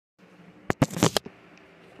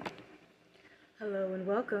Hello and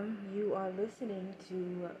welcome. You are listening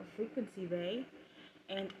to Frequency Bay,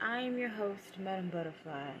 and I am your host, Madam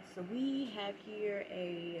Butterfly. So we have here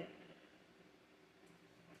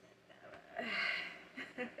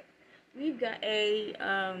we've got a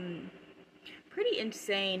pretty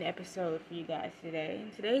insane episode for you guys today.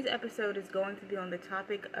 Today's episode is going to be on the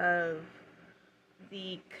topic of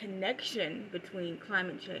the connection between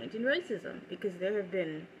climate change and racism, because there have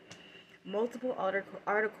been multiple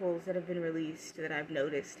articles that have been released that I've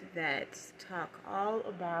noticed that talk all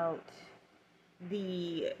about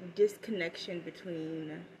the disconnection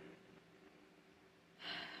between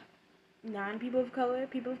people of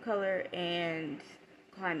color, and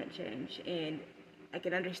climate change, and like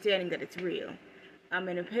an understanding that it's real.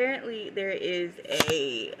 And apparently there is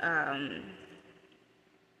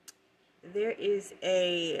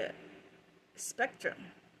a spectrum.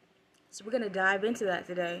 So we're gonna dive into that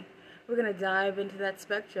today. We're gonna dive into that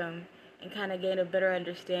spectrum and kind of gain a better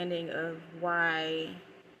understanding of why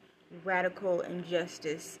radical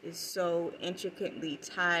injustice is so intricately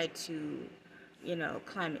tied to,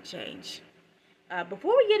 climate change.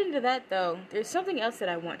 Before we get into that, though, there's something else that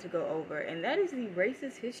I want to go over, and that is the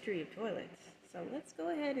racist history of toilets. So let's go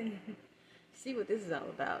ahead and see what this is all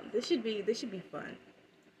about. This should be fun.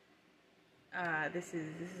 This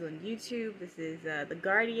is on YouTube. This is The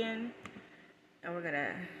Guardian, and we're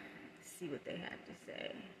gonna see what they have to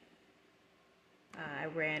say. I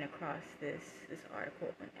ran across this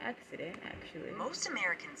article on accident, actually. Most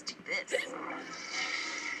Americans do this.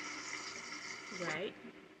 Right.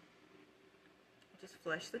 Just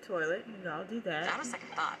flush the toilet. We all do that. Without a second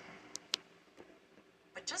thought.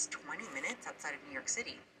 But just 20 minutes outside of New York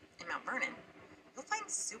City, in Mount Vernon, you'll find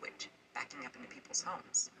sewage backing up into people's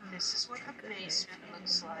homes. This is what the basement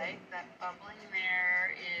looks like. That bubbling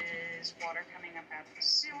there is water coming up out of the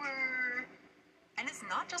sewer. And it's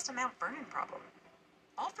not just a Mount Vernon problem.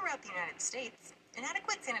 All throughout the United States,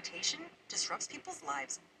 inadequate sanitation disrupts people's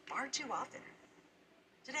lives far too often.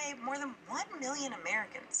 Today, more than 1 million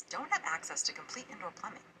Americans don't have access to complete indoor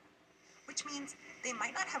plumbing, which means they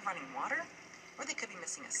might not have running water, or they could be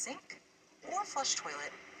missing a sink, or a flush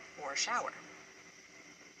toilet, or a shower.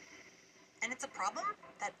 And it's a problem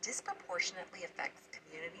that disproportionately affects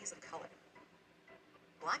communities of color.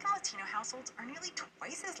 Black and Latino households are nearly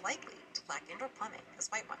twice as likely to lack indoor plumbing as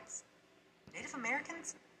white ones. Native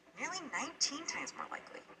Americans, nearly 19 times more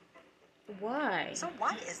likely. Why? So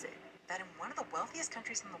why is it that in one of the wealthiest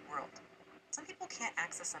countries in the world, some people can't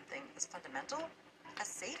access something as fundamental as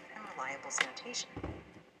safe and reliable sanitation?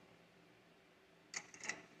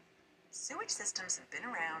 Sewage systems have been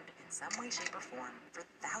around in some way, shape, or form for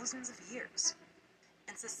thousands of years.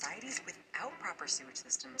 And societies without proper sewage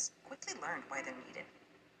systems quickly learned why they're needed.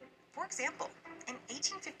 For example, in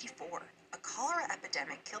 1854, a cholera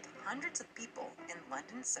epidemic killed hundreds of people in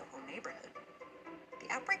London's Soho neighborhood. The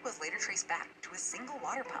outbreak was later traced back to a single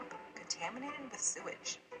water pump contaminated with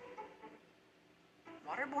sewage.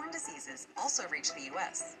 Waterborne diseases also reached the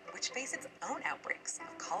U.S., which faced its own outbreaks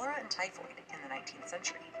of cholera and typhoid in the 19th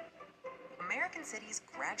century. American cities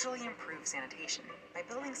gradually improved sanitation by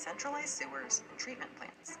building centralized sewers and treatment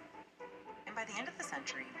plants. And by the end of the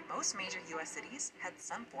century, most major U.S. cities had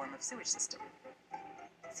some form of sewage system.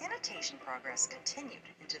 Sanitation progress continued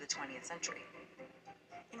into the 20th century.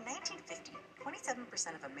 In 1950,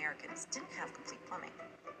 27% of Americans didn't have complete plumbing.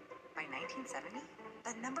 By 1970,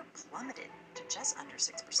 that number plummeted to just under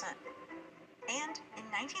 6%. And in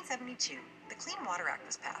 1972, the Clean Water Act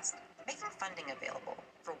was passed, making funding available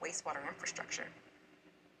for wastewater infrastructure.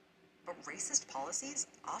 But racist policies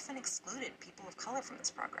often excluded people of color from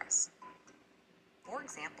this progress. For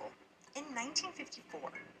example, in 1954,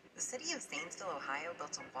 the city of Zanesville, Ohio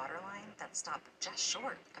built a water line that stopped just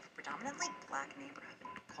short of a predominantly black neighborhood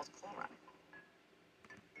called Coal Run.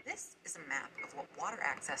 This is a map of what water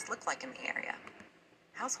access looked like in the area.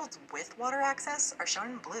 Households with water access are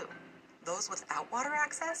shown in blue. Those without water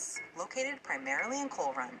access, located primarily in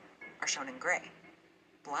Coal Run, are shown in gray.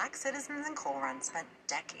 Black citizens in Coal Run spent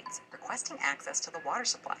decades requesting access to the water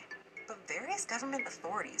supply, but various government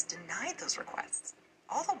authorities denied those requests,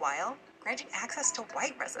 all the while granting access to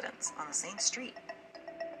white residents on the same street.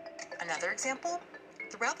 Another example,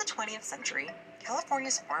 throughout the 20th century,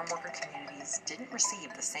 California's farm worker communities didn't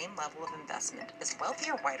receive the same level of investment as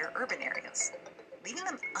wealthier, whiter urban areas, leaving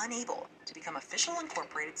them unable to become official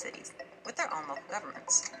incorporated cities with their own local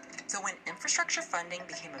governments. So when infrastructure funding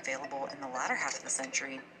became available in the latter half of the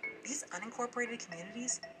century, these unincorporated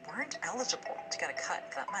communities weren't eligible to get a cut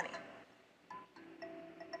of that money.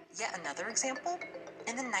 Yet another example,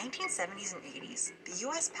 in the 1970s and 80s, the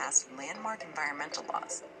U.S. passed landmark environmental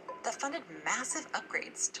laws that funded massive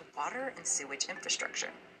upgrades to water and sewage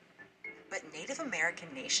infrastructure. But Native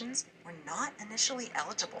American nations were not initially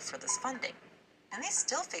eligible for this funding, and they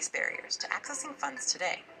still face barriers to accessing funds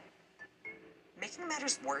today. Making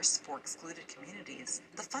matters worse for excluded communities,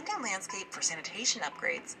 the funding landscape for sanitation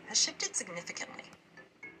upgrades has shifted significantly.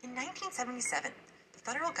 In 1977, the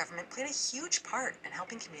federal government played a huge part in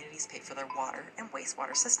helping communities pay for their water and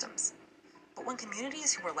wastewater systems. But when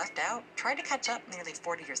communities who were left out tried to catch up nearly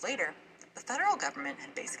 40 years later, the federal government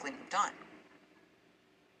had basically moved on.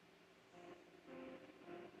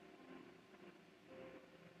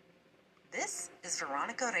 This is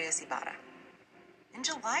Veronica Reyes Ibarra. In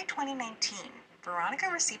July 2019, Veronica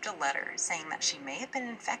received a letter saying that she may have been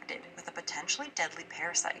infected with a potentially deadly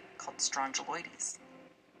parasite called strongyloides.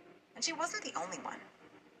 And she wasn't the only one.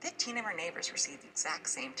 15 of her neighbors received the exact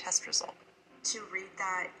same test result. To read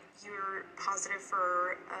that you're positive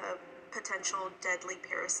for a potential deadly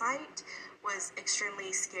parasite was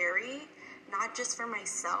extremely scary, not just for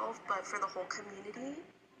myself, but for the whole community.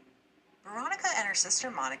 Veronica and her sister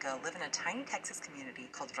Monica live in a tiny Texas community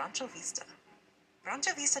called Rancho Vista.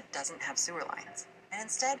 Rancho Vista doesn't have sewer lines, and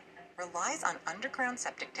instead relies on underground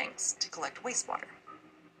septic tanks to collect wastewater.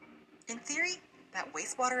 In theory, that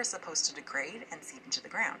wastewater is supposed to degrade and seep into the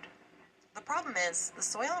ground. The problem is, the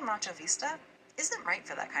soil in Rancho Vista isn't right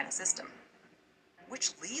for that kind of system,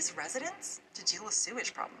 which leaves residents to deal with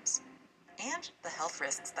sewage problems and the health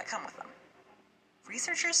risks that come with them.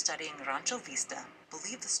 Researchers studying Rancho Vista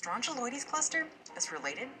believe the strongyloides cluster is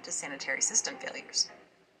related to sanitary system failures.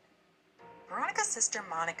 Veronica's sister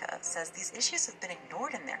Monica says these issues have been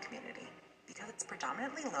ignored in their community because it's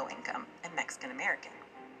predominantly low income and Mexican American.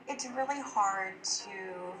 It's really hard to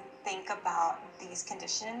think about these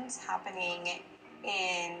conditions happening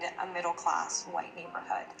in a middle-class white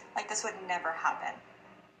neighborhood. Like, this would never happen.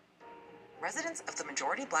 Residents of the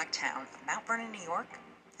majority black town of Mount Vernon, New York,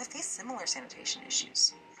 have faced similar sanitation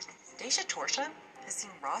issues. Daisha Torsha has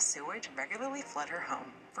seen raw sewage regularly flood her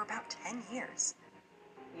home for about 10 years.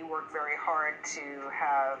 You work very hard to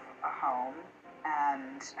have a home,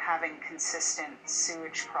 and having consistent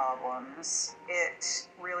sewage problems, it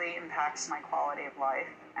really impacts my quality of life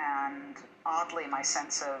and, oddly, my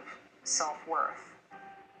sense of self-worth.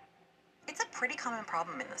 It's a pretty common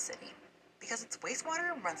problem in the city because its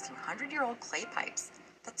wastewater runs through 100-year-old clay pipes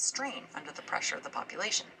that strain under the pressure of the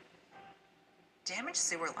population. Damaged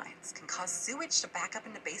sewer lines can cause sewage to back up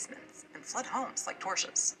into basements and flood homes like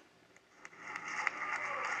Torsha's.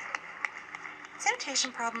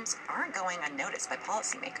 Sanitation problems aren't going unnoticed by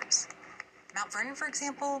policymakers. Mount Vernon, for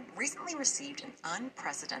example, recently received an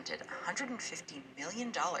unprecedented $150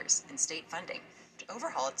 million in state funding to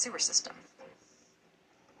overhaul its sewer system.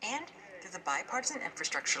 And through the bipartisan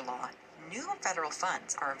infrastructure law, new federal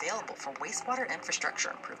funds are available for wastewater infrastructure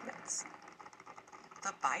improvements.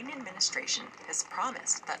 The Biden administration has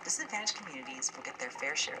promised that disadvantaged communities will get their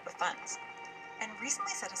fair share of the funds, and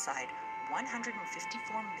recently set aside $154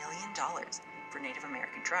 million for Native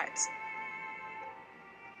American tribes.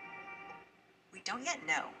 We don't yet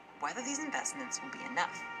know whether these investments will be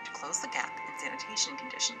enough to close the gap in sanitation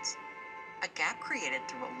conditions, a gap created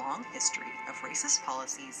through a long history of racist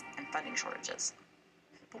policies and funding shortages.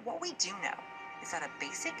 But what we do know is that a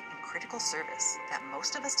basic and critical service that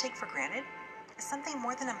most of us take for granted is something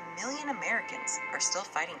more than 1 million Americans are still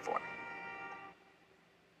fighting for.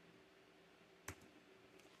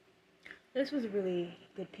 This was a really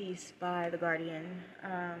good piece by The Guardian.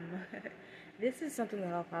 This is something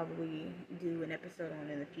that I'll probably do an episode on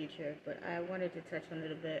in the future, but I wanted to touch on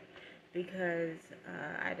it a bit because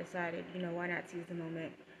I decided, why not seize the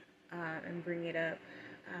moment and bring it up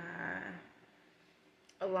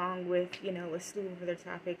along with, a slew of other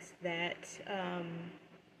topics that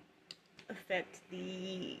affect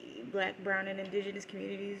the Black, brown, and indigenous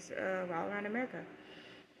communities all around America.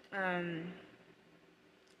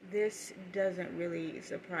 This doesn't really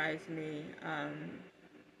surprise me.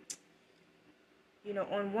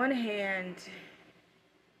 On one hand,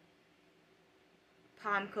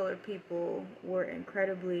 palm-colored people were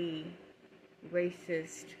incredibly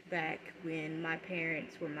racist back when my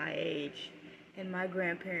parents were my age and my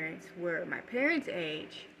grandparents were my parents'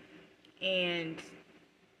 age. And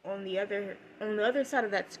on the other side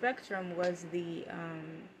of that spectrum was the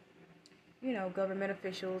government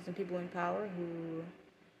officials and people in power who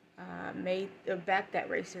backed that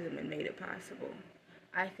racism and made it possible.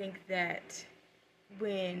 I think that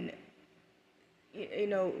when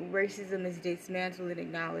racism is dismantled and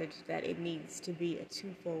acknowledged, that it needs to be a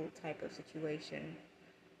twofold type of situation.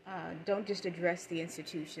 Don't just address the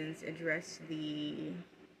institutions, address the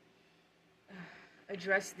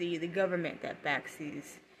government that backs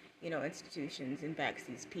these institutions and backs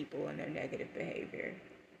these people and their negative behavior.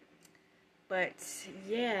 But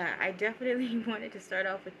yeah, I definitely wanted to start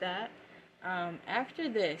off with that. After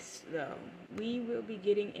this, though, we will be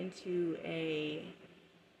getting into a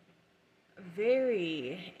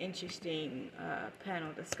very interesting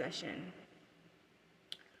panel discussion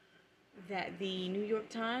that the New York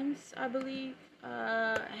Times, I believe,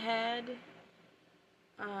 had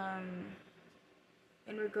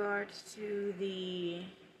in regards to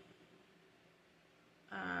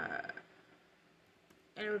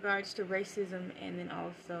racism, and then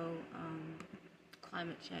also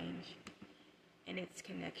climate change and its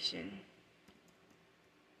connection.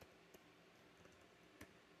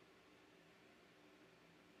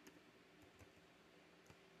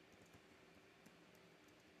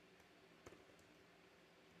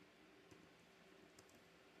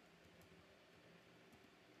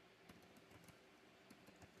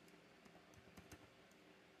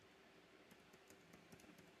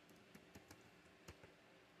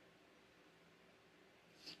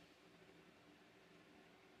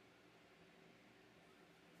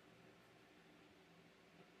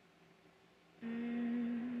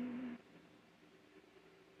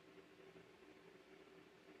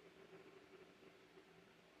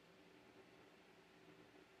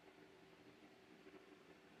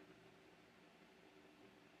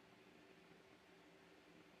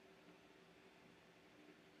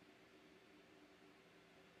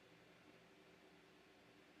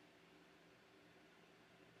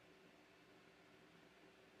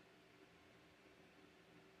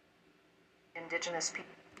 Indigenous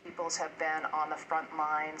peoples have been on the front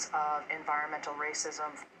lines of environmental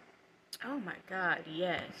racism Oh my God,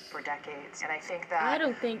 yes. for decades, and I think that I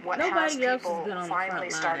don't think what has nobody else people has been on the finally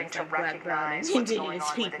front starting lines to like Black, brown, and recognize what's going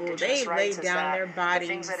Indigenous on with people. Indigenous They rights laid is down that their the bodies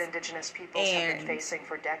things that Indigenous peoples have been and facing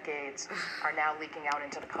for decades are now leaking out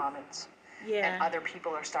into the commons, and yeah, other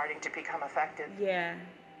people are starting to become affected. yeah.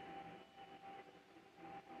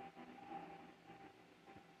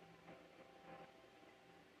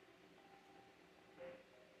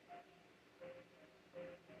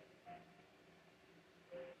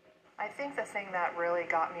 I think the thing that really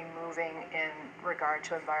got me moving in regard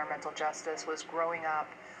to environmental justice was growing up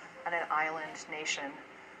on an island nation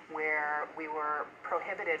where we were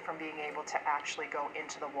prohibited from being able to actually go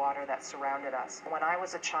into the water that surrounded us. When I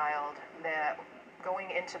was a child, going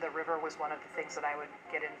into the river was one of the things that I would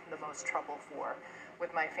get in the most trouble for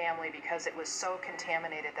with my family, because it was so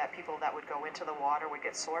contaminated that people that would go into the water would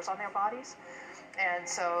get sores on their bodies. And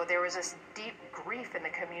so there was this deep grief in the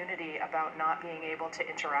community about not being able to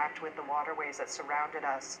interact with the waterways that surrounded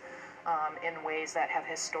us in ways that have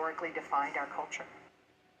historically defined our culture.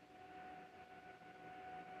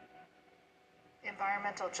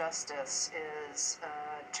 Environmental justice is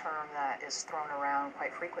a term that is thrown around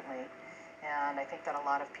quite frequently, and I think that a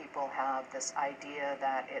lot of people have this idea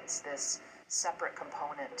that it's this separate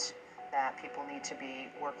component that people need to be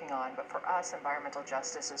working on. But for us, environmental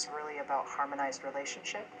justice is really about harmonized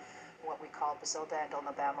relationship, what we call Basilda and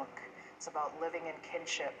Olnabamuk. It's about living in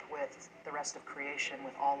kinship with the rest of creation,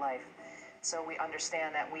 with all life. So we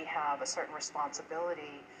understand that we have a certain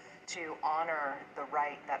responsibility to honor the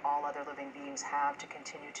right that all other living beings have to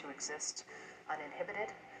continue to exist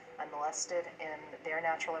uninhibited, unmolested in their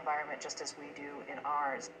natural environment, just as we do in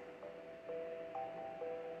ours.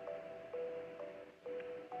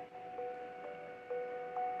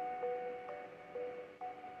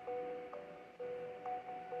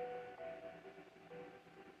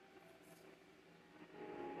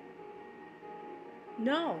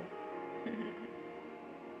 No.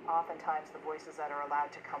 Oftentimes the voices that are allowed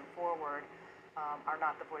to come forward are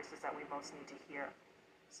not the voices that we most need to hear.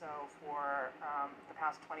 So for the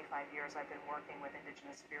past 25 years, I've been working with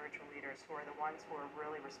Indigenous spiritual leaders who are the ones who are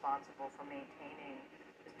really responsible for maintaining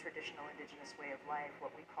the traditional Indigenous way of life, what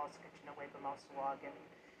we call Skitchinawe Bamosawagin.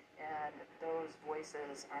 And those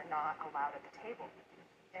voices are not allowed at the table.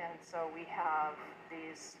 And so we have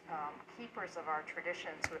these keepers of our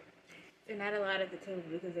traditions who... They're not allowed at the table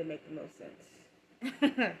because they make the most sense.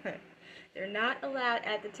 They're not allowed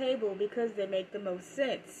at the table because they make the most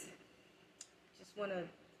sense. Just wanna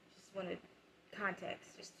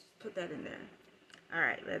context. Just put that in there. All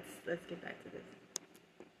right, let's get back to this.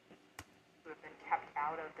 Who have been kept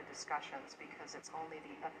out of the discussions because it's only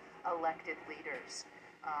the elected leaders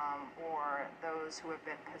or those who have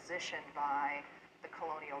been positioned by the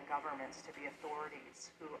colonial governments to be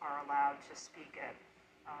authorities who are allowed to speak at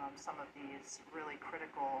some of these really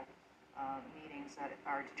critical meetings that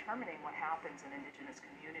are determining what happens in Indigenous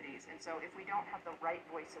communities. And so if we don't have the right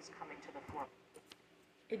voices coming to the fore...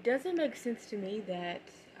 it doesn't make sense to me that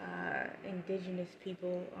indigenous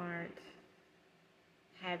people aren't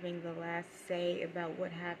having the last say about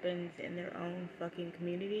what happens in their own fucking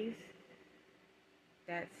communities.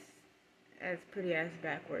 That's pretty ass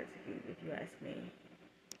backwards if you ask me.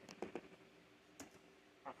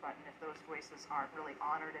 Front, and if those voices aren't really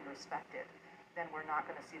honored and respected, then we're not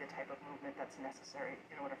going to see the type of movement that's necessary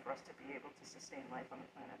in order for us to be able to sustain life on the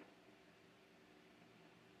planet.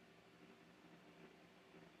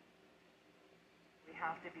 We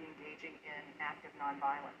have to be engaging in active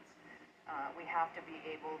nonviolence. We have to be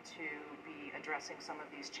able to be addressing some of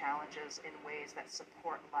these challenges in ways that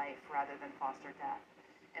support life rather than foster death.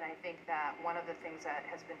 And I think that one of the things that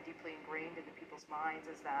has been deeply ingrained into people's minds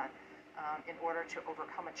is that in order to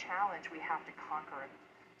overcome a challenge, we have to conquer it.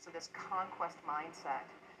 So this conquest mindset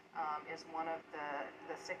is one of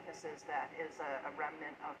the sicknesses that is a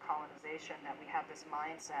remnant of colonization, that we have this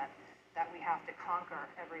mindset that we have to conquer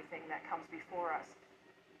everything that comes before us.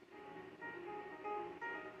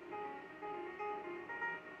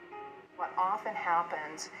 What often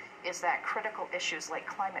happens is that critical issues like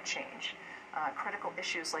climate change, critical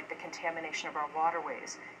issues like the contamination of our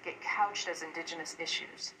waterways, get couched as indigenous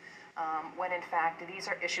issues, when in fact these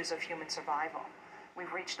are issues of human survival.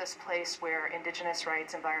 We've reached this place where indigenous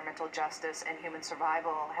rights, environmental justice, and human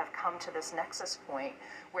survival have come to this nexus point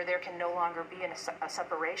where there can no longer be a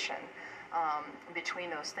separation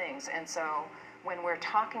between those things. And so when we're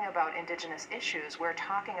talking about indigenous issues, we're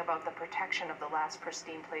talking about the protection of the last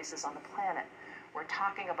pristine places on the planet. We're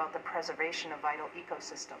talking about the preservation of vital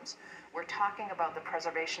ecosystems. We're talking about the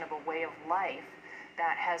preservation of a way of life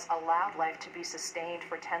that has allowed life to be sustained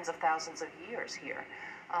for tens of thousands of years here,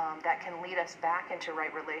 that can lead us back into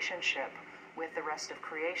right relationship with the rest of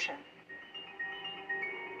creation.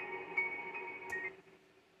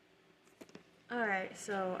 Alright,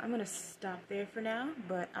 so I'm going to stop there for now,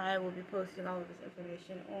 but I will be posting all of this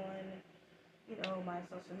information on, my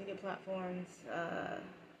social media platforms,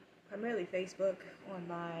 primarily Facebook, on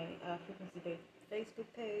my Frequency-Based Facebook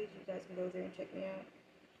page. You guys can go there and check me out,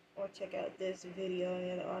 or check out this video and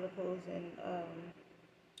the other articles and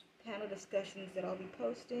panel discussions that I'll be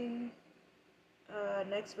posting.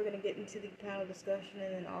 Next, we're going to get into the panel discussion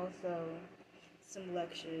and then also some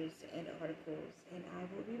lectures and articles, and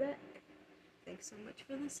I will be back. Thanks so much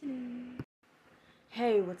for listening.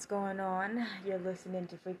 Hey, what's going on? You're listening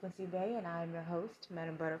to Frequency Bay, and I'm your host,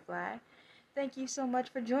 Madam Butterfly. Thank you so much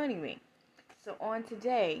for joining me. So on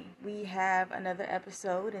today, we have another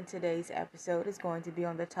episode, and today's episode is going to be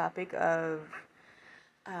on the topic of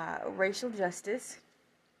racial justice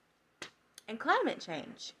and climate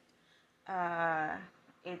change.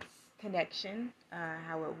 Its connection,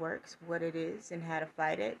 how it works, what it is, and how to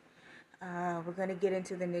fight it. We're going to get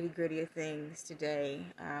into the nitty-gritty of things today.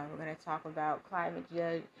 We're going to talk about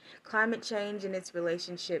climate change and its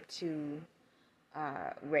relationship to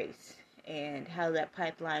race and how that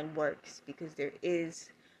pipeline works, because there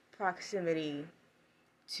is proximity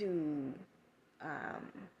to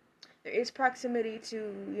the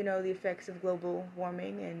effects of global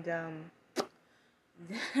warming, and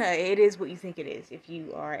it is what you think it is if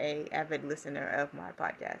you are a avid listener of my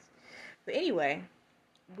podcast. But anyway,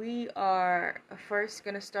 we are first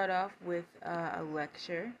going to start off with a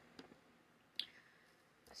lecture.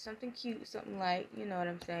 Something cute, something light, you know what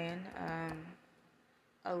I'm saying?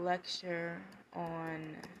 A lecture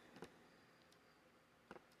on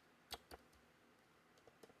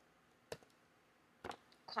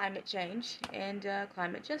climate change and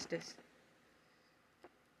climate justice.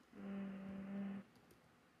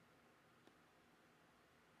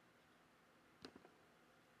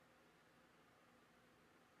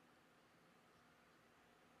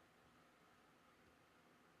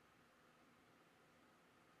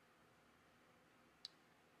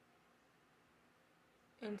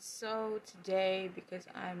 And so today, because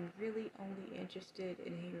I'm really only interested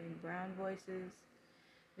in hearing brown voices,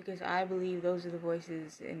 because I believe those are the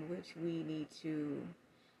voices in which we need to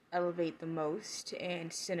elevate the most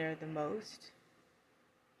and center the most.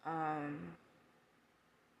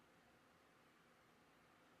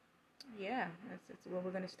 Yeah, that's where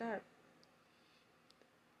we're going to start.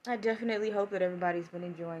 I definitely hope that everybody's been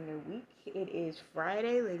enjoying their week. It is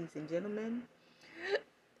Friday, ladies and gentlemen.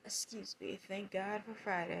 Excuse me, thank God for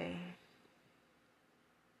Friday.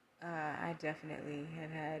 I definitely have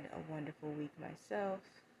had a wonderful week myself.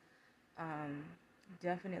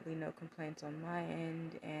 Definitely no complaints on my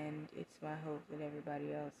end, and it's my hope that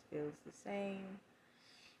everybody else feels the same.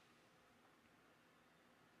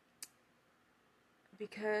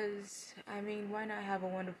 Because, why not have a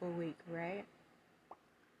wonderful week, right?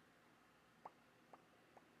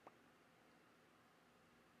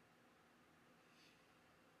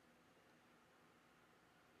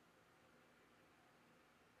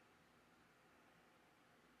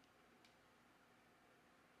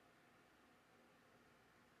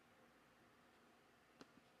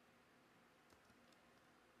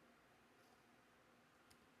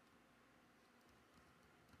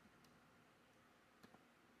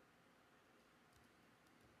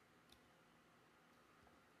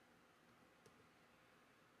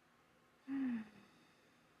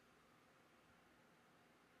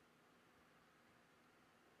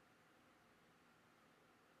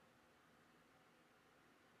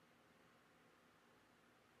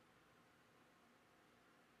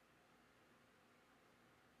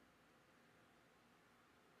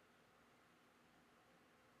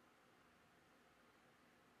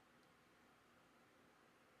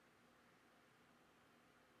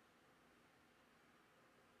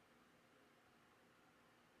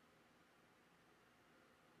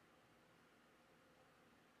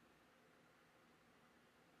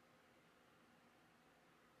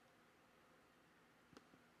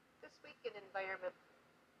 This week in environment.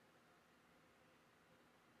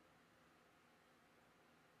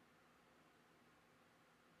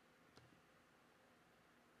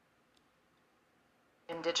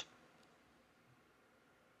 Indigenous.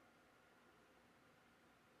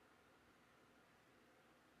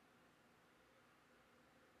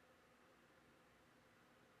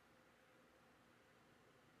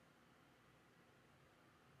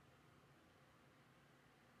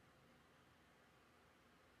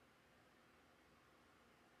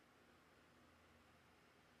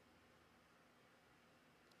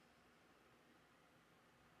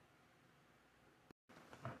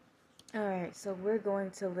 Alright, so we're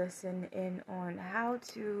going to listen in on how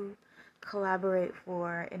to collaborate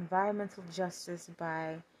for environmental justice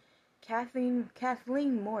by Kathleen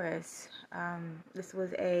Morris. This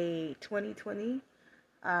was a 2020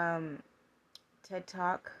 TED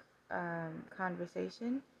Talk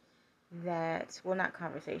conversation not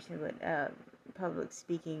conversation, but public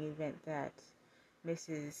speaking event that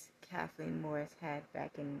Mrs. Kathleen Morris had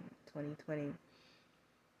back in 2020.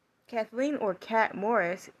 Kathleen, or Kat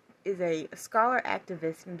Morris, is a scholar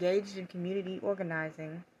activist engaged in community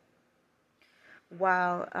organizing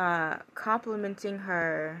while complementing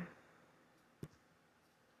her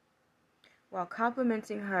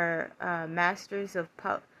Masters of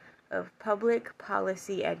Public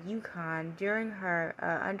Policy at UConn. During her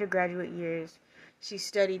undergraduate years, she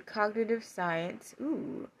studied cognitive science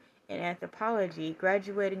and anthropology,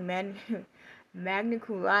 graduating magna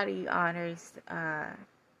cum laude honors.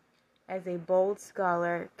 As a bold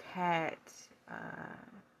scholar, Kat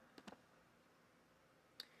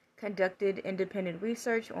conducted independent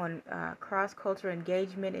research on cross-cultural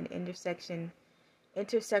engagement and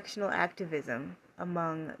intersectional activism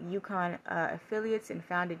among UConn affiliates and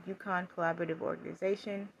founded UConn Collaborative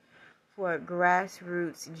Organization for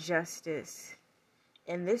Grassroots Justice.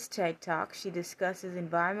 In this TED Talk, she discusses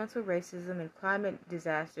environmental racism and climate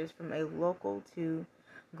disasters from a local to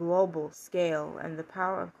global scale and the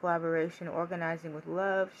power of collaboration, organizing with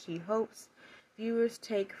love. She hopes viewers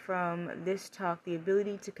take from this talk the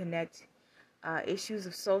ability to connect issues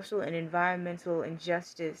of social and environmental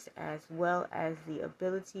injustice, as well as the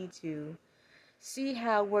ability to see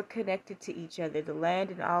how we're connected to each other, the land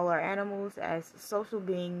and all our animals, as social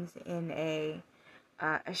beings in a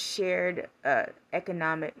shared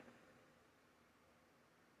economic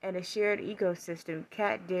and a shared ecosystem.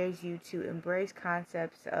 Kat dares you to embrace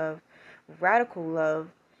concepts of radical love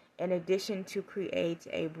in addition to create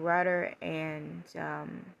a brighter and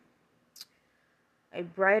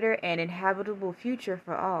inhabitable future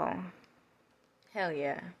for all. Hell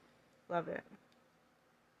yeah. Love it.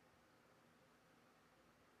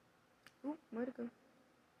 Ooh, where'd it go?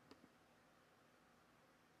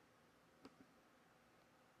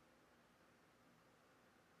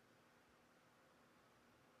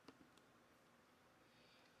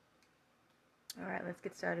 Alright, let's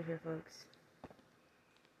get started here, folks.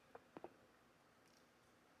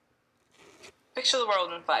 Picture the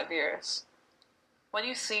world in 5 years. What do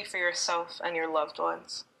you see for yourself and your loved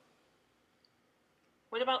ones?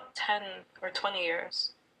 What about 10 or 20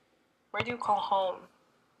 years? Where do you call home?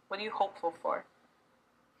 What are you hopeful for?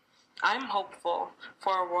 I'm hopeful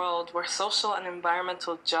for a world where social and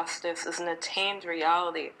environmental justice is an attained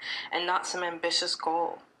reality and not some ambitious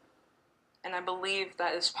goal. And I believe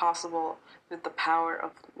that is possible with the power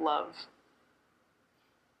of love.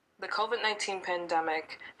 The COVID-19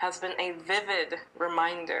 pandemic has been a vivid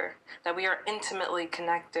reminder that we are intimately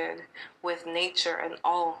connected with nature and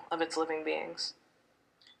all of its living beings.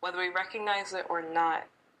 Whether we recognize it or not,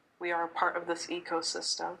 we are a part of this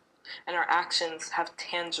ecosystem, and our actions have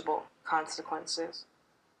tangible consequences.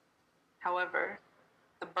 However,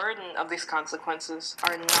 the burden of these consequences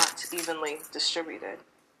are not evenly distributed.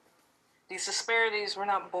 These disparities were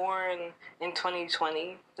not born in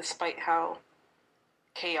 2020, despite how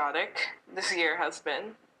chaotic this year has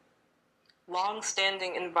been.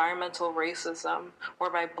 Long-standing environmental racism,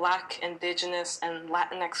 whereby Black, Indigenous, and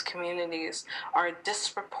Latinx communities are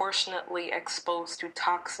disproportionately exposed to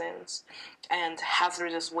toxins and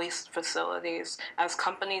hazardous waste facilities as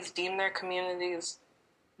companies deem their communities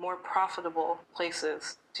more profitable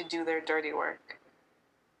places to do their dirty work.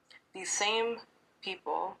 These same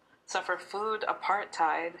people suffer food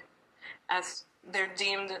apartheid as they're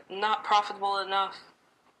deemed not profitable enough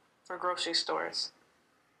for grocery stores.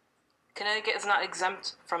 Connecticut is not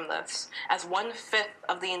exempt from this, as 1/5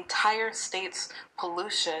 of the entire state's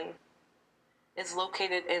pollution is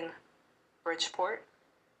located in Bridgeport,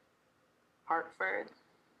 Hartford,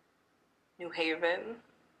 New Haven,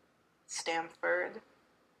 Stamford,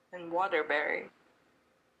 and Waterbury.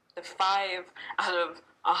 The 5 out of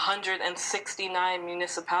 169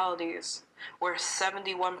 municipalities where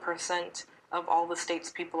 71% of all the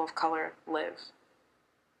state's people of color live.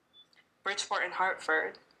 Bridgeport and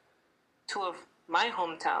Hartford, two of my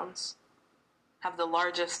hometowns, have the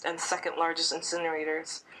largest and second largest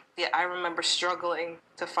incinerators, yet I remember struggling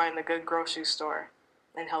to find a good grocery store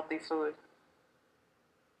and healthy food.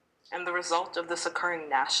 And the result of this occurring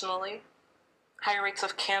nationally? High rates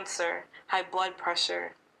of cancer, high blood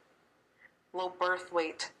pressure, low birth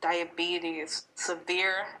weight, diabetes,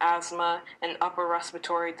 severe asthma and upper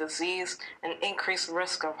respiratory disease, and increased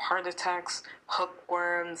risk of heart attacks,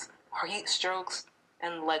 hookworms, heat strokes,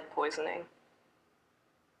 and lead poisoning.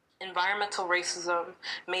 Environmental racism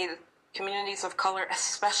made communities of color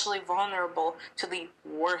especially vulnerable to the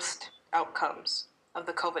worst outcomes of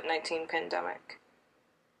the COVID-19 pandemic.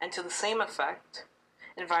 And to the same effect,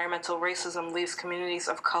 environmental racism leaves communities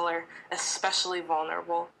of color especially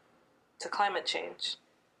vulnerable to climate change.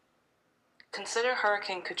 Consider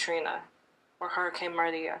Hurricane Katrina or Hurricane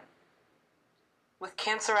Maria. With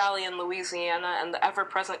Cancer Alley in Louisiana and the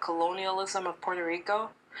ever-present colonialism of Puerto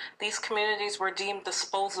Rico, these communities were deemed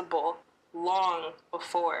disposable long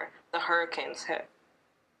before the hurricanes hit.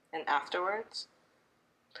 And afterwards,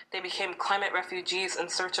 they became climate refugees in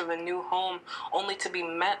search of a new home, only to be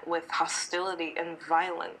met with hostility and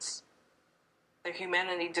violence. Their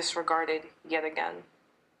humanity disregarded yet again.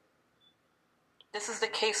 This is the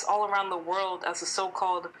case all around the world as the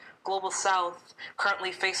so-called Global South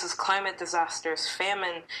currently faces climate disasters,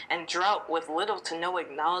 famine, and drought with little to no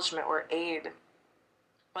acknowledgement or aid.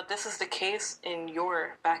 But this is the case in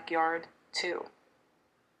your backyard, too.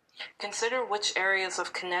 Consider which areas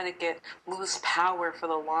of Connecticut lose power for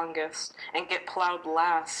the longest and get plowed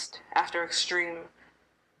last after extreme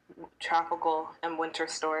tropical and winter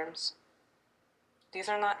storms. These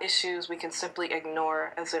are not issues we can simply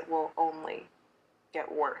ignore, as it will only get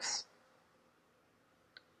worse.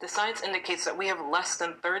 The science indicates that we have less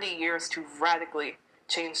than 30 years to radically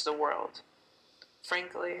change the world.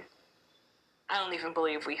 Frankly, I don't even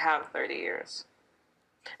believe we have 30 years.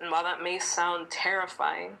 And while that may sound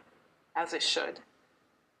terrifying, as it should,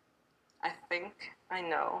 I think I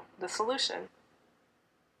know the solution.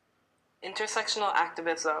 Intersectional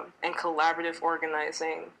activism and collaborative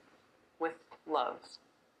organizing with love.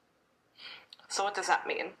 So what does that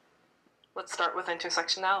mean? Let's start with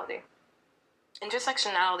intersectionality.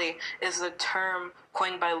 Intersectionality is a term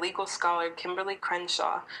coined by legal scholar Kimberly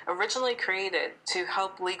Crenshaw, originally created to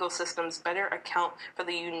help legal systems better account for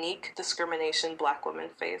the unique discrimination Black women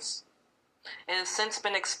face. It has since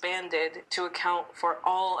been expanded to account for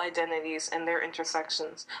all identities and their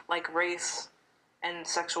intersections, like race and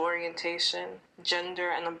sexual orientation, gender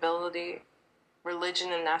and ability,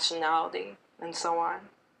 religion and nationality, and so on.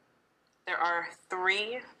 There are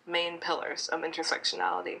 3 main pillars of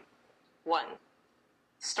intersectionality. 1,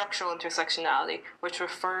 structural intersectionality, which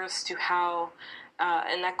refers to how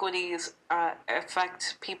inequities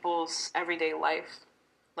affect people's everyday life,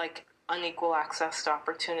 like unequal access to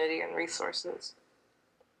opportunity and resources.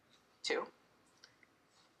 2,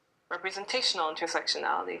 representational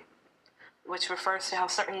intersectionality, which refers to how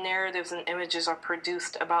certain narratives and images are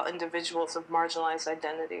produced about individuals of marginalized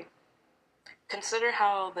identity. Consider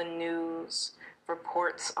how the news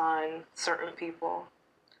reports on certain people,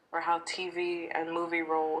 or how TV and movie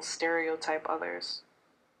roles stereotype others.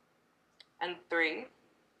 And 3,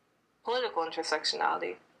 political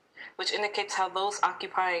intersectionality, which indicates how those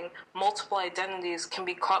occupying multiple identities can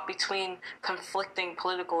be caught between conflicting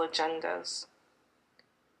political agendas.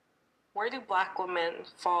 Where do Black women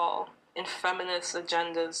fall in feminist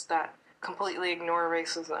agendas that completely ignore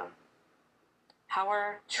racism? How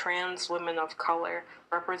are trans women of color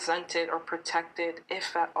represented or protected,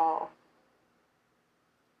 if at all?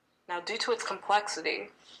 Now, due to its complexity,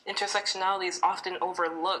 intersectionality is often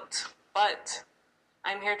overlooked, but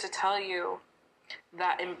I'm here to tell you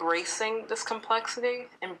that embracing this complexity,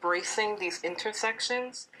 embracing these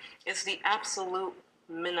intersections, is the absolute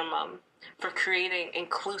minimum for creating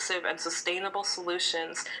inclusive and sustainable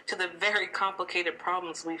solutions to the very complicated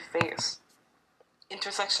problems we face.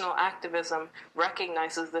 Intersectional activism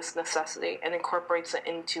recognizes this necessity and incorporates it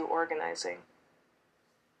into organizing.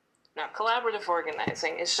 Now, collaborative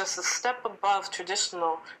organizing is just a step above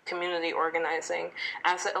traditional community organizing,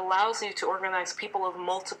 as it allows you to organize people of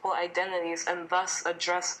multiple identities and thus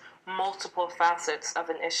address multiple facets of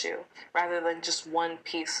an issue, rather than just one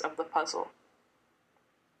piece of the puzzle.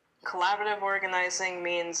 Collaborative organizing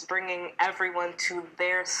means bringing everyone to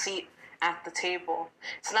their seat at the table.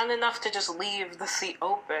 It's not enough to just leave the seat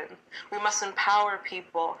open. We must empower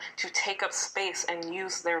people to take up space and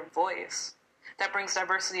use their voice. that brings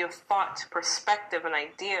diversity of thought, perspective, and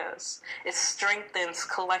ideas. It strengthens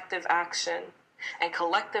collective action, and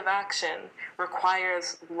collective action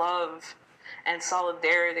requires love and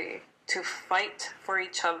solidarity to fight for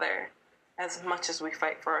each other as much as we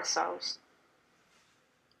fight for ourselves.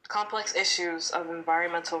 Complex issues of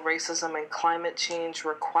environmental racism and climate change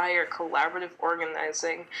require collaborative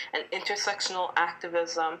organizing and intersectional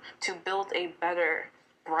activism to build a better,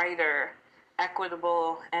 brighter,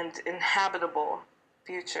 equitable, and inhabitable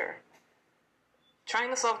future.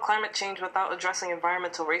 Trying to solve climate change without addressing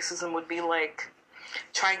environmental racism would be like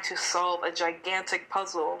trying to solve a gigantic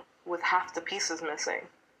puzzle with half the pieces missing.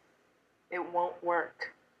 It won't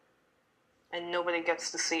work. And nobody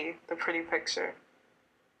gets to see the pretty picture.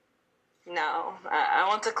 Now, I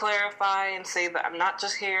want to clarify and say that I'm not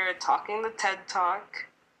just here talking the TED Talk.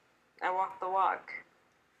 I walk the walk.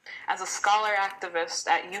 As a scholar activist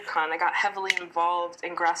at UConn, I got heavily involved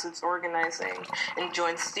in grassroots organizing and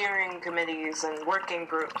joined steering committees and working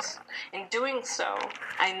groups. In doing so,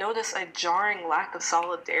 I noticed a jarring lack of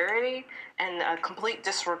solidarity and a complete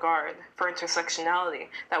disregard for intersectionality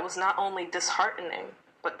that was not only disheartening,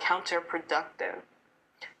 but counterproductive.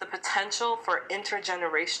 The potential for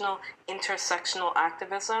intergenerational, intersectional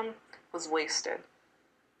activism was wasted.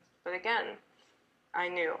 But again, I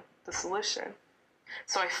knew the solution.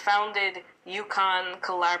 So I founded UConn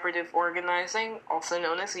Collaborative Organizing, also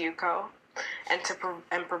known as UCO,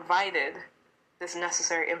 and provided this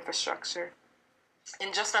necessary infrastructure.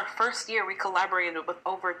 In just our first year, we collaborated with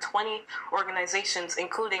over 20 organizations,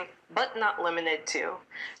 including, but not limited to,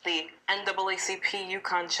 the NAACP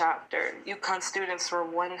UConn chapter, UConn Students for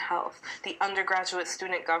One Health, the Undergraduate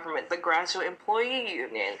Student Government, the Graduate Employee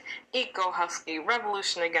Union, Eco Husky,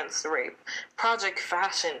 Revolution Against Rape, Project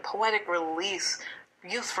Fashion, Poetic Release,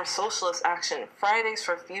 Youth for Socialist Action, Fridays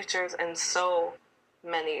for Futures, and so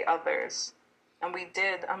many others. And we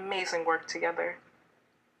did amazing work together.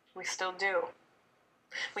 We still do.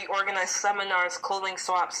 We organized seminars, clothing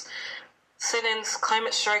swaps, sit-ins,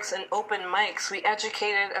 climate strikes, and open mics. We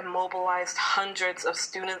educated and mobilized hundreds of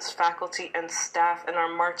students, faculty, and staff, and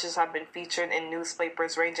our marches have been featured in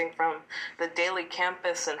newspapers ranging from the Daily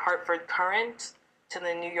Campus and Hartford Courant to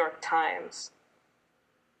the New York Times.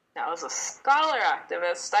 Now, as a scholar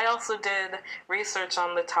activist, I also did research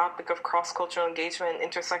on the topic of cross-cultural engagement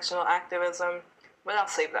and intersectional activism, but I'll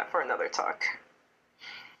save that for another talk.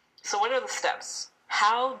 So what are the steps?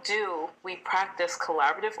 How do we practice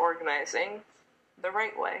collaborative organizing the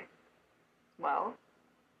right way? Well,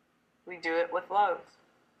 we do it with love.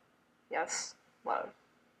 Yes, love.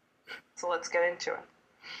 So let's get into it.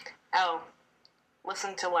 L,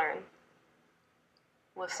 listen to learn.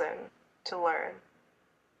 Listen to learn.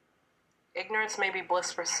 Ignorance may be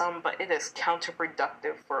bliss for some, but it is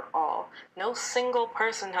counterproductive for all. No single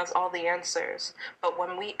person has all the answers, but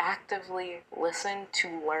when we actively listen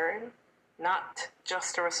to learn, not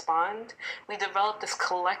just to respond, we develop this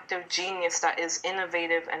collective genius that is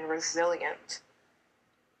innovative and resilient.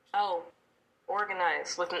 Oh,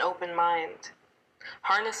 organize with an open mind.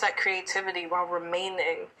 Harness that creativity while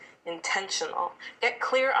remaining intentional. Get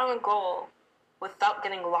clear on a goal without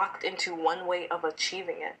getting locked into one way of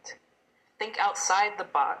achieving it. Think outside the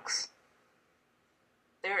box.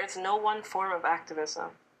 There is no one form of activism.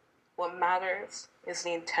 What matters is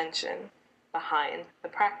the intention behind the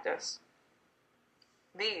practice.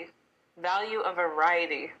 V, value a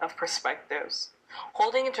variety of perspectives.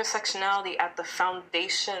 Holding intersectionality at the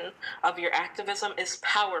foundation of your activism is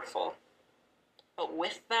powerful. But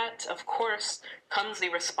with that, of course, comes the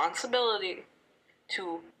responsibility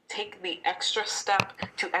to take the extra step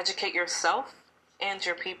to educate yourself and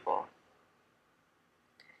your people.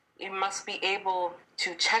 You must be able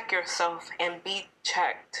to check yourself and be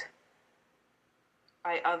checked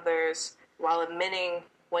by others while admitting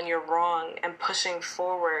when you're wrong and pushing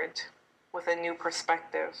forward with a new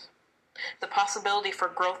perspective. The possibility for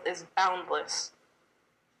growth is boundless,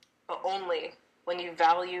 but only when you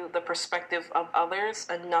value the perspective of others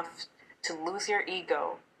enough to lose your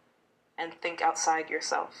ego and think outside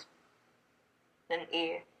yourself. And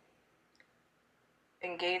E,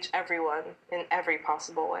 engage everyone in every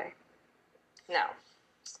possible way. Now,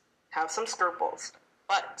 have some scruples,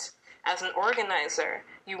 but as an organizer,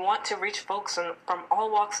 you want to reach folks from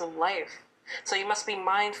all walks of life, so you must be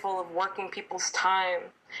mindful of working people's time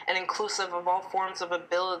and inclusive of all forms of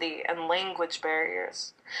ability and language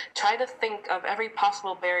barriers. Try to think of every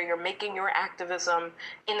possible barrier making your activism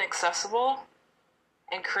inaccessible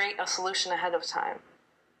and create a solution ahead of time.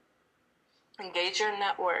 Engage your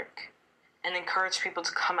network and encourage people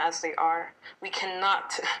to come as they are. We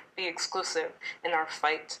cannot be exclusive in our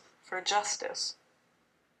fight for justice.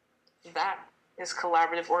 That is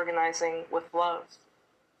collaborative organizing with love.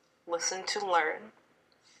 Listen to learn,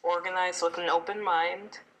 organize with an open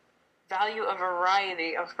mind, value a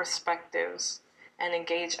variety of perspectives, and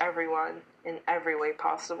engage everyone in every way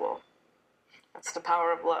possible. That's the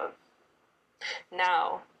power of love.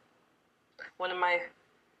 Now, one of my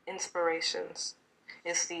inspirations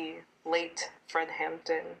is the late Fred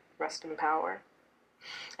Hampton, rest in power.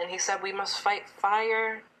 And he said we must fight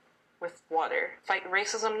fire with water. Fight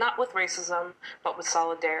racism not with racism, but with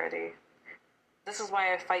solidarity. This is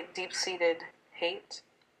why I fight deep-seated hate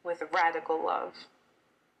with radical love.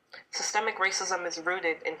 Systemic racism is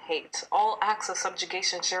rooted in hate. All acts of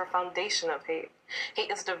subjugation share a foundation of hate.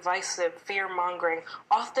 Hate is divisive, fear-mongering,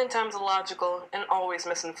 oftentimes illogical, and always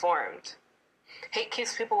misinformed. Hate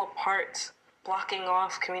keeps people apart, blocking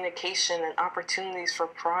off communication and opportunities for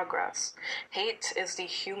progress. Hate is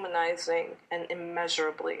dehumanizing and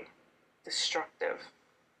immeasurably destructive.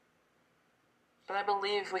 But I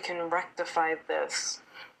believe we can rectify this.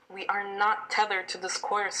 We are not tethered to this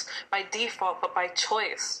course by default, but by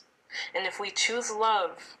choice. And if we choose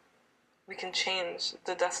love, we can change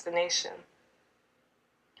the destination.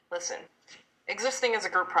 Listen, existing is a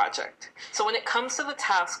group project. So when it comes to the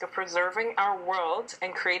task of preserving our world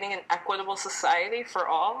and creating an equitable society for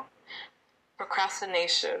all,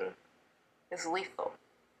 procrastination is lethal.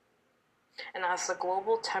 And as the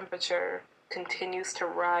global temperature continues to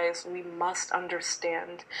rise, we must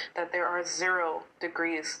understand that there are 0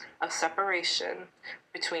 degrees of separation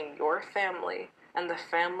between your family and the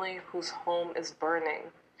family whose home is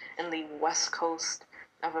burning in the west coast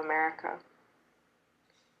of America,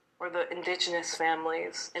 or the indigenous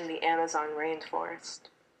families in the Amazon rainforest,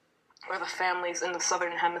 or the families in the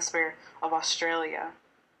southern hemisphere of Australia.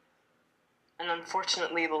 And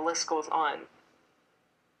unfortunately, the list goes on.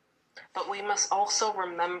 But we must also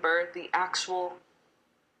remember the actual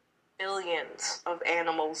billions of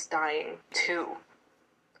animals dying too.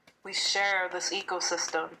 We share this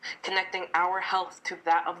ecosystem, connecting our health to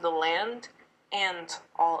that of the land and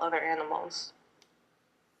all other animals.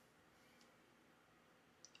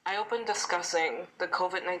 I opened discussing the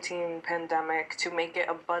COVID-19 pandemic to make it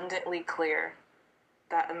abundantly clear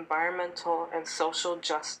that environmental and social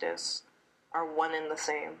justice are one and the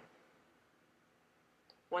same.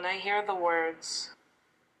 When I hear the words,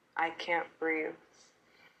 "I can't breathe,"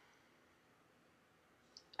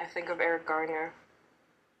 I think of Eric Garner,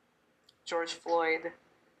 George Floyd,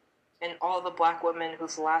 and all the Black women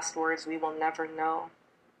whose last words we will never know,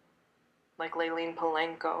 like Layleen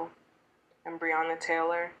Polanco and Breonna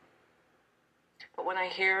Taylor. But when I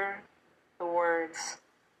hear the words,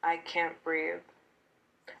 "I can't breathe,"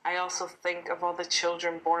 I also think of all the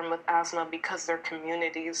children born with asthma because their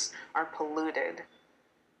communities are polluted.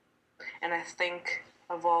 And I think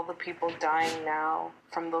of all the people dying now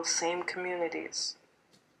from those same communities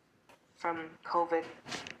from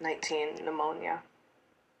COVID-19 pneumonia.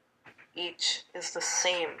 Each is the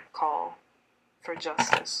same call for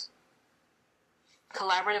justice.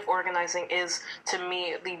 Collaborative organizing is, to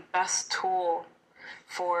me, the best tool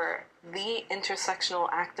for the intersectional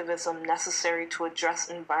activism necessary to address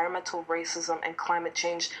environmental racism and climate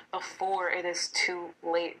change before it is too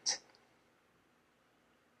late.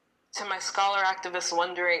 To my scholar activists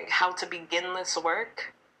wondering how to begin this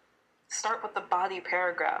work, start with the body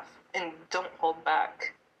paragraph and don't hold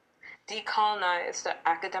back. Decolonize the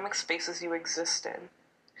academic spaces you exist in.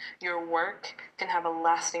 Your work can have a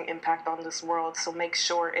lasting impact on this world, so make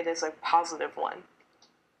sure it is a positive one.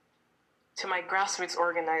 To my grassroots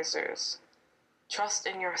organizers, trust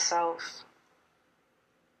in yourself.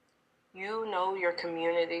 You know your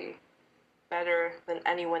community better than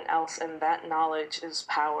anyone else, and that knowledge is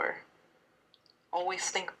power.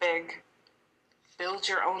 Always think big. Build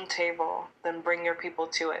your own table, then bring your people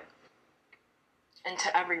to it. And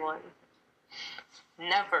to everyone,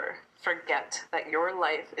 never forget that your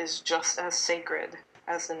life is just as sacred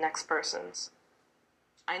as the next person's.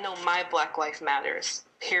 I know my Black life matters,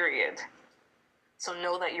 period. So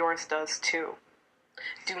know that yours does too.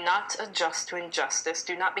 Do not adjust to injustice.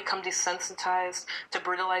 Do not become desensitized to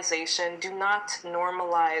brutalization. Do not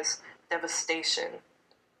normalize devastation.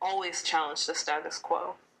 Always challenge the status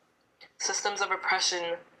quo. Systems of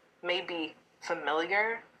oppression may be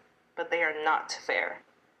familiar, but they are not fair.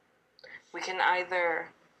 We can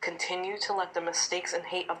either continue to let the mistakes and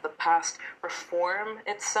hate of the past reform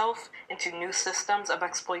itself into new systems of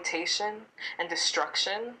exploitation and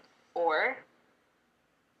destruction, or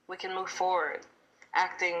we can move forward,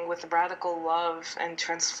 acting with radical love and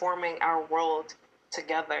transforming our world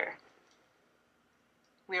together.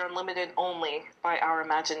 We are limited only by our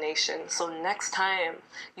imagination. So next time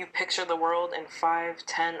you picture the world in 5,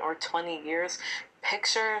 10, or 20 years,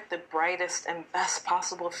 picture the brightest and best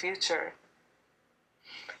possible future.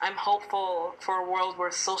 I'm hopeful for a world where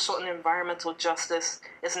social and environmental justice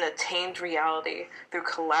is an attained reality through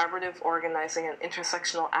collaborative organizing and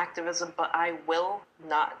intersectional activism, but I will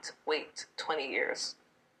not wait 20 years.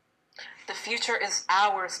 The future is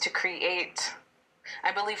ours to create.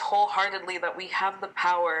 I believe wholeheartedly that we have the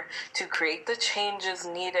power to create the changes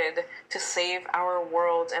needed to save our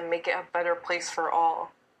world and make it a better place for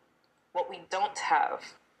all. What we don't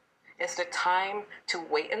have is the time to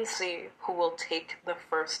wait and see who will take the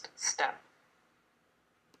first step.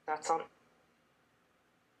 That's on.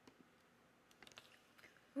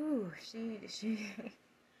 Ooh, she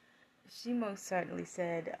most certainly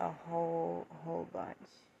said a whole bunch.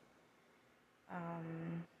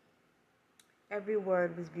 Every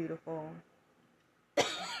word was beautiful.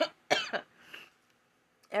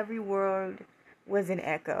 Every word was an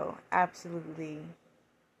echo, absolutely,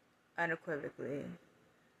 unequivocally.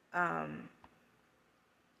 Such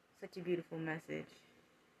a beautiful message,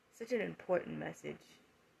 such an important message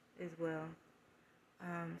as well.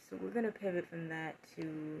 So we're going to pivot from that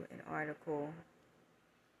to an article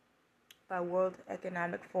by World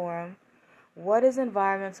Economic Forum. What is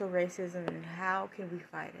environmental racism and how can we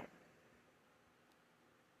fight it?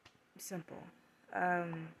 Simple.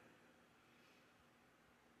 And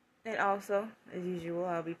also, as usual,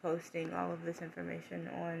 I'll be posting all of this information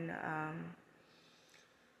on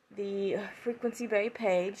the Frequency Bay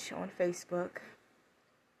page on Facebook.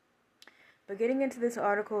 But getting into this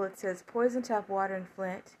article, it says poison tap water in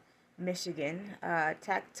Flint, Michigan.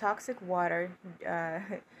 Toxic water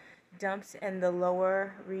dumps in the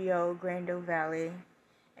lower Rio Grande Valley,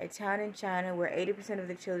 a town in China where 80% of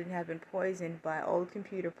the children have been poisoned by old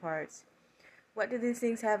computer parts. What do these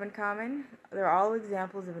things have in common? They're all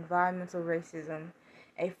examples of environmental racism,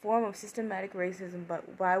 a form of systematic racism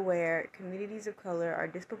by where communities of color are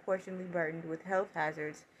disproportionately burdened with health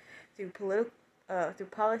hazards through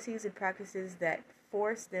policies and practices that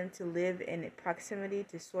force them to live in proximity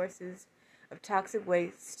to sources of toxic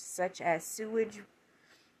waste such as sewage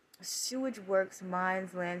works,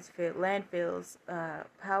 mines, landfills,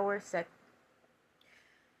 power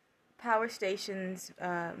stations.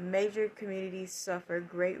 Major communities suffer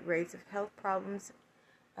great rates of health problems,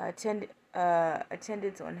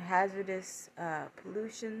 attendance on hazardous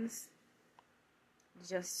pollutions,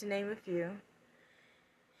 just to name a few.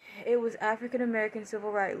 It was African-American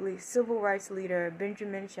civil rights leader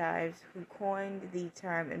Benjamin Shives who coined the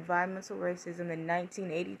term environmental racism in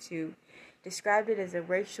 1982, described it as a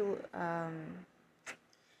racial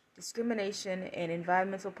discrimination in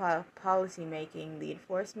environmental policy making, the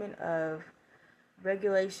enforcement of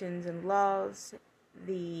regulations and laws,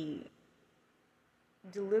 the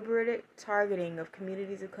deliberate targeting of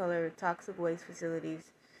communities of color with toxic waste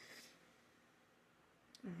facilities,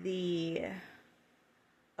 the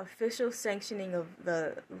official sanctioning of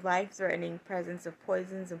the life-threatening presence of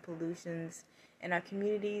poisons and pollutions in our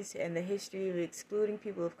communities, and the history of excluding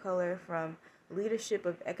people of color from leadership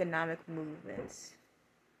of economic movements.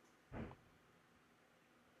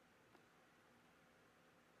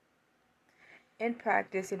 In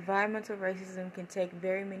practice, environmental racism can take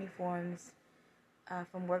very many forms,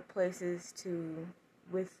 from workplaces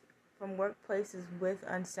with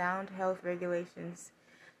unsound health regulations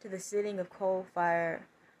to the sitting of coal-fired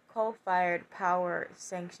power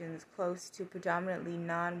sanctions close to predominantly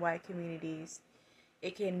non-white communities.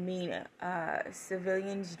 It can mean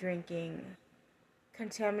civilians drinking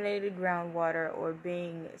contaminated groundwater or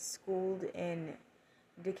being schooled in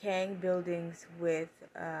decaying buildings with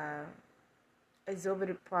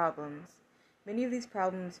exorbitant problems. Many of these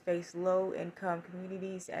problems face low-income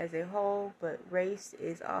communities as a whole, but race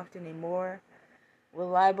is often a more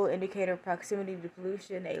reliable indicator of proximity to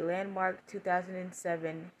pollution. A landmark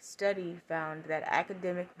 2007 study found that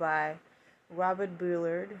academic by Robert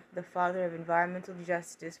Bullard, the father of environmental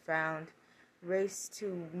justice, found race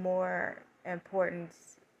to more important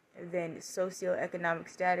than socioeconomic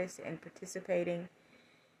status in participating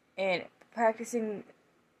and practicing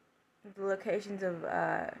the location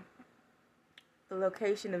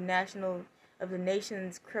of the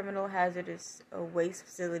nation's criminal hazardous waste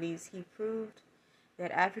facilities. He proved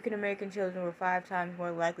that African American children were 5 times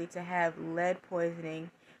more likely to have lead poisoning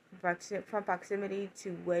from proximity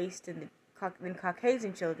to waste than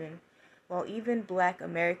Caucasian children, while even Black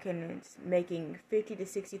Americans making $50,000 to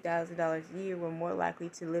 $60,000 a year were more likely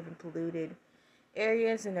to live in polluted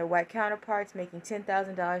areas than their white counterparts making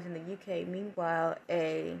 $10,000 in the UK. Meanwhile,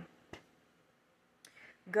 a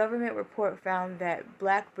Government report found that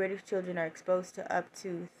black British children are exposed to up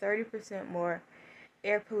to 30% more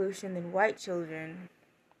air pollution than white children.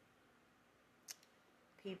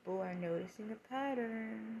 People are noticing a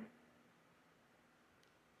pattern.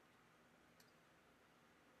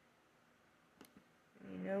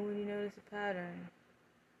 You know when you notice a pattern,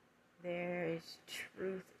 there is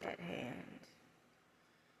truth at hand.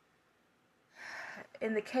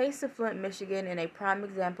 In the case of Flint, Michigan, in a prime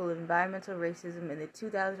example of environmental racism in the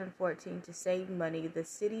 2014, to save money, the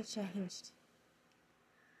city changed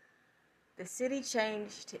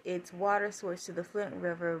its water source to the Flint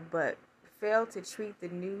River, but failed to treat the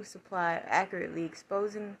new supply accurately,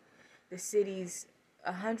 exposing the city's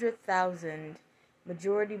 100,000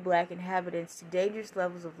 majority black inhabitants to dangerous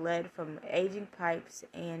levels of lead from aging pipes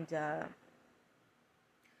and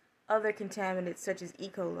other contaminants such as E.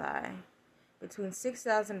 coli. Between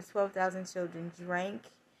 6,000 and 12,000 children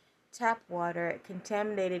drank tap water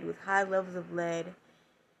contaminated with high levels of lead,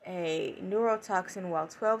 a neurotoxin, while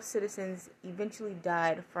 12 citizens eventually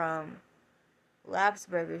died from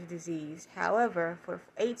Lapsberger's disease. However, for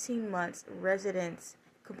 18 months, residents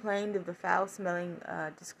complained of the foul-smelling,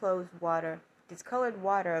 discolored water,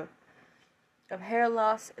 of hair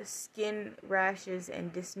loss, skin rashes,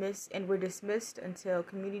 and were dismissed until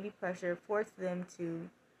community pressure forced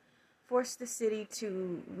the city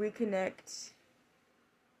to reconnect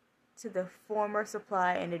to the former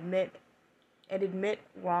supply and admit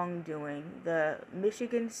wrongdoing. The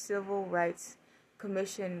Michigan Civil Rights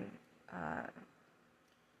Commission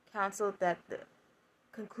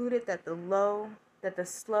concluded that the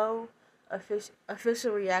slow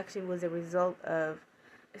official reaction was a result of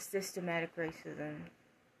systematic racism.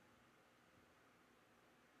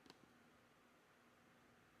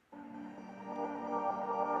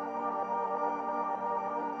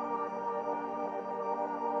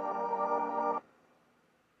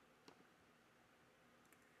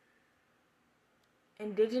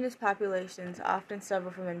 Indigenous populations often suffer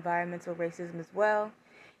from environmental racism as well,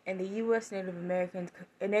 and the U.S. Native American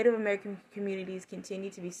communities continue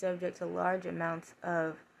to be subject to large amounts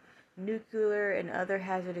of nuclear and other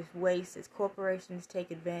hazardous waste as corporations take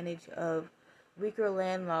advantage of weaker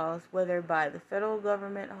land laws, whether by the federal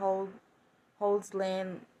government holds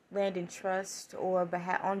land in trust or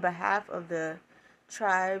on behalf of the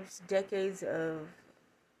tribes. Decades of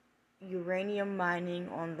uranium mining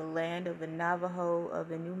on the land of the Navajo of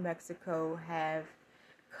the New Mexico have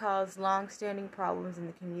caused long-standing problems in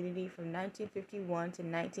the community. From 1951 to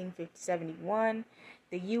 1971,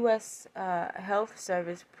 the U.S. Health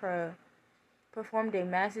Service performed a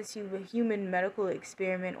massive human medical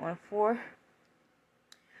experiment on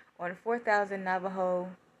 4,000 Navajo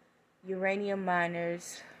uranium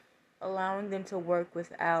miners, allowing them to work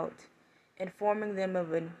without informing them of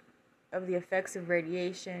the effects of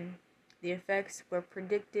radiation. The effects were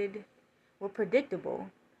predictable,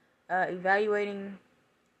 elevating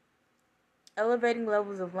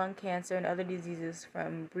levels of lung cancer and other diseases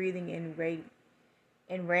from breathing in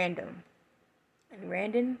randon,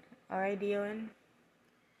 R-A-D-O-N.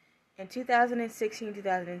 In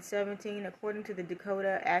 2016-2017, according to the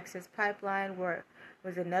Dakota Access Pipeline,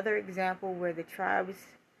 was another example where the tribes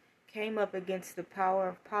came up against the power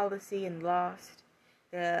of policy and lost.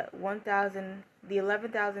 The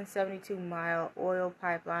 11,072-mile oil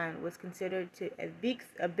pipeline was considered a big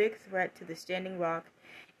threat to the Standing Rock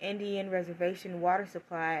Indian Reservation water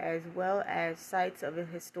supply, as well as sites of a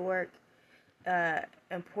historic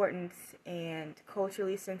importance and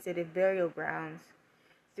culturally sensitive burial grounds.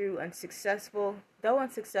 Though unsuccessful,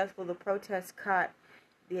 the protests caught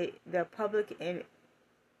the public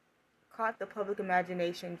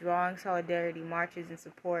imagination, drawing solidarity marches and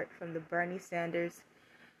support from Bernie Sanders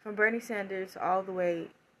all the way.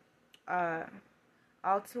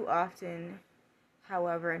 All too often,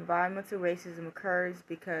 however, environmental racism occurs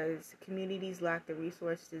because communities lack the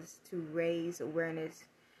resources to raise awareness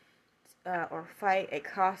or fight a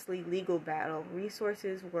costly legal battle.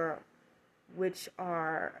 Resources which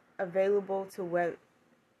are available to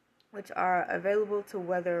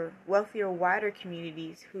wealthier, wider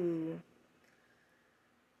communities who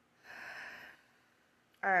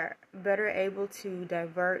are better able to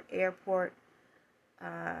divert airport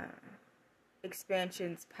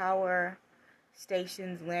expansions, power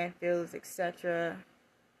stations, landfills, etc.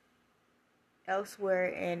 elsewhere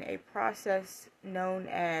in a process known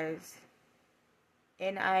as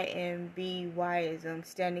NIMBYism,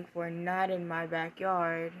 standing for not in my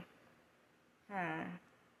backyard.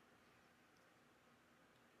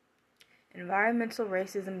 Environmental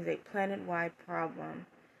racism is a planet-wide problem.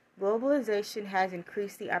 Globalization has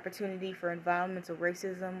increased the opportunity for environmental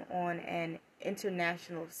racism on an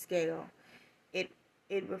international scale. It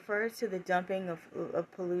it refers to the dumping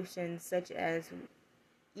of pollution such as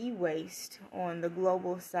e-waste on the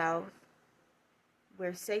global south,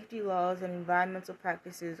 where safety laws and environmental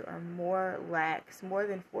practices are more lax. More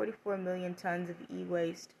than 44 million tons of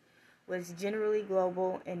e-waste was generally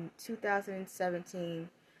global in 2017.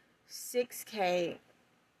 6K,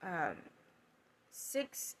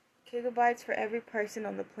 6 gigabytes for every person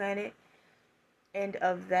on the planet, and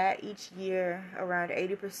of that, each year, around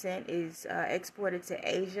 80% is exported to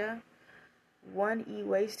Asia. One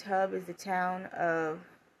e-waste hub is the town of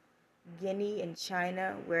Guinea in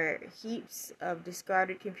China, where heaps of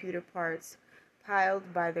discarded computer parts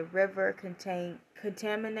piled by the river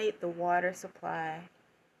contaminate the water supply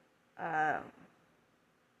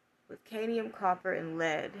with cadmium, copper, and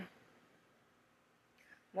lead.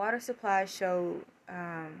 Water supplies show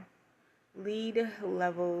lead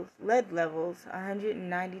levels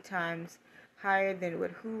 190 times higher than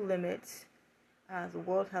what WHO limits, the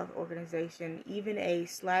World Health Organization. Even a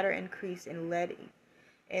slight increase in lead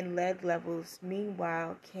levels,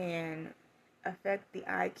 meanwhile, can affect the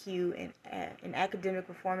IQ and academic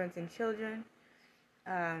performance in children.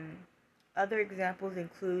 Other examples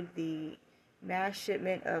include the mass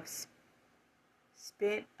shipment of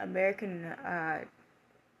spent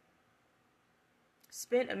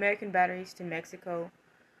American batteries to Mexico,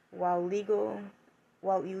 while illegal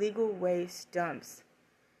waste dumps,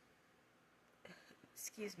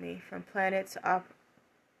 from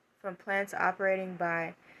plants operating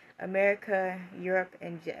by America, Europe,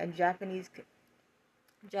 and Japanese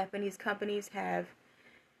companies have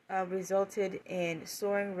resulted in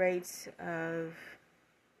soaring rates of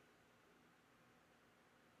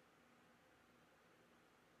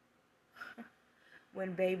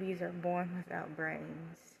when babies are born without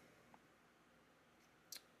brains.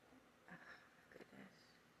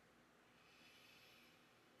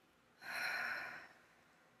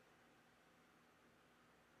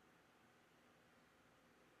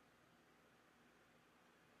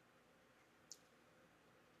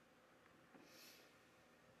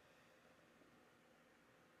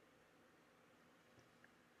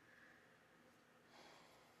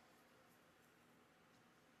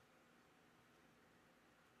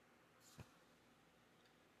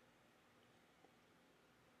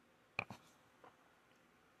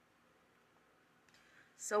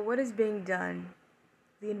 So what is being done?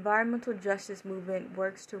 The environmental justice movement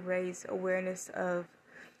works to raise awareness of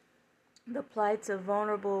the plights of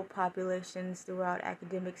vulnerable populations throughout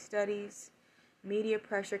academic studies, media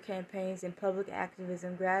pressure campaigns, and public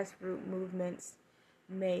activism. Grassroots movements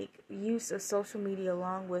make use of social media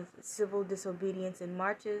along with civil disobedience and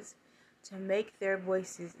marches to make their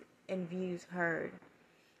voices and views heard.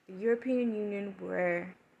 The European Union,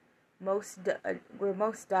 where most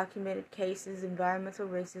documented cases of environmental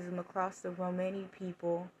racism across the Romani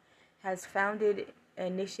people, has founded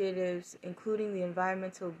initiatives including the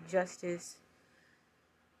Environmental Justice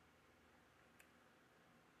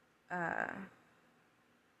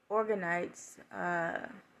organized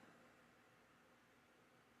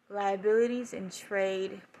liabilities and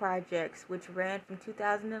trade projects, which ran from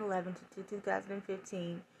 2011 to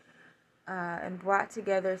 2015. And brought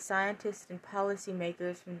together scientists and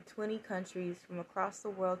policymakers from 20 countries from across the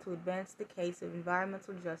world to advance the case of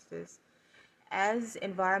environmental justice as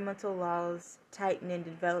environmental laws tighten in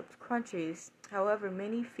developed countries. However,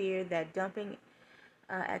 many fear that dumping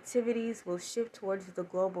activities will shift towards the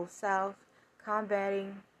global south.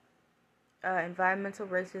 Combating environmental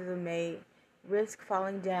racism may risk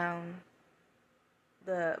falling down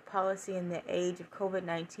the policy in the age of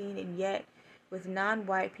COVID-19, and yet with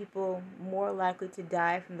non-white people more likely to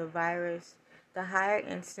die from the virus, the higher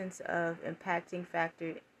instance of impending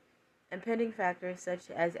factors such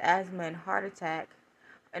as asthma and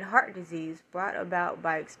heart disease brought about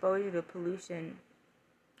by exposure to pollution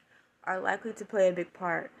are likely to play a big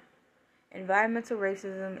part. Environmental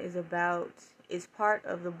racism is part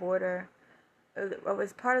of the broader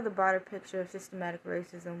picture of systematic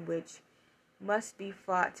racism, which must be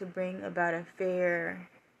fought to bring about a fair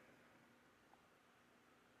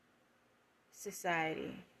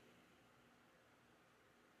society.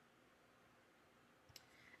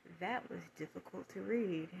 That was difficult to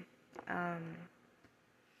read.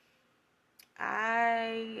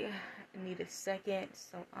 I need a second,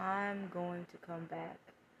 so I'm going to come back.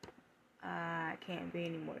 I can't be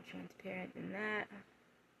any more transparent than that.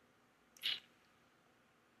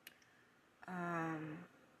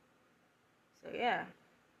 So yeah.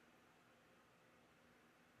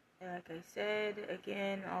 Like I said,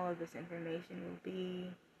 again, all of this information will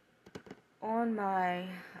be on my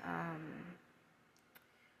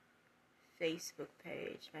Facebook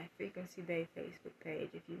page, my Frequency Bay Facebook page.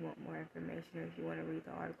 If you want more information or if you want to read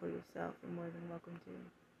the article yourself, you're more than welcome to.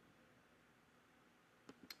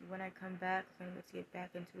 When I come back, let's get back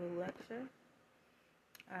into a lecture,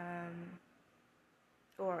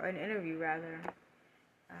 or an interview rather,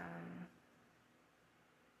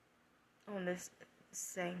 on this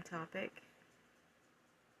same topic,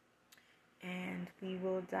 and we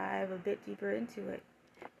will dive a bit deeper into it.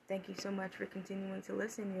 Thank you so much for continuing to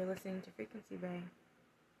listen. You're listening to Frequency Bay.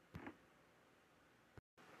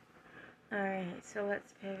 Alright, so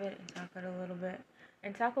let's pivot and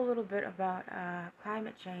talk a little bit about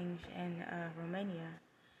climate change in Romania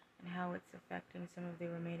and how it's affecting some of the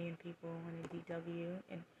Romanian people in the DW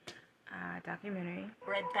and documentary.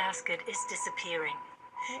 Breadbasket is disappearing.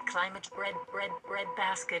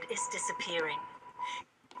 Breadbasket is disappearing.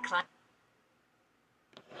 Climate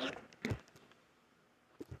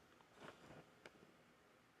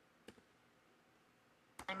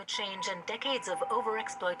change and decades of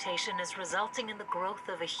overexploitation is resulting in the growth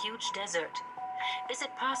of a huge desert. Is it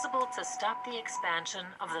possible to stop the expansion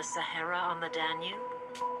of the Sahara on the Danube?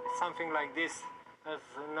 Something like this has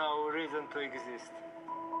no reason to exist.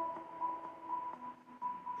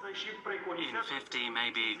 In 50,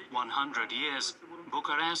 maybe 100 years,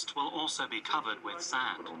 Bucharest will also be covered with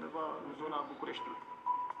sand.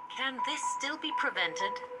 Can this still be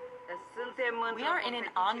prevented? We are in an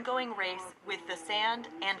ongoing race with the sand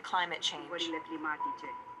and climate change.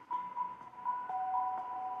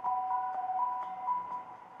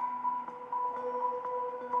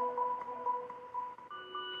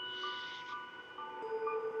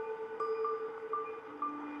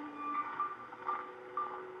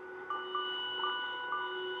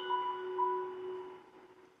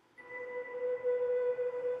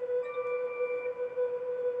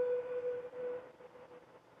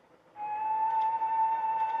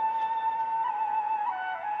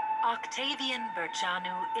 Octavian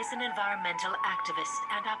Berceanu is an environmental activist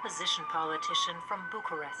and opposition politician from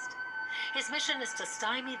Bucharest. His mission is to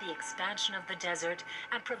stymie the expansion of the desert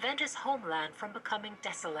and prevent his homeland from becoming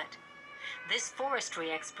desolate. This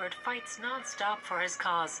forestry expert fights non-stop for his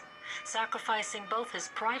cause, sacrificing both his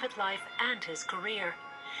private life and his career.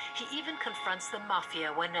 He even confronts the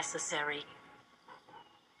mafia when necessary.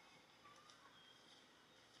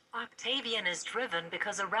 Octavian is driven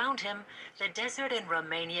because around him, the desert in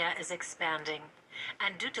Romania is expanding.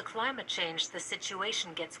 And due to climate change, the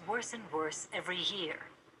situation gets worse and worse every year.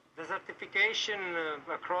 Desertification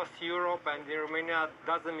across Europe and in Romania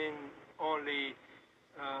doesn't mean only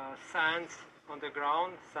sand on the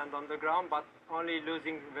ground, but only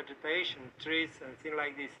losing vegetation, trees and things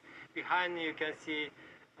like this. Behind you can see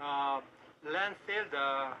landfill,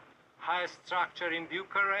 the highest structure in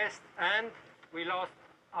Bucharest, and we lost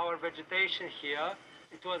our vegetation here.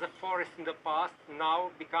 It was a forest in the past,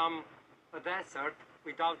 now become a desert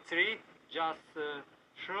without tree, just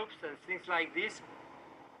shrubs and things like this.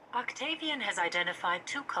 Octavian has identified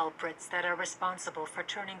two culprits that are responsible for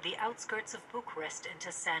turning the outskirts of Bucharest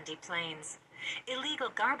into sandy plains: illegal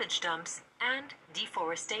garbage dumps and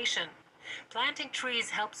deforestation. Planting trees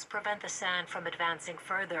helps prevent the sand from advancing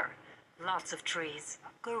further. Lots of trees.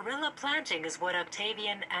 Guerrilla planting is what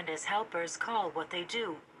Octavian and his helpers call what they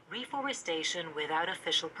do: reforestation without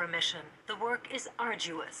official permission. The work is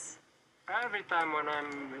arduous. Every time when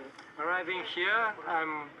I'm arriving here,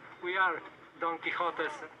 we are Don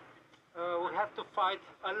Quixotes. We have to fight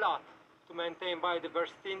a lot to maintain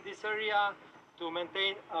biodiversity in this area, to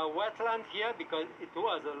maintain a wetland here, because it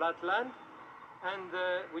was a wetland, and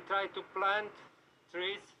we try to plant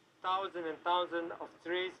trees, thousands and thousands of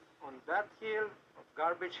trees on that hill, of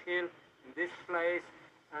Garbage Hill, in this place,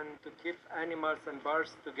 and to keep animals and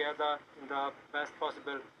birds together in the best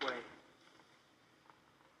possible way.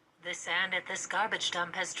 The sand at this garbage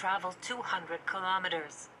dump has traveled 200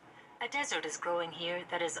 kilometers. A desert is growing here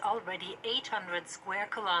that is already 800 square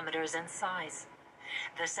kilometers in size.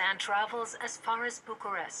 The sand travels as far as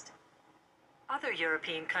Bucharest. Other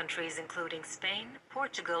European countries, including Spain,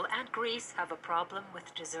 Portugal, and Greece, have a problem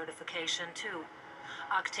with desertification too.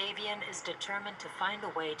 Octavian is determined to find a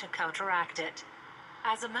way to counteract it.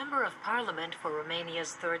 As a member of parliament for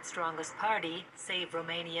Romania's third strongest party, Save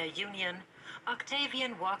Romania Union,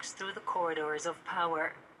 Octavian walks through the corridors of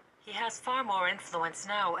power. He has far more influence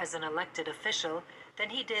now as an elected official than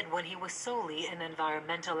he did when he was solely an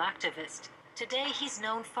environmental activist. Today he's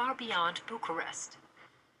known far beyond Bucharest.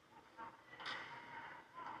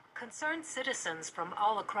 Concerned citizens from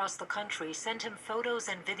all across the country send him photos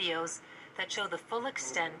and videos that show the full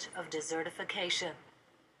extent of desertification.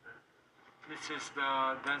 This is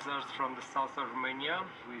the desert from the south of Romania.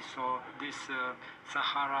 We saw this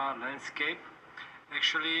Sahara landscape.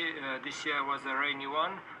 Actually, this year was a rainy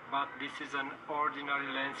one, but this is an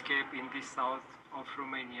ordinary landscape in the south of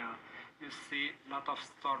Romania. You see a lot of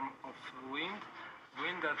storm of wind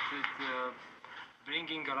that is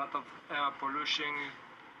bringing a lot of air pollution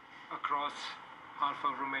across half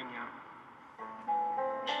of Romania.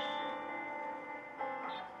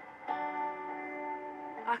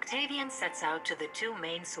 Octavian sets out to the two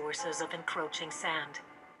main sources of encroaching sand,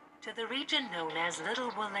 to the region known as Little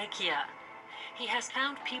Wallachia. He has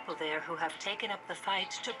found people there who have taken up the fight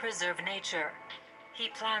to preserve nature. He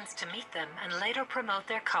plans to meet them and later promote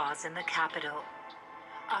their cause in the capital.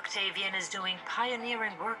 Octavian is doing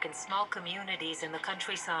pioneering work in small communities in the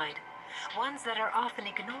countryside, ones that are often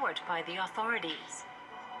ignored by the authorities.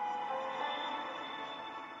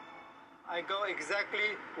 I go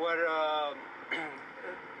exactly where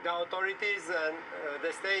the authorities and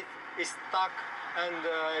the state is stuck and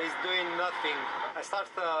is doing nothing. I start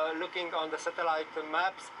looking on the satellite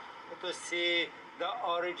maps to see the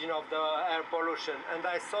origin of the air pollution, and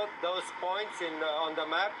I saw those points on the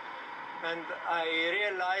map, and I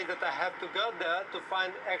realized that I have to go there to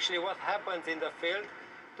find actually what happens in the field,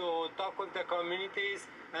 to talk with the communities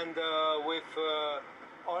and with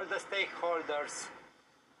all the stakeholders.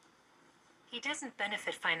 He doesn't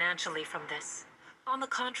benefit financially from this. On the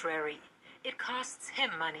contrary, it costs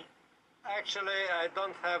him money. Actually, I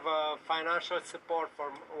don't have financial support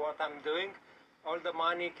for what I'm doing. All the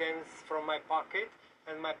money comes from my pocket,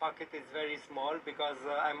 and my pocket is very small because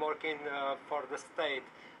I'm working for the state.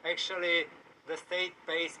 Actually, the state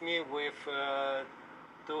pays me with 200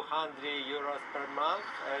 euros per month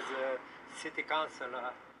as a city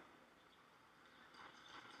councillor.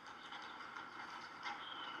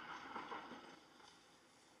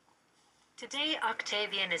 Today,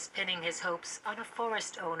 Octavian is pinning his hopes on a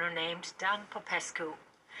forest owner named Dan Popescu.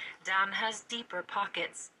 Dan has deeper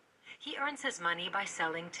pockets. He earns his money by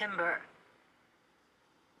selling timber.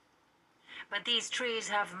 But these trees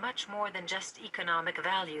have much more than just economic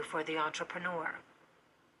value for the entrepreneur.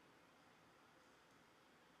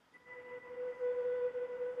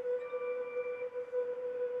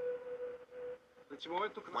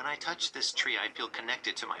 When I touch this tree, I feel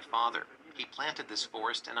connected to my father. He planted this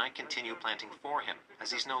forest, and I continue planting for him,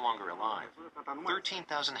 as he's no longer alive.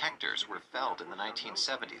 13,000 hectares were felled in the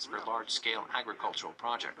 1970s for large-scale agricultural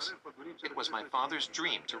projects. It was my father's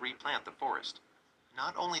dream to replant the forest.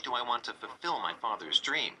 Not only do I want to fulfill my father's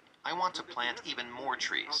dream, I want to plant even more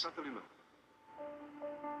trees.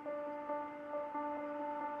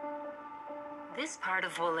 This part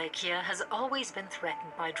of Wallachia has always been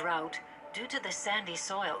threatened by drought due to the sandy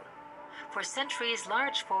soil. For centuries,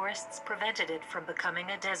 large forests prevented it from becoming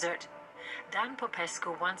a desert. Dan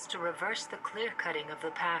Popescu wants to reverse the clear-cutting of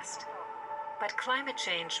the past. But climate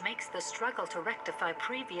change makes the struggle to rectify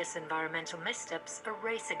previous environmental missteps a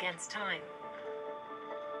race against time.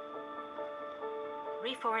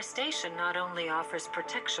 Reforestation not only offers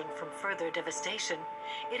protection from further devastation,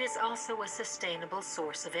 it is also a sustainable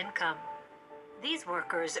source of income. These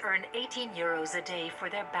workers earn 18 euros a day for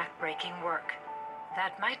their backbreaking work.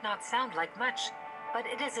 That might not sound like much, but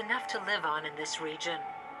it is enough to live on in this region.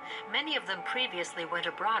 Many of them previously went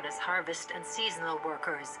abroad as harvest and seasonal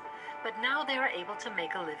workers, but now they are able to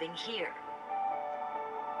make a living here.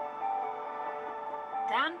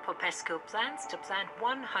 Dan Popescu plans to plant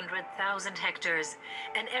 100,000 hectares,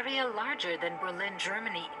 an area larger than Berlin,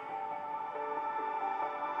 Germany.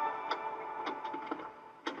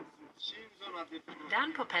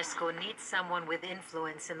 Dan Popescu needs someone with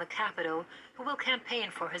influence in the capital who will campaign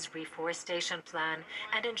for his reforestation plan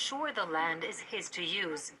and ensure the land is his to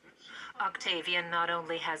use. Octavian not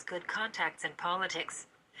only has good contacts in politics.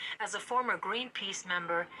 As a former Greenpeace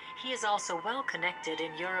member, he is also well connected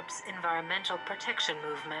in Europe's environmental protection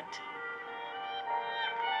movement.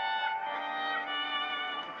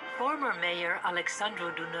 Former Mayor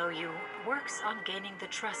Alexandru Dunoiu works on gaining the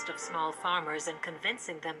trust of small farmers and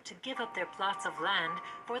convincing them to give up their plots of land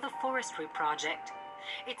for the forestry project.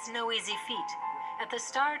 It's no easy feat. At the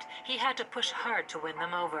start, he had to push hard to win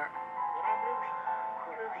them over.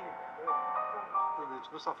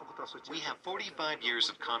 We have 45 years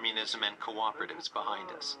of communism and cooperatives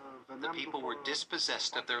behind us. The people were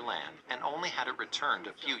dispossessed of their land and only had it returned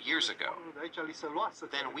a few years ago.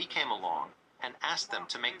 Then we came along and asked them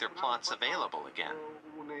to make their plots available again.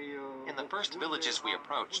 In the first villages we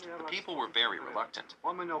approached, the people were very reluctant.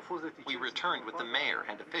 We returned with the mayor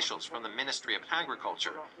and officials from the Ministry of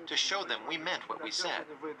Agriculture to show them we meant what we said.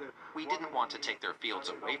 We didn't want to take their fields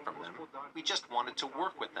away from them. We just wanted to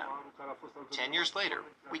work with them. 10 years later,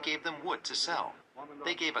 we gave them wood to sell.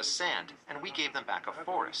 They gave us sand, and we gave them back a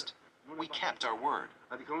forest. We kept our word.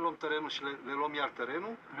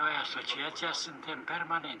 Noi, asociația, suntem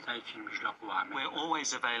permanent aici în mijlocul oamenilor. We're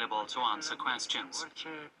always available to answer questions.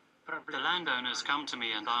 The landowners come to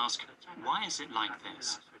me and ask, why is it like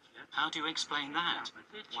this? How do you explain that?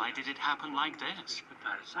 Why did it happen like this?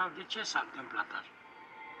 Sau de ce s-a întâmplat așa?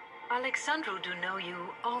 Alexandru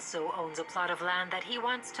Dunoiu also owns a plot of land that he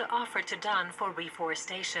wants to offer to Dan for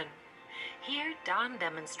reforestation. Here, Dan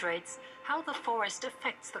demonstrates how the forest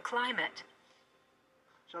affects the climate.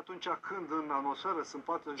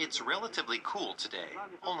 It's relatively cool today,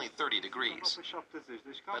 only 30 degrees.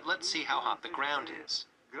 But let's see how hot the ground is.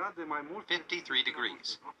 53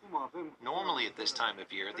 degrees. Normally at this time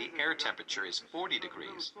of year, the air temperature is 40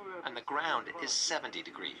 degrees, and the ground is 70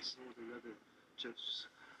 degrees.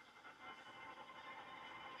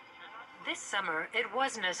 This summer, it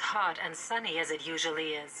wasn't as hot and sunny as it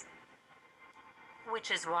usually is, which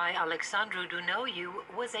is why Alexandru Dunoiu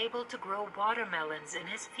was able to grow watermelons in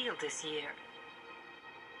his field this year.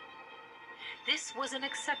 This was an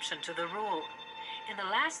exception to the rule. In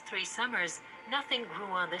the last 3 summers, nothing grew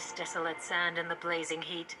on this desolate sand in the blazing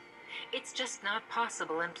heat. It's just not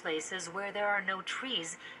possible in places where there are no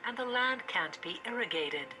trees and the land can't be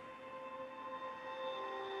irrigated.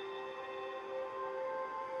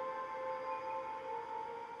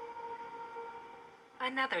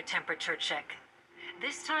 Another temperature check.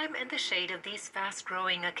 This time in the shade of these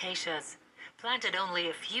fast-growing acacias, planted only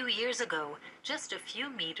a few years ago, just a few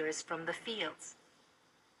meters from the fields.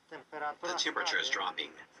 The temperature is dropping.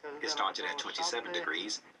 It started at 27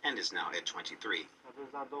 degrees and is now at 23.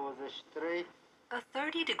 A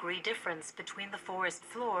 30-degree difference between the forest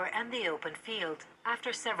floor and the open field.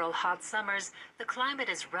 After several hot summers, the climate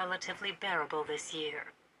is relatively bearable this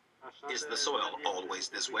year. Is the soil always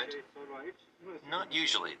this wet? Not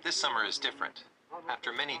usually. This summer is different.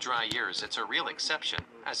 After many dry years, it's a real exception,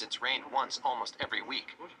 as it's rained once almost every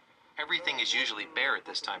week. Everything is usually bare at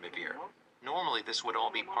this time of year. Normally this would all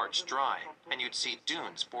be parched dry, and you'd see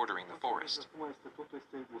dunes bordering the forest.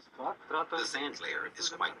 The sand layer is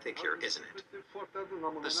quite thick here, isn't it?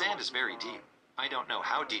 The sand is very deep. I don't know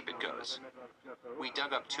how deep it goes. We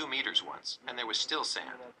dug up 2 meters once, and there was still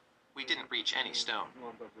sand. We didn't reach any stone.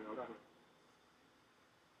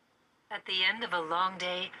 At the end of a long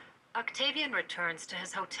day, Octavian returns to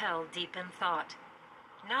his hotel deep in thought.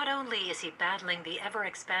 Not only is he battling the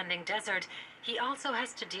ever-expanding desert, he also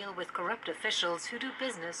has to deal with corrupt officials who do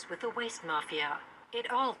business with the waste mafia.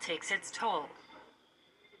 It all takes its toll.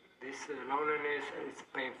 This loneliness is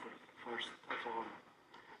painful, first of all,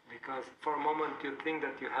 because for a moment you think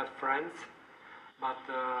that you have friends, but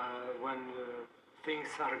when things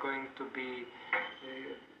are going to be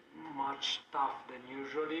much tough than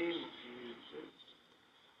usually,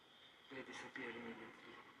 they disappear immediately.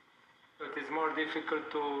 It is more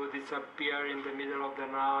difficult to disappear in the middle of the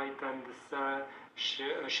night and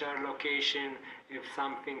share location. If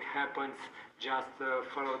something happens, just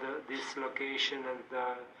follow this location and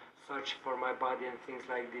search for my body and things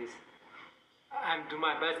like this. I do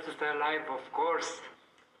my best to stay alive, of course,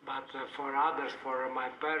 but for others, for my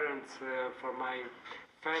parents, for my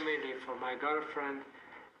family, for my girlfriend,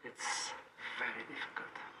 it's very difficult.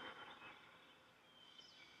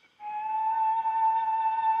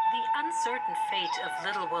 The uncertain fate of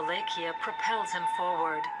Little Wallachia propels him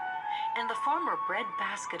forward. In the former bread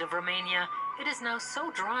basket of Romania, it is now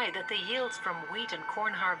so dry that the yields from wheat and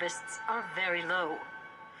corn harvests are very low.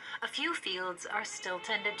 A few fields are still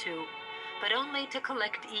tended to, but only to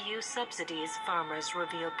collect EU subsidies, farmers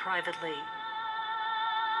reveal privately.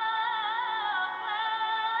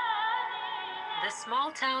 The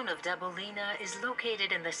small town of Dăbălina is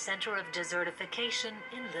located in the center of desertification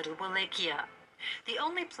in Little Wallachia. The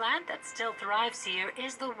only plant that still thrives here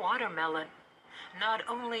is the watermelon. Not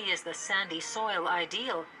only is the sandy soil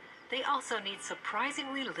ideal, they also need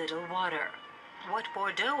surprisingly little water. What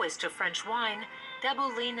Bordeaux is to French wine,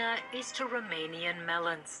 Dăbălina is to Romanian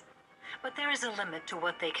melons. But there is a limit to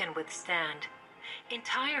what they can withstand.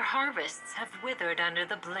 Entire harvests have withered under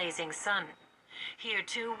the blazing sun. Here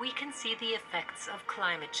too we can see the effects of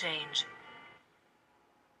climate change.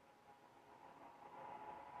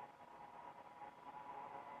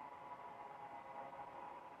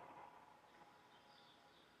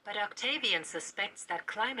 But Octavian suspects that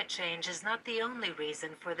climate change is not the only reason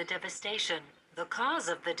for the devastation. The cause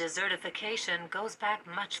of the desertification goes back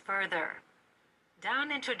much further.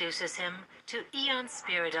 Dan introduces him to Ion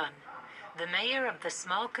Spiridon, the mayor of the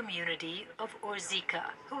small community of Orzica,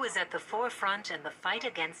 who is at the forefront in the fight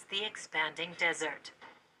against the expanding desert.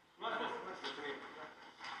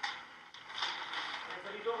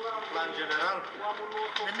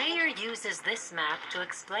 The mayor uses this map to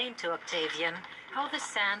explain to Octavian how the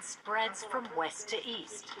sand spreads from west to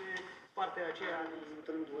east.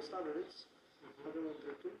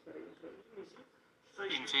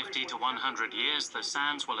 In 50 to 100 years, the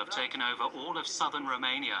sands will have taken over all of southern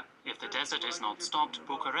Romania. If the desert is not stopped,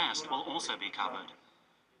 Bucharest will also be covered.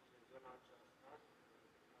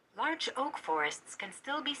 Large oak forests can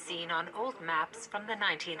still be seen on old maps from the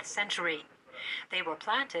 19th century. They were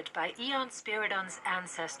planted by Ion Spiridon's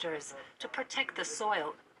ancestors to protect the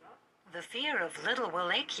soil. The fear of Little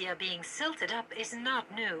Wallachia being silted up is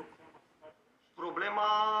not new.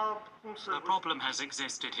 The problem has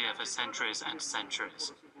existed here for centuries and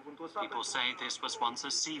centuries. People say this was once a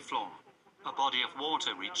seafloor. A body of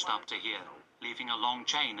water reached up to here, leaving a long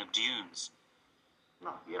chain of dunes.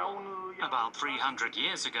 About 300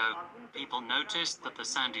 years ago, people noticed that the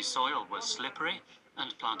sandy soil was slippery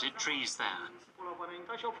and planted trees there.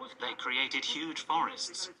 They created huge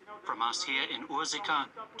forests, from us here in Urzica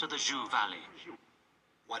to the Jiu Valley.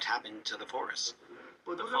 What happened to the forests?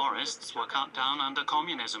 The forests were cut down under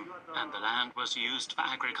communism, and the land was used for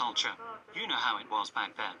agriculture. You know how it was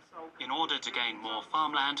back then. In order to gain more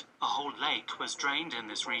farmland, a whole lake was drained in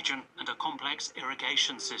this region, and a complex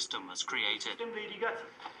irrigation system was created.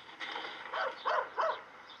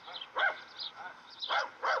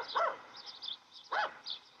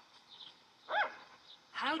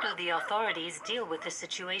 How do the authorities deal with the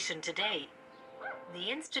situation today? The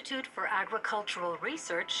Institute for Agricultural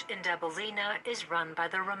Research in Dabolina is run by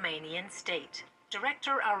the Romanian state.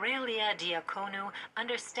 Director Aurelia Diaconu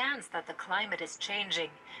understands that the climate is changing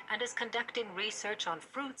and is conducting research on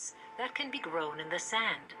fruits that can be grown in the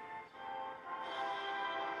sand.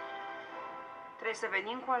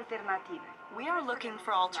 We are looking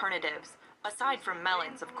for alternatives, aside from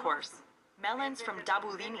melons, of course. Melons from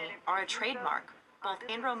Dabulini are a trademark, both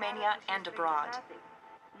in Romania and abroad.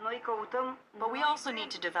 But we also need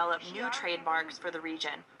to develop new trademarks for the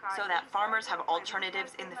region so that farmers have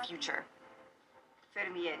alternatives in the future.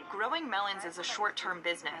 Growing melons is a short-term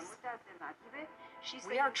business.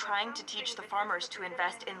 We are trying to teach the farmers to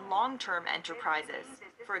invest in long-term enterprises,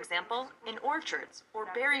 for example, in orchards or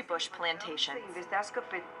berry bush plantations.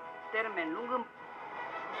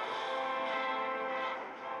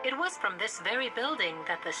 It was from this very building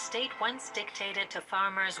that the state once dictated to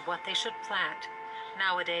farmers what they should plant.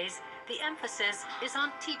 Nowadays, the emphasis is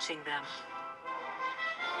on teaching them.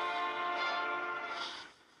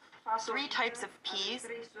 3 types of peas,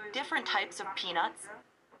 different types of peanuts.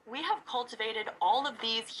 We have cultivated all of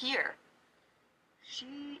these here.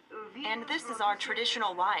 And this is our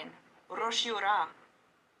traditional wine, Roșiura.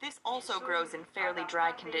 This also grows in fairly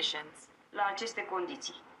dry conditions.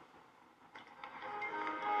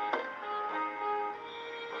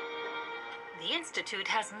 The Institute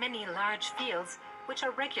has many large fields which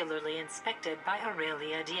are regularly inspected by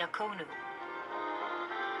Aurelia Diaconu.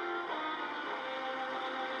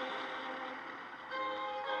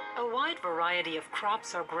 A wide variety of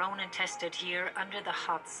crops are grown and tested here under the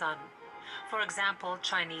hot sun. For example,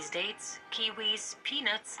 Chinese dates, kiwis,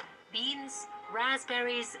 peanuts, beans,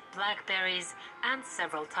 raspberries, blackberries, and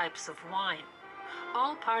several types of wine.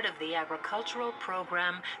 All part of the agricultural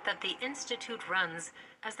program that the Institute runs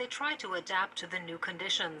as they try to adapt to the new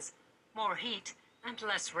conditions, more heat and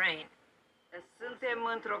less rain.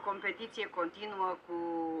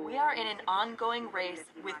 We are in an ongoing race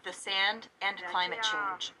with the sand and climate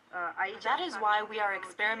change. That is why we are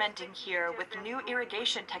experimenting here with new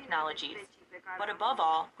irrigation technologies, but above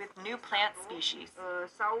all, with new plant species.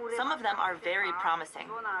 Some of them are very promising.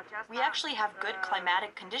 We actually have good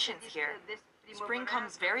climatic conditions here. Spring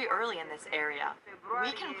comes very early in this area.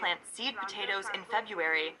 We can plant seed potatoes in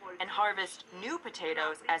February and harvest new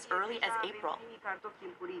potatoes as early as April.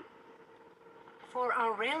 For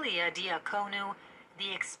Aurelia Diaconu,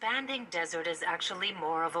 the expanding desert is actually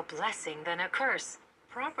more of a blessing than a curse.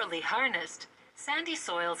 Properly harnessed, sandy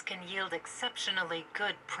soils can yield exceptionally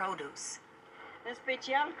good produce.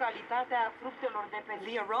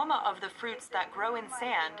 The aroma of the fruits that grow in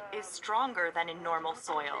sand is stronger than in normal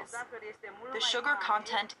soils. The sugar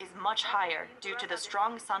content is much higher due to the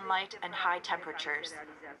strong sunlight and high temperatures.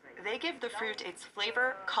 They give the fruit its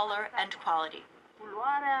flavor, color, and quality.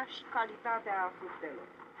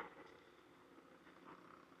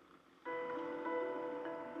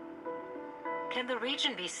 Can the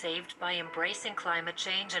region be saved by embracing climate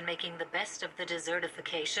change and making the best of the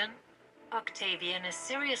desertification? Octavian is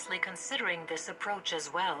seriously considering this approach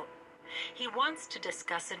as well. He wants to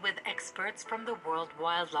discuss it with experts from the World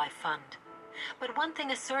Wildlife Fund. But one thing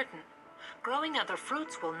is certain. Growing other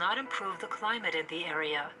fruits will not improve the climate in the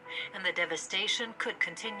area, and the devastation could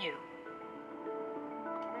continue.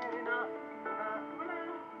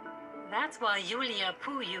 That's why Julia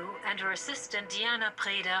Puiu and her assistant Diana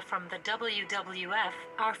Preda from the WWF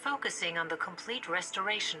are focusing on the complete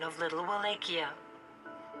restoration of Little Wallachia.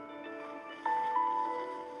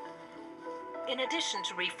 In addition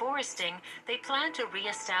to reforesting, they plan to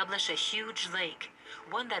re-establish a huge lake,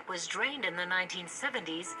 one that was drained in the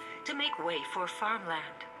 1970s to make way for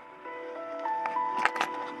farmland.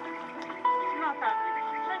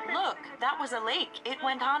 Look, that was a lake. It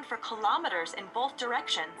went on for kilometers in both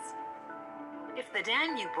directions. If the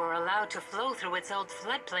Danube were allowed to flow through its old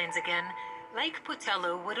floodplains again, Lake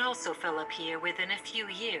Putellu would also fill up here within a few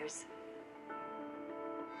years.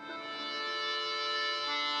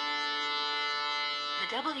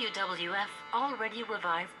 The WWF already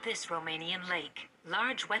revived this Romanian lake.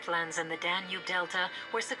 Large wetlands in the Danube Delta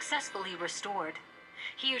were successfully restored.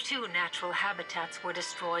 Here too, natural habitats were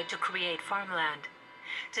destroyed to create farmland.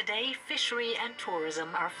 Today, fishery and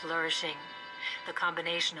tourism are flourishing. The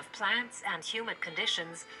combination of plants and humid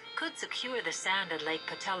conditions could secure the sand at Lake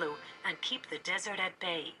Putellu and keep the desert at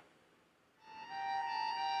bay.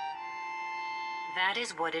 That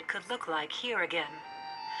is what it could look like here again.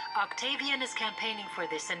 Octavian is campaigning for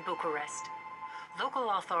this in Bucharest.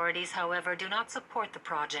 Local authorities, however, do not support the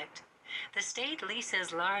project. The state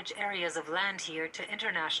leases large areas of land here to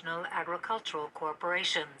international agricultural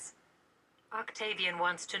corporations. Octavian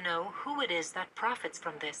wants to know who it is that profits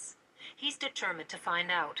from this. He's determined to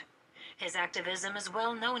find out. His activism is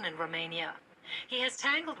well known in Romania. He has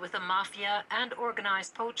tangled with the mafia and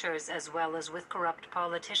organized poachers as well as with corrupt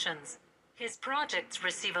politicians. His projects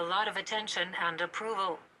receive a lot of attention and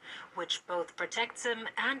approval, which both protects him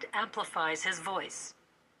and amplifies his voice.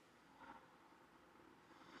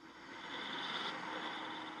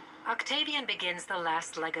 Octavian begins the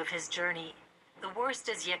last leg of his journey. The worst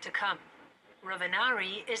is yet to come.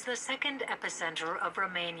 Rovinari is the second epicenter of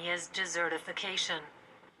Romania's desertification.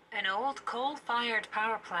 An old coal-fired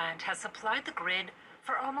power plant has supplied the grid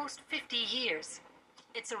for almost 50 years.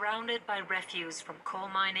 It's surrounded by refuse from coal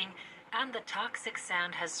mining, and the toxic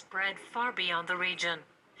sand has spread far beyond the region.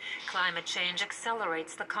 Climate change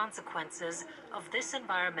accelerates the consequences of this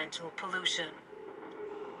environmental pollution.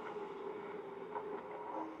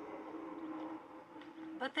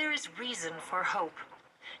 But there is reason for hope.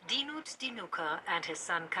 Dinut Dinuca and his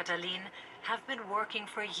son Catalin have been working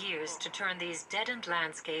for years to turn these deadened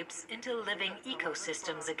landscapes into living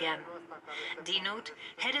ecosystems again. Dinut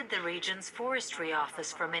headed the region's forestry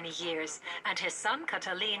office for many years, and his son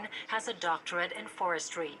Catalin has a doctorate in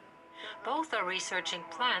forestry. Both are researching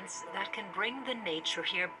plants that can bring the nature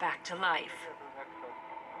here back to life.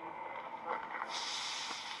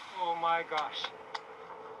 Oh my gosh.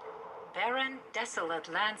 Barren,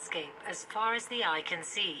 desolate landscape as far as the eye can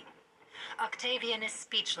see. Octavian is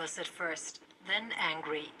speechless at first, then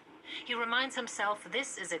angry. He reminds himself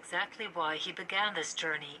this is exactly why he began this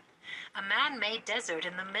journey. A man-made desert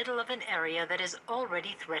in the middle of an area that is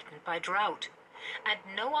already threatened by drought. And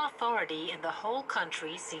no authority in the whole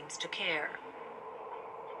country seems to care.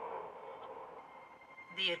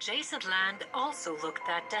 The adjacent land also looked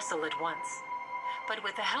that desolate once. But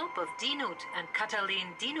with the help of Dinut and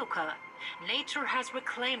Catalin Dinuca, nature has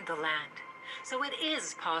reclaimed the land, so it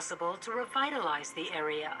is possible to revitalize the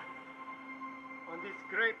area. On this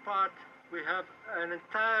great part, we have an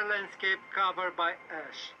entire landscape covered by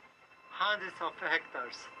ash, hundreds of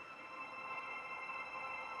hectares.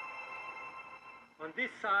 On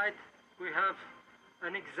this side, we have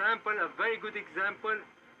an example, a very good example,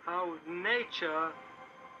 how nature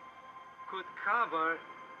could cover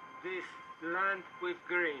this land with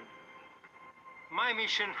green. My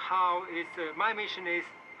mission is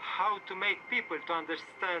how to make people to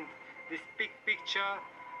understand this big picture,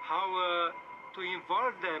 how to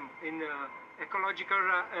involve them in ecological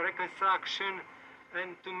reconstruction,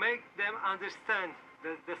 and to make them understand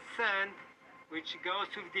that the sand, which goes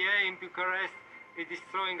with the air in Bucharest, is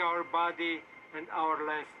destroying our body and our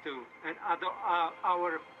lands too, and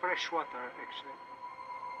our fresh water actually.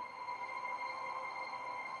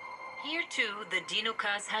 Here too, the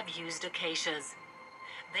Dinucas have used acacias.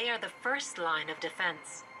 They are the first line of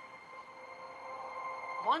defense.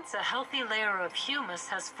 Once a healthy layer of humus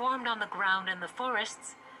has formed on the ground in the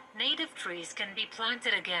forests, native trees can be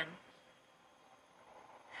planted again.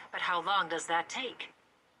 But how long does that take?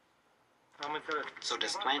 So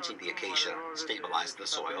does planting the acacia stabilize the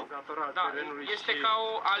soil?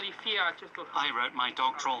 I wrote my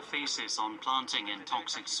doctoral thesis on planting in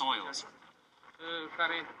toxic soils.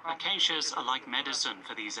 Acacias are like medicine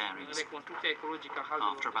for these areas.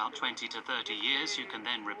 After about 20 to 30 years, you can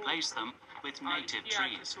then replace them with native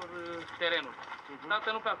trees.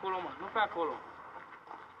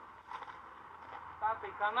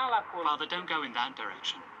 Father, don't go in that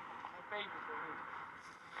direction.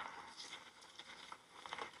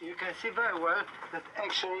 You can see very well that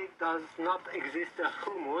actually does not exist a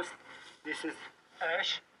humus. This is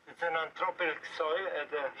ash. It's an anthropic soil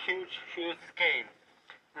at a huge scale.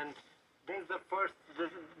 And those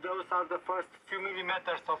are the first few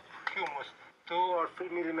millimeters of humus, 2 or 3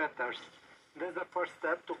 millimeters. That's the first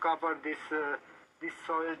step to cover this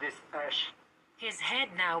soil, this ash. His head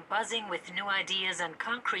now buzzing with new ideas and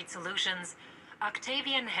concrete solutions,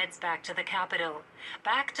 Octavian heads back to the capital,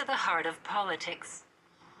 back to the heart of politics.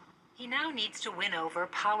 He now needs to win over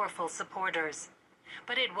powerful supporters.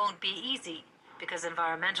 But it won't be easy, because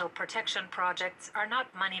environmental protection projects are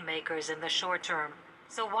not money makers in the short term.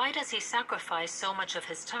 So why does he sacrifice so much of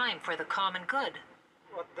his time for the common good?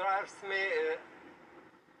 What drives me,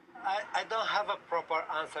 I don't have a proper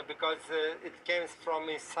answer because it comes from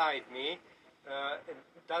inside me.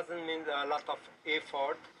 It doesn't mean a lot of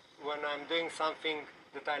effort. When I'm doing something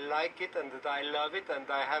that I like it and that I love it and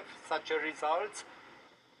I have such a result,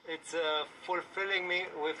 it's fulfilling me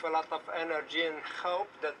with a lot of energy and hope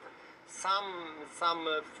that some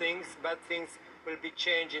things, bad things, will be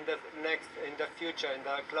changed in the future, in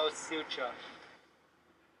the close future.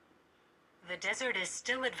 The desert is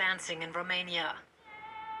still advancing in Romania,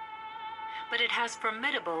 but it has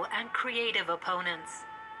formidable and creative opponents.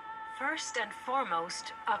 First and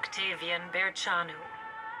foremost, Octavian Berceanu.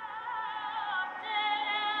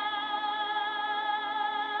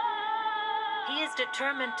 He is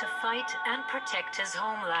determined to fight and protect his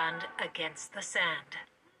homeland against the sand.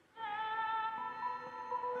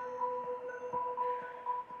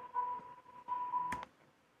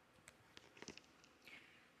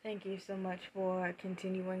 Thank you so much for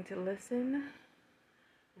continuing to listen.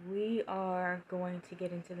 We are going to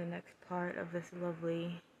get into the next part of this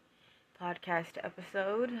lovely podcast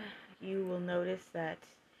episode. You will notice that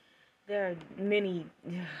there are many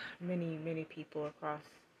people across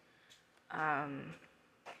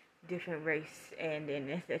different race and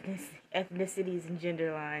ethnicities and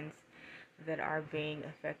gender lines that are being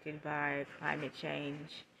affected by climate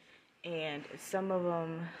change. And some of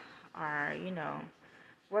them are,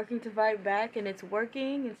 working to fight back and it's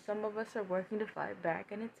working, and some of us are working to fight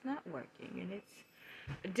back and it's not working. And it's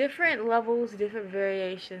different levels, different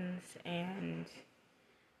variations, and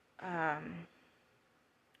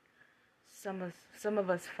some of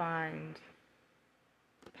us find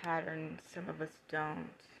patterns, some of us don't.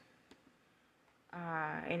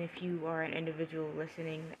 And if you are an individual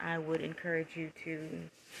listening, I would encourage you to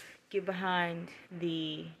get behind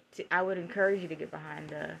the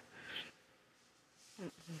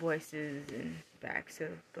voices and backs of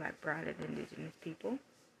Black, brown, and indigenous people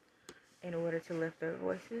in order to lift their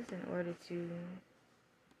voices, in order to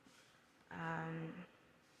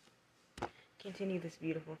continue this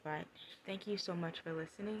beautiful fight. Thank you so much for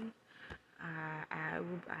listening. I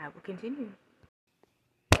will continue.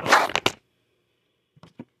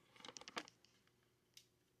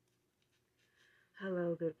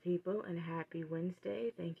 Hello, good people, and happy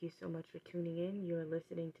Wednesday. Thank you so much for tuning in. You're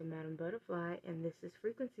listening to Madam Butterfly, and this is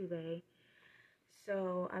Frequency Bay.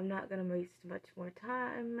 So I'm not going to waste much more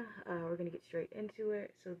time. We're going to get straight into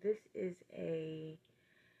it. So this is a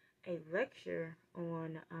lecture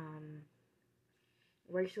on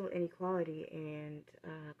racial inequality and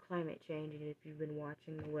climate change. And if you've been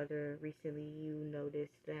watching the weather recently, you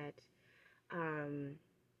noticed that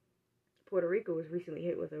Puerto Rico was recently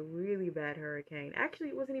hit with a really bad hurricane. Actually,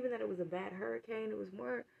 it wasn't even that it was a bad hurricane. It was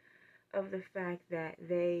more of the fact that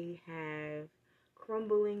they have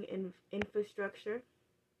crumbling infrastructure,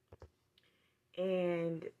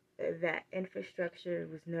 and that infrastructure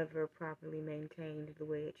was never properly maintained the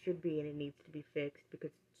way it should be, and it needs to be fixed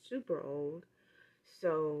because it's super old.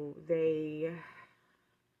 So there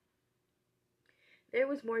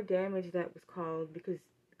was more damage that was caused because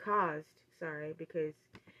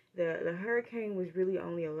the hurricane was really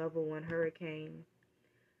only a level 1 hurricane,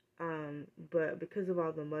 but because of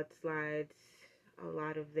all the mudslides, a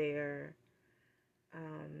lot of their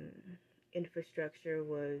infrastructure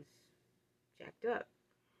was jacked up,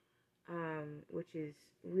 which is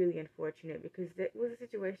really unfortunate because that was a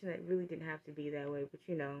situation that really didn't have to be that way, but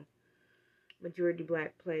majority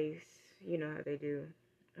black place, you know how they do.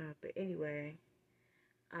 But anyway,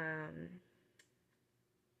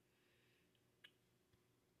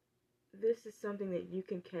 this is something that you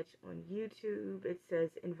can catch on YouTube. It says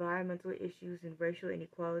environmental issues and racial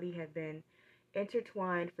inequality have been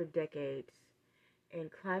intertwined for decades, and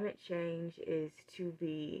climate change is to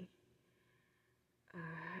be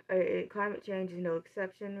climate change is no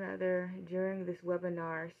exception. Rather, during this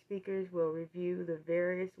webinar, speakers will review the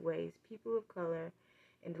various ways people of color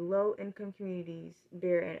and low-income communities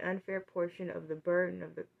bear an unfair portion of the burden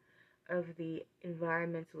of the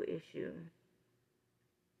environmental issue.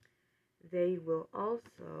 They will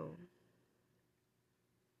also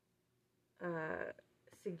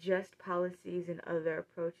suggest policies and other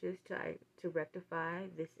approaches to rectify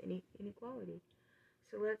this inequality.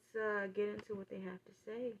 So let's get into what they have to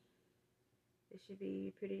say. This should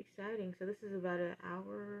be pretty exciting. So this is about an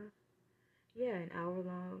hour-long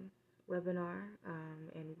webinar,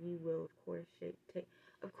 and we will of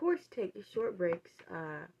course take short breaks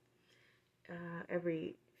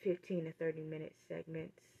every 15 to 30 minute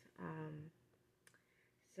segments.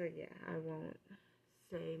 So yeah, I won't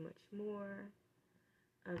say much more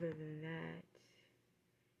other than that.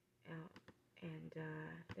 And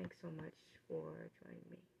thanks so much for joining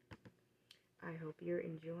me. I hope you're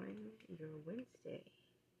enjoying your Wednesday.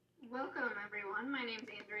 Welcome, everyone. My name is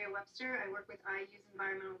Andrea Webster. I work with IU's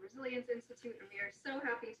Environmental Resilience Institute, and we are so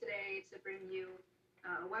happy today to bring you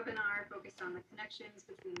a webinar focused on the connections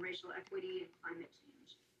between racial equity and climate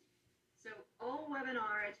change. So all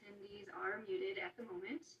webinar attendees are muted at the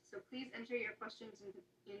moment, so please enter your questions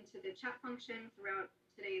into the chat function throughout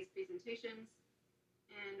today's presentations,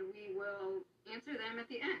 and we will answer them at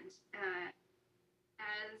the end.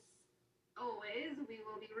 As always, we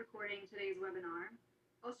will be recording today's webinar.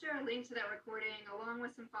 I'll share a link to that recording along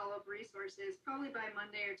with some follow-up resources probably by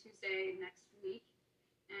Monday or Tuesday next week.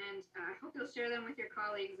 And I hope you'll share them with your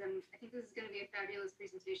colleagues. And I think this is going to be a fabulous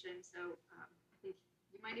presentation. So I think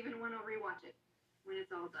you might even want to rewatch it when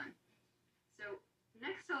it's all done. So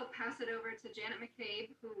next I'll pass it over to Janet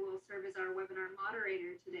McCabe, who will serve as our webinar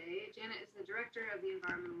moderator today. Janet is the director of the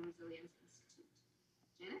Environmental Resilience Institute.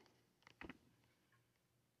 Janet?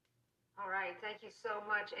 All right, thank you so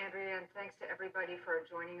much, Andrea, and thanks to everybody for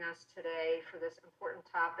joining us today for this important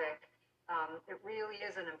topic. It really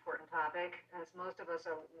is an important topic. As most of us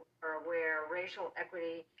are aware, racial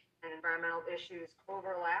equity and environmental issues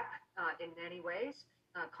overlap in many ways.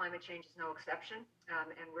 Climate change is no exception,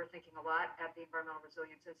 and we're thinking a lot at the Environmental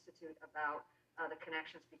Resilience Institute about the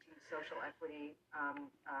connections between social equity,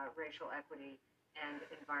 racial equity, and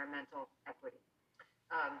environmental equity.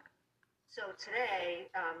 So today,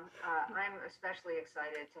 I'm especially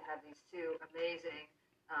excited to have these two amazing,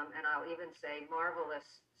 and I'll even say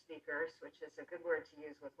marvelous speakers, which is a good word to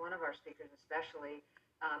use with one of our speakers especially,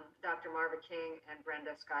 Dr. Marva King and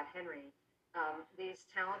Brenda Scott Henry. These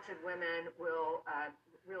talented women will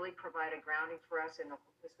really provide a grounding for us in the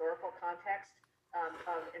historical context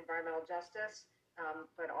of environmental justice,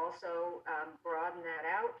 but also broaden that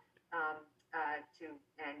out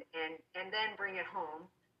and then bring it home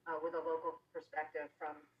with a local perspective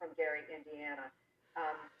from Gary, Indiana.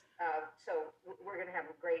 So we're going to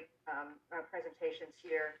have great presentations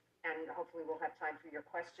here, and hopefully we'll have time for your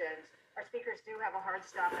questions. Our speakers do have a hard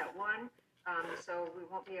stop at 1, so we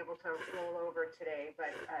won't be able to roll over today,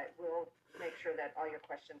 but we'll make sure that all your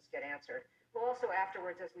questions get answered. We'll also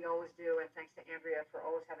afterwards, as we always do, and thanks to Andrea for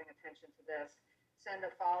always having attention to this, send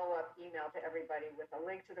a follow-up email to everybody with a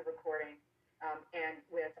link to the recording and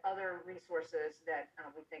with other resources that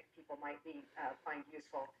we think people might find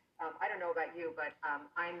useful. I don't know about you, but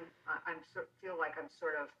feel like I'm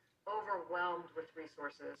sort of overwhelmed with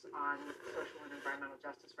resources on social and environmental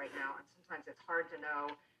justice right now, and sometimes it's hard to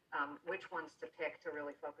know which ones to pick to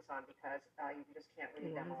really focus on because you just can't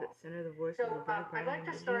read them all. So I'd like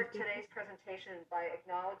to start today's presentation by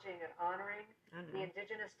acknowledging and honoring the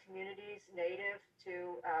indigenous communities native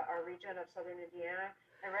to our region of southern Indiana.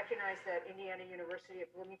 I recognize that Indiana University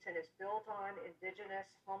at Bloomington is built on indigenous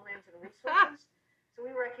homelands and resources. So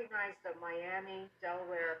we recognize the Miami,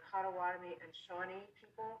 Delaware, Potawatomi, and Shawnee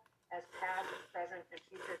people as past, present, and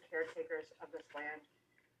future caretakers of this land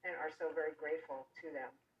and are so very grateful to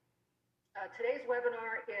them. Today's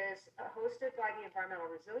webinar is hosted by the Environmental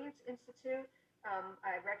Resilience Institute.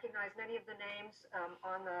 I recognize many of the names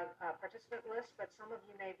on the participant list, but some of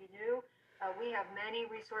you may be new. We have many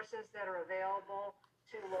resources that are available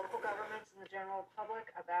to local governments and the general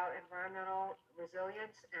public about environmental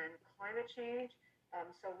resilience and climate change.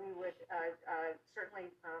 So we would certainly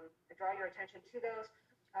draw your attention to those.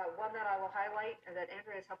 One that I will highlight and that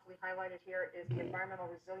Andrea has helpfully highlighted here is the Environmental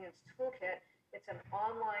Resilience Toolkit. It's an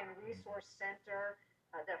online resource center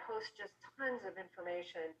that hosts just tons of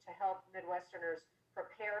information to help Midwesterners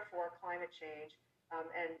prepare for climate change.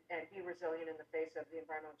 and be resilient in the face of the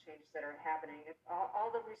environmental changes that are happening. All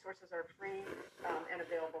the resources are free and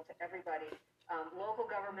available to everybody. Local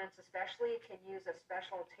governments especially can use a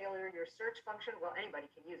special tailor your search function. Well, anybody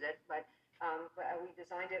can use it, but we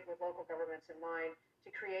designed it with local governments in mind to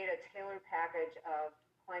create a tailored package of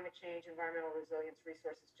climate change, environmental resilience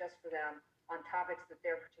resources just for them on topics that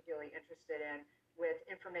they're particularly interested in, with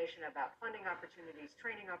information about funding opportunities,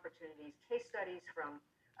 training opportunities, case studies from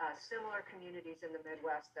similar communities in the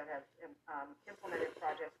Midwest that have implemented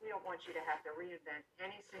projects. We don't want you to have to reinvent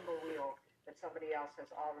any single wheel that somebody else has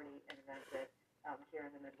already invented here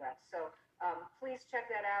in the Midwest. So please check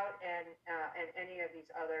that out and any of these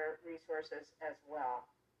other resources as well.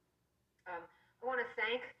 I want to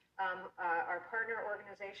thank our partner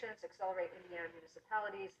organizations, Accelerate Indiana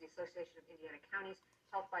Municipalities, the Association of Indiana Counties,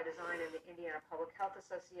 Health by Design, and the Indiana Public Health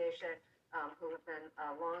Association, who have been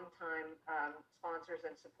longtime sponsors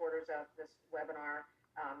and supporters of this webinar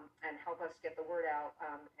and help us get the word out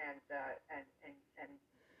and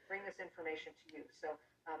bring this information to you. So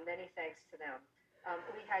many thanks to them.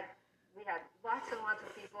 We had lots and lots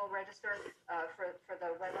of people register for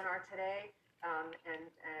the webinar today,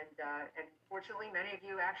 and fortunately, many of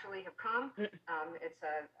you actually have come. It's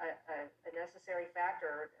a necessary fact,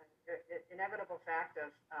 or inevitable fact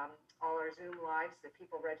of all our Zoom lives, that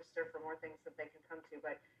people register for more things that they can come to,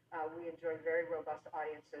 but we enjoy very robust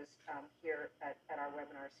audiences here at our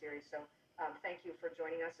webinar series. So thank you for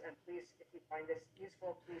joining us, and please, if you find this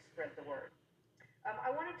useful, please spread the word.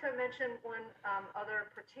 I wanted to mention one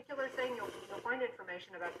other particular thing. You'll find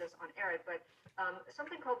information about this on ERIT, but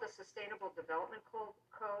something called the Sustainable Development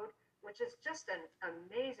Code, which is just an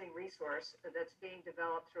amazing resource that's being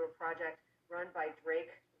developed through a project run by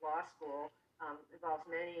Drake Law School, involves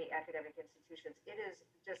many academic institutions. It is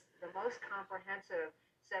just the most comprehensive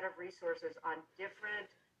set of resources on different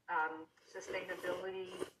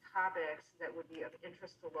sustainability topics that would be of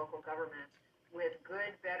interest to local government, with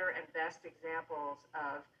good, better, and best examples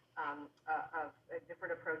of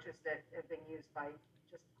different approaches that have been used by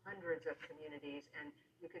just hundreds of communities. And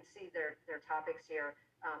you can see their topics here.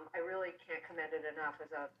 I really can't commend it enough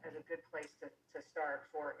as a good place to start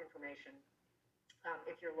for information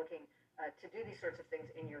if you're looking to do these sorts of things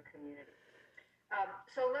in your community.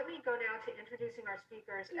 So let me go now to introducing our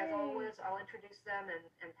speakers. As always, I'll introduce them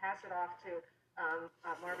and pass it off to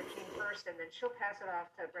Marva King first, and then she'll pass it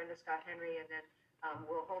off to Brenda Scott Henry, and then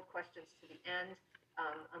we'll hold questions to the end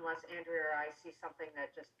unless Andrea or I see something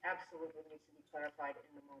that just absolutely needs to be clarified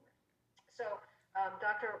in the moment. So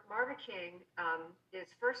Dr. Marva King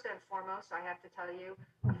is first and foremost, I have to tell you,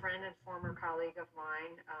 a friend and former colleague of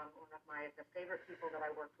mine, one of the favorite people that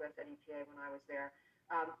I worked with at EPA when I was there.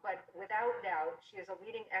 But without doubt, she is a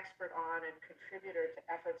leading expert on and contributor to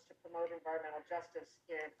efforts to promote environmental justice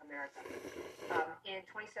in America. In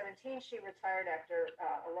 2017, she retired after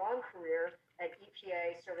a long career at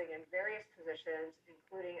EPA, serving in various positions,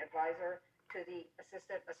 including advisor to the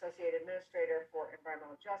Assistant Associate Administrator for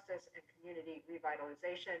Environmental Justice and Community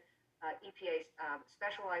Revitalization. EPA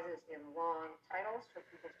specializes in long titles for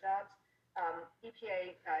people's jobs.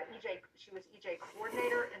 She was EJ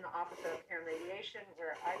coordinator in the Office of Air and Radiation,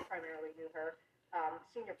 where I primarily knew her,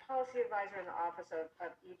 senior policy advisor in the Office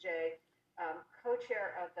of EJ,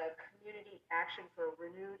 co-chair of the Community Action for a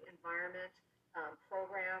Renewed Environment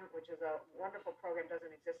program, which is a wonderful program,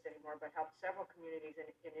 doesn't exist anymore, but helped several communities in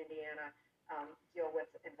Indiana deal with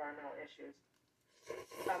environmental issues.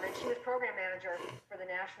 And she was program manager for the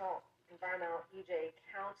National Environmental EJ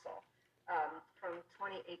Council. From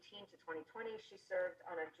 2018 to 2020, she served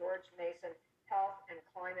on a George Mason Health and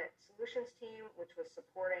Climate Solutions team, which was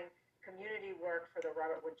supporting community work for the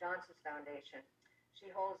Robert Wood Johnson Foundation. She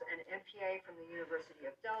holds an MPA from the University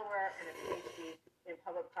of Delaware and a PhD in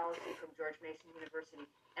public policy from George Mason University.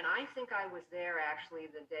 And I think I was there actually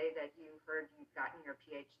the day that you heard you'd gotten your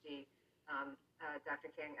PhD, Dr.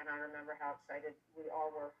 King, and I remember how excited we all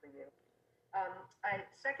were for you. Our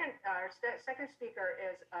second speaker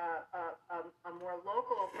is a more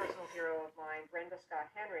local personal hero of mine, Brenda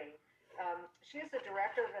Scott Henry. She is the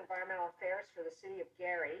Director of Environmental Affairs for the City of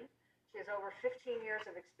Gary. She has over 15 years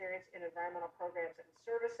of experience in environmental programs and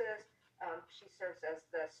services. She serves as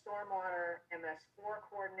the Stormwater MS4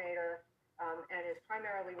 Coordinator and is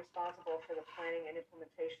primarily responsible for the planning and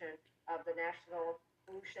implementation of the National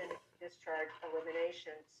Pollution Discharge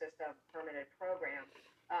Elimination System Permitted Program.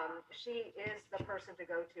 She is the person to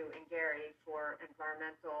go to in Gary for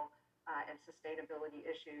environmental and sustainability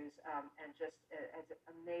issues, and just has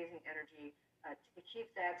amazing energy to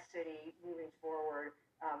keep that city moving forward.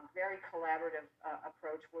 Very collaborative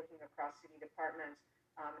approach, working across city departments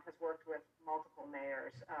has worked with multiple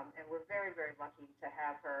mayors, and we're very, very lucky to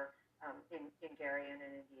have her in Gary and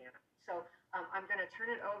in Indiana. So I'm going to turn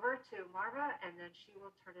it over to Marva, and then she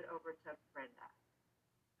will turn it over to Brenda.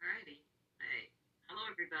 Alrighty. Hey. Hello,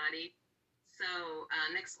 everybody. So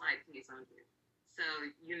next slide, please, Andrea. So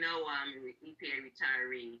you know I'm an EPA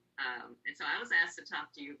retiree, and so I was asked to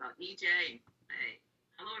talk to you about EJ. Hey.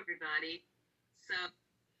 Hello, everybody. So.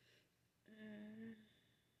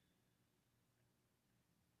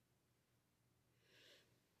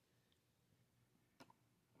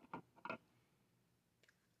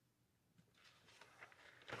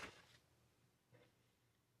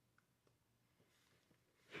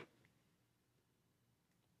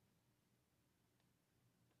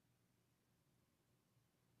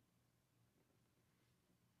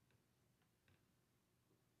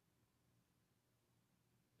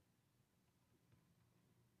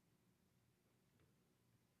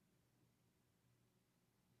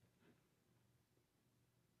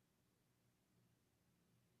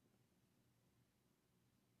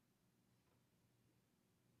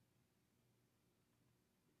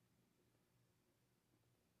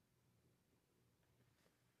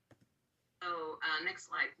 So next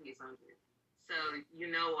slide, please, Andrea. So you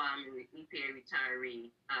know I'm an EPA retiree,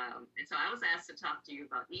 and so I was asked to talk to you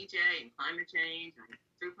about EJ and climate change. I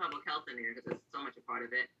threw public health in there because it's so much a part of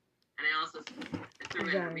it, and I also threw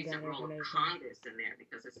in the recent role of Congress in there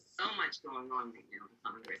because there's so much going on right now in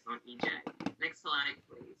Congress on EJ. Next slide,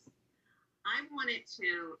 please. I wanted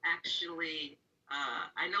to actually,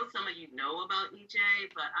 I know some of you know about EJ,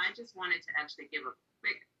 but I just wanted to actually give a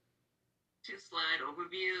quick 2-slide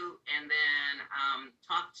overview and then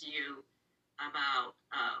talk to you about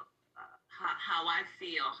how I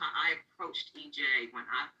feel, how I approached EJ when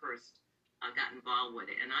I first got involved with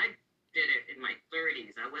it. And I did it in my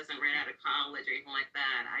 30s. I wasn't right out of college or anything like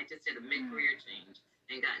that. I just did a mid-career change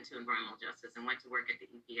and got into environmental justice and went to work at the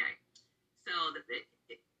EPA. So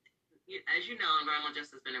as you know, environmental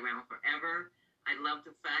justice has been around forever. I love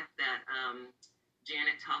the fact that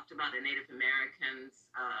Janet talked about the Native Americans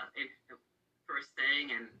in first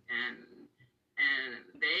thing, and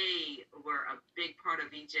they were a big part of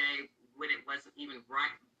EJ when it wasn't even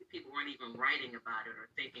right. People weren't even writing about it or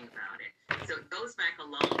thinking about it. So it goes back a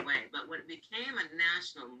long way. But when it became a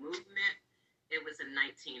national movement, it was in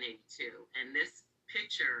 1982. And this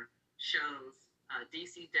picture shows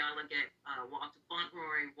DC delegate Walter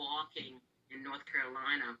Fauntleroy walking in North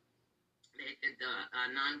Carolina. They did the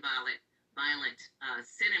violent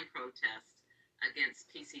sit-in protest against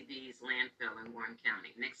PCB's landfill in Warren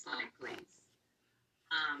County. Next slide, please.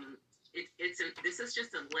 This is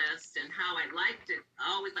just a list, and how I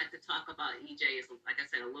always like to talk about EJ is, like I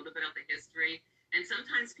said, a little bit of the history. And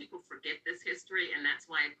sometimes people forget this history, and that's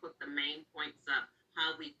why I put the main points up,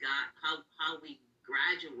 how we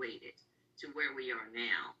graduated to where we are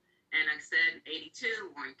now. And I said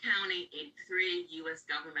 82, Warren County, 83, U.S.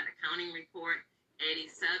 Government Accounting Report,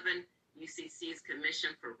 87, UCC's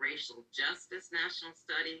Commission for Racial Justice National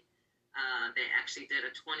Study. They actually did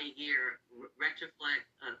a 20-year retroflect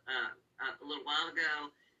a little while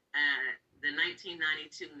ago. The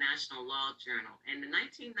 1992 National Law Journal. And the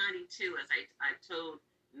 1992, as I've told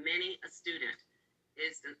many a student,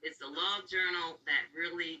 is the law journal that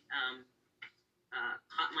really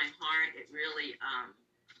caught my heart. It really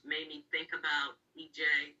made me think about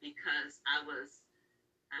EJ because I was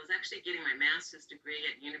actually getting my master's degree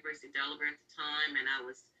at University of Delaware at the time, and I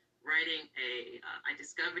was writing I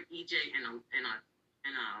discovered EJ in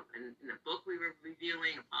a book we were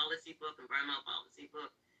reviewing, a policy book, environmental policy book,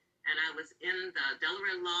 and I was in the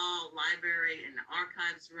Delaware Law Library in the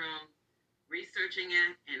archives room researching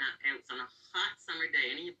it, and it was on a hot summer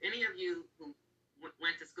day. Any of you who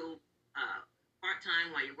went to school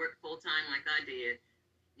part-time while you worked full-time like I did,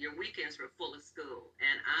 your weekends were full of school,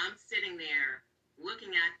 and I'm sitting there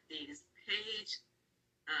looking at these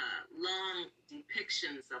long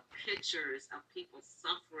depictions of pictures of people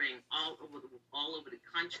suffering all over the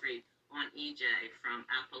country on EJ, from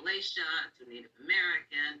Appalachia to Native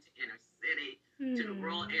American to inner city to the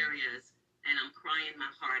rural areas, and I'm crying my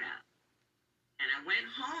heart out. And I went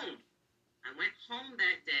home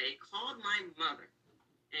that day, called my mother,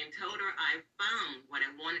 and told her I found what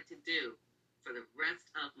I wanted to do for the rest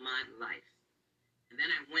of my life. And then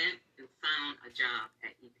I went and found a job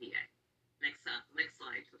at EPA. Next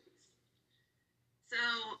slide, please. So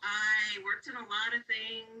I worked in a lot of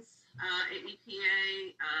things at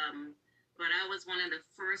EPA, but I was one of the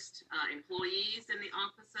first employees in the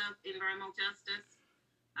Office of Environmental Justice.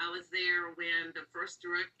 I was there when the first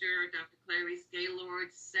director, Dr. Clarice Gaylord,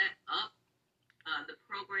 set up the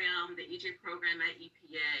program, the EJ program at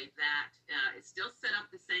EPA, that is still set up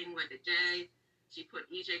the same way today. She put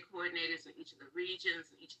EJ coordinators in each of the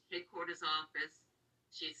regions, in each headquarters office.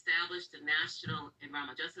 She established the National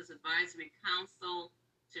Environmental Justice Advisory Council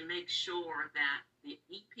to make sure that the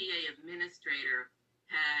EPA administrator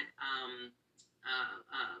had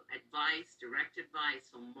direct advice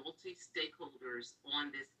from multi-stakeholders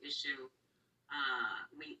on this issue.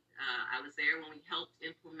 I was there when we helped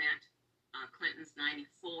implement Clinton's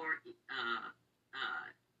 94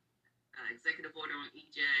 executive order on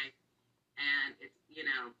EJ. And it's,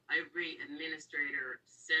 every administrator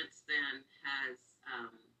since then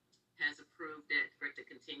has approved it for it to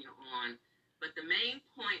continue on. But the main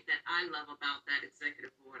point that I love about that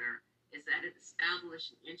executive order is that it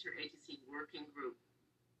established an interagency working group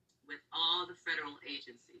with all the federal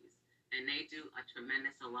agencies, and they do a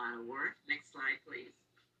tremendous lot of work. Next slide, please.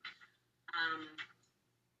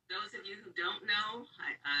 Those of you who don't know,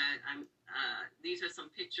 these are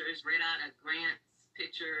some pictures right out of grants,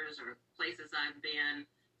 pictures, or places I've been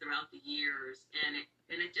throughout the years, and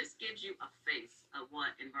it just gives you a face of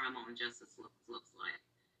what environmental injustice looks like.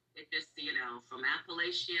 It just, from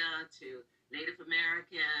Appalachia to Native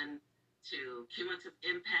American to cumulative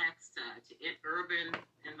impacts to urban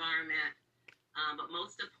environment. But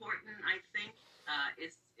most important, I think,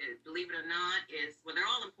 is, believe it or not,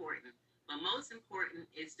 they're all important, but most important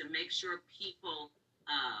is to make sure people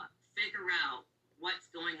figure out what's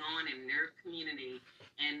going on in their community,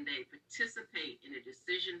 and they participate in the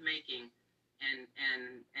decision making and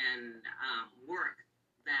work,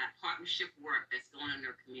 that partnership work that's going on in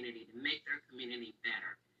their community to make their community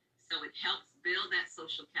better. So it helps build that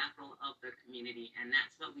social capital of their community, and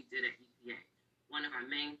that's what we did at EPA. One of our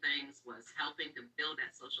main things was helping to build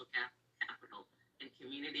that social capital in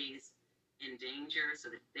communities in danger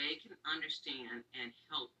so that they can understand and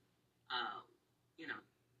help,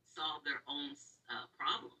 solve their own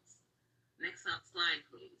problems. Next slide,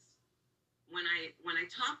 please. When I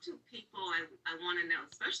talk to people, I want to know,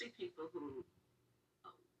 especially people who,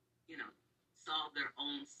 solve their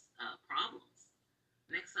own problems.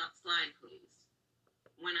 Next slide, please.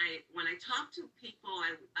 When I talk to people,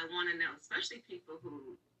 I want to know, especially people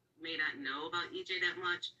who may not know about EJ that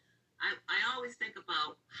much. I always think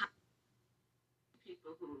about how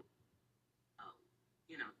people who,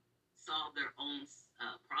 solve their own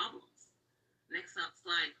problems. Next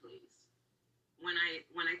slide, please. When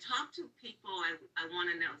I talk to people, I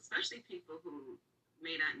want to know, especially people who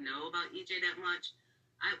may not know about EJ that much.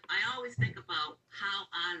 I always think about how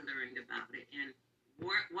I learned about it and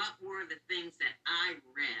what were the things that I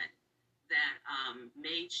read that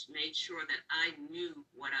made sure that I knew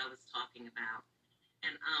what I was talking about.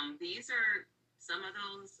 And these are some of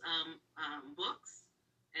those books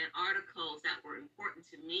and articles that were important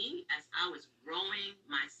to me as I was growing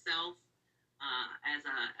myself as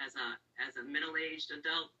a middle-aged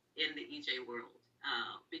adult in the EJ world.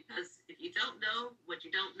 Because if you don't know what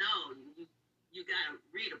you don't know, you got to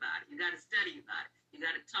read about it. You got to study about it. You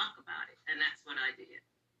got to talk about it. And that's what I did.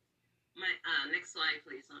 My next slide,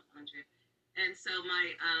 please, Andrea. And so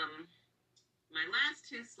my last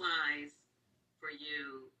two slides for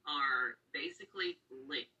you are basically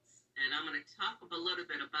links. And I'm going to talk a little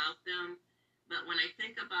bit about them. But when I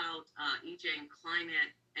think about EJ and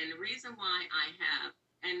climate, and the reason why I have,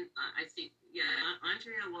 and I see,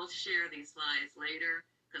 Andrea will share these slides later,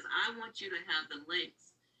 because I want you to have the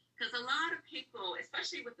links. Because a lot of people,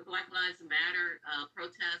 especially with the Black Lives Matter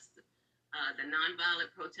protests, the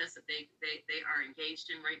nonviolent protests that they are engaged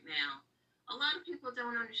in right now, a lot of people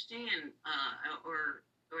don't understand or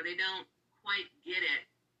they don't quite get it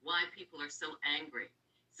why people are so angry.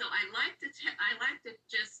 So I like to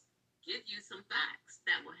just give you some facts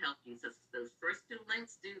that will help you. So those first two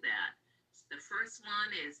links do that. The first one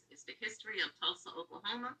is the history of Tulsa,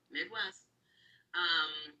 Oklahoma, Midwest,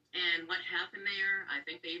 and what happened there. I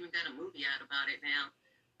think they even got a movie out about it now.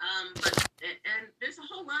 And there's a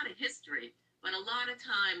whole lot of history, but a lot of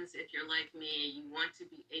times, if you're like me, you want to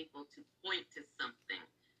be able to point to something,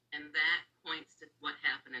 and that points to what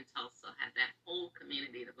happened in Tulsa. Had that whole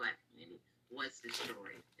community, the Black community, was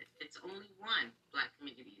destroyed. It's only one Black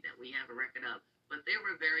community that we have a record of, but there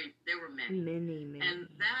were many. Many. And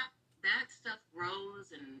that stuff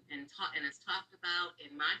grows and is talked about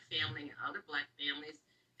in my family and other Black families,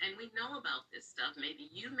 and we know about this stuff.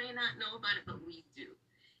 Maybe you may not know about it, but we do,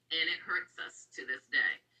 and it hurts us to this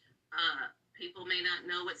day. People may not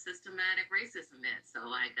know what systematic racism is,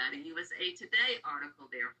 so I got a USA Today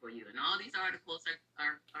article there for you, and all these articles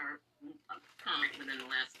are current within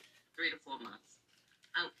the last 3 to 4 months.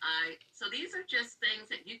 So these are just things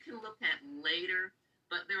that you can look at later,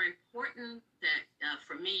 but they're important that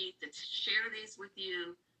for me to share these with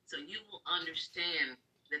you so you will understand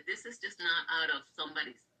that this is just not out of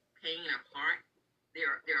somebody's pain or heart.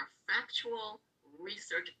 There are factual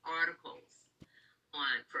research articles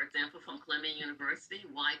on, for example, from Columbia University,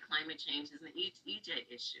 why climate change is an EJ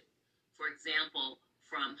issue. For example,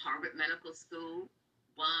 from Harvard Medical School,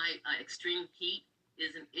 why extreme heat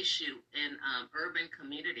is an issue in urban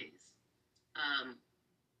communities. I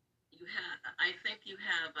think you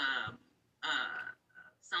have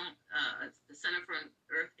the Center for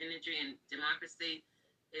Earth, Energy, and Democracy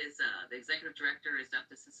is the executive director is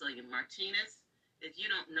Dr. Cecilia Martinez. If you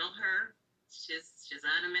don't know her, she's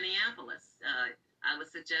out of Minneapolis. I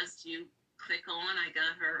would suggest you click on, I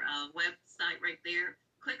got her website right there.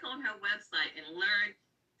 Click on her website and learn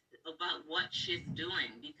about what she's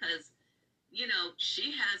doing, because, you know,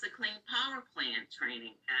 she has a clean power plan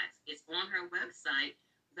training. It's on her website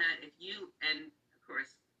that if you, and of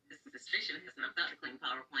course, this administration has not got a clean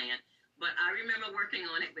power plan, but I remember working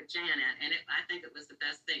on it with Janet, and I think it was the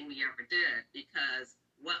best thing we ever did, because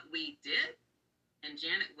what we did, and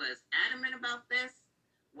Janet was adamant about this,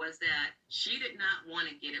 was that she did not want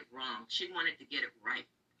to get it wrong. She wanted to get it right.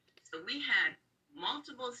 So we had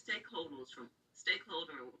multiple stakeholders from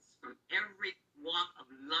every walk of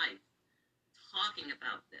life talking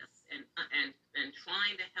about this and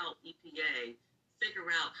trying to help EPA figure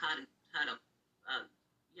out how to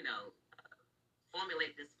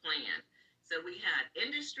formulate this plan. So we had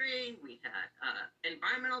industry, we had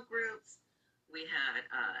environmental groups, we had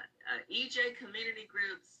EJ community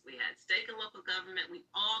groups, we had state and local government. We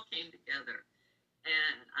all came together,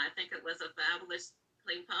 and I think it was a fabulous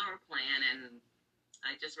clean power plan. And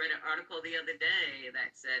I just read an article the other day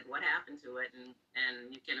that said what happened to it,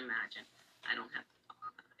 and you can imagine. I don't have to talk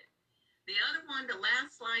about it. The other one, the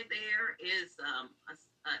last slide there, is a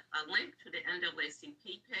link to the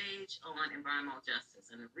NAACP page on environmental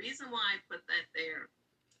justice. And the reason why I put that there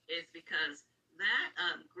is because that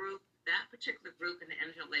particular group in the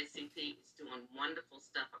NAACP is doing wonderful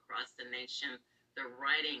stuff across the nation. They're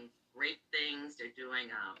writing great things. They're doing,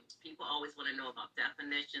 people always want to know about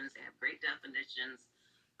definitions. They have great definitions.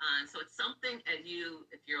 So it's something if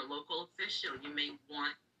you're a local official, you may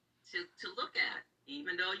want to look at.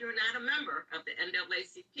 Even though you're not a member of the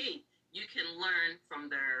NAACP, you can learn from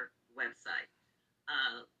their website.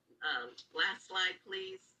 Last slide,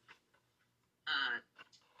 please.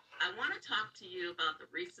 I want to talk to you about the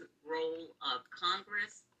recent role of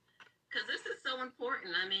Congress, because this is so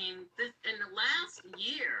important. I mean, in the last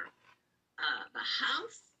year, the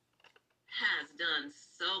House has done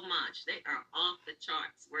so much. They are off the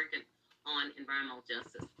charts working on environmental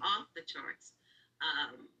justice, off the charts.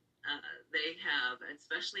 They have,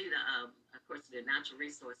 especially of course, the Natural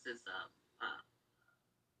Resources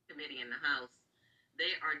Committee in the House.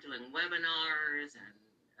 They are doing webinars,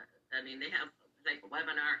 and they have like a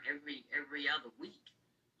webinar every other week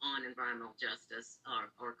on environmental justice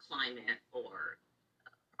or climate or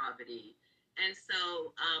poverty. And so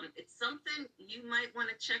it's something you might want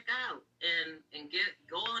to check out and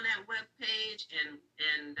go on that webpage and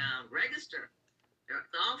register.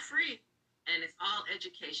 It's all free and it's all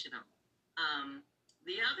educational.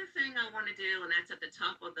 The other thing I want to do, and that's at the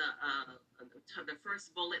top of the first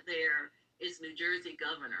bullet there, is New Jersey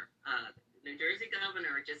governor. New Jersey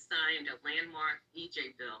governor just signed a landmark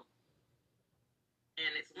EJ bill.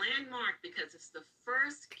 And it's landmark because it's the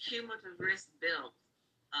first cumulative risk bill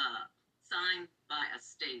signed by a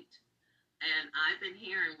state. And I've been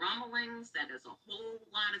hearing rumblings that there's a whole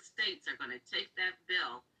lot of states are going to take that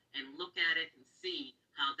bill and look at it and see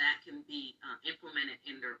how that can be implemented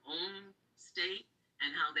in their own state and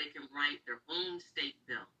how they can write their own state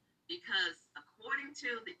bill. Because according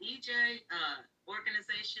to the EJ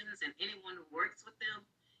organizations and anyone who works with them,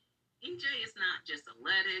 EJ is not just a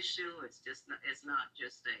lead issue. It's not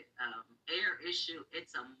just a air issue.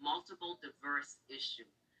 It's a multiple diverse issue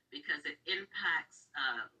because it impacts.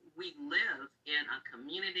 We live in a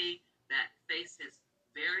community that faces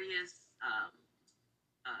various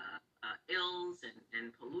ills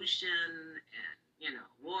and pollution and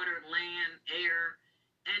water, land, air,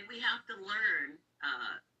 and we have to learn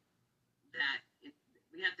that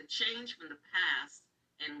we have to change from the past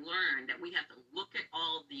and learn that we have to look at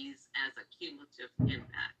all these as a cumulative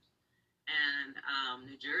impact. And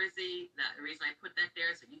New Jersey, the reason I put that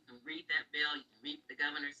there is so you can read that bill, you can read what the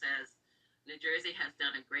governor says. New Jersey has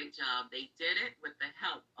done a great job. They did it with the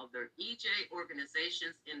help of their EJ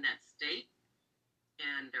organizations in that state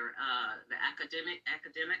and their the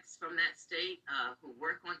academics from that state who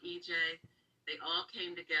work on EJ. They all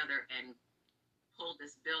came together and pulled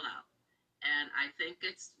this bill out. And I think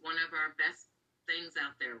it's one of our best things things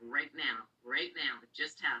out there right now. It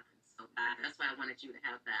just happened. So that's why I wanted you to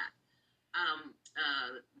have that.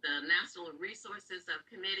 The National Resources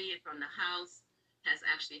Committee from the House has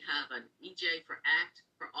actually have an EJ for Act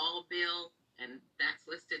for All bill, and that's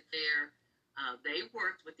listed there. They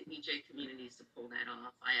worked with the EJ communities to pull that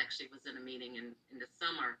off. I actually was in a meeting in the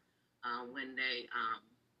summer when they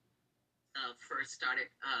first started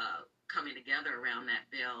coming together around that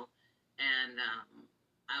bill, and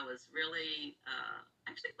I was really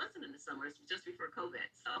actually it wasn't in the summer. It was just before COVID,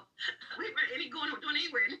 so we weren't doing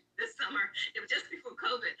anywhere this summer. It was just before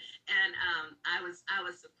COVID, and I was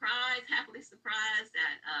surprised, happily surprised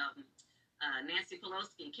that Nancy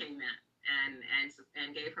Pelosi came in and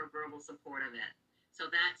gave her verbal support of it. So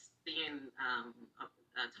that's being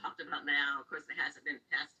talked about now. Of course, it hasn't been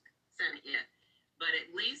passed Senate yet, but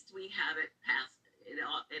at least we have it passed.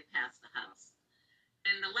 It passed the House.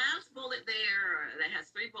 And the last bullet there, that has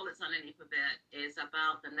 3 bullets underneath of it, is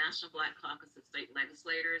about the National Black Caucus of State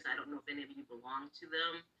Legislators. I don't know if any of you belong to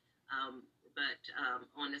them, but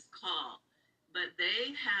on this call. But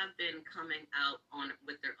they have been coming out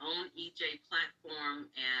with their own EJ platform,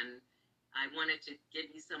 and I wanted to give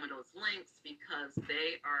you some of those links because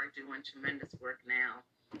they are doing tremendous work now.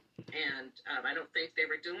 And I don't think they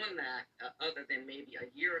were doing that other than maybe a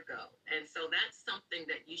year ago. And so that's something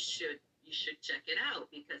that you should check it out,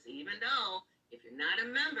 because even though if you're not a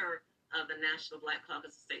member of the National Black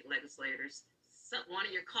Caucus of State Legislators, one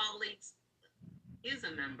of your colleagues is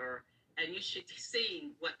a member, and you should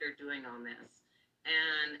see what they're doing on this.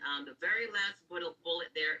 And the very last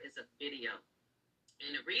bullet there is a video.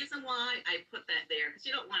 And the reason why I put that there, because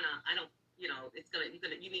you don't want to, you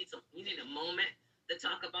need a moment to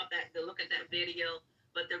talk about that, to look at that video.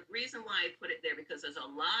 But the reason why I put it there, because there's a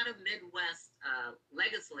lot of Midwest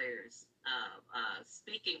legislators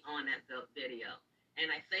speaking on that video. And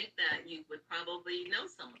I think that you would probably know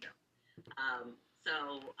some of them.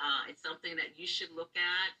 So it's something that you should look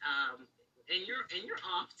at in your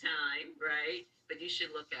off time, right? But you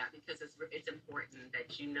should look at, because it's important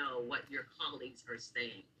that you know what your colleagues are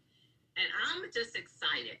saying. And I'm just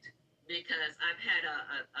excited because I've had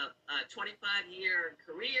a 25-year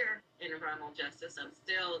career in environmental justice. I'm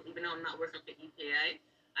still, even though I'm not working for EPA,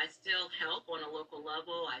 I still help on a local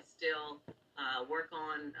level. I still work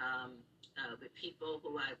on with people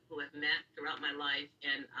who have met throughout my life,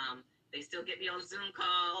 and they still get me on Zoom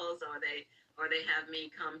calls, or they have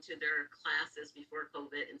me come to their classes before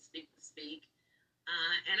COVID and speak.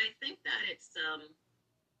 And I think that it's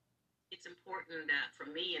important that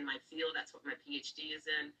for me in my field, that's what my PhD is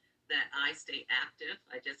in, that I stay active.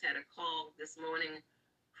 I just had a call this morning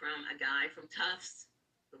from a guy from Tufts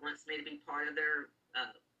who wants me to be part of their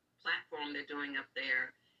platform they're doing up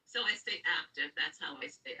there. So I stay active. That's how I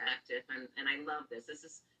stay active. And I love this.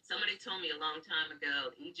 Somebody told me a long time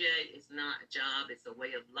ago, EJ is not a job, it's a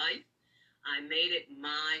way of life. I made it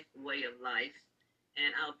my way of life,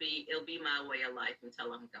 and it'll be my way of life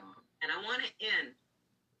until I'm gone. And I want to end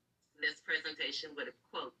this presentation with a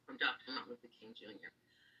quote from Dr. Martin Luther King Jr.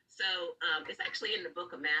 So it's actually in the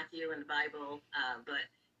book of Matthew in the Bible, but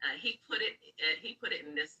he put it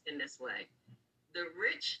in this way: the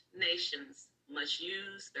rich nations must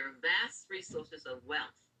use their vast resources of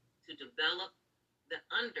wealth to develop the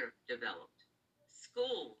underdeveloped,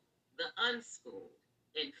 school the unschooled,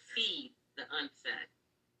 and feed the unfed.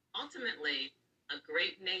 Ultimately, a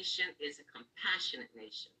great nation is a compassionate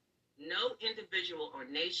nation. No individual or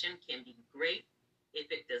nation can be great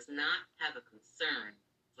if it does not have a concern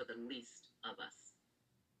for the least of us.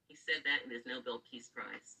 He said that in his Nobel Peace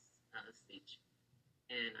Prize speech,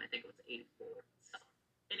 and I think it was 84. So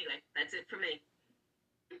anyway, that's it for me.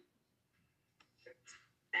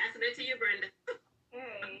 Passing it to you, Brenda.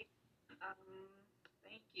 Hey,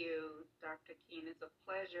 thank you, Dr. Keene. It's a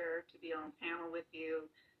pleasure to be on panel with you.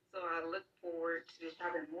 So I look forward to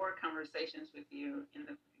having more conversations with you in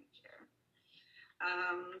the future.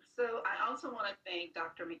 So I also want to thank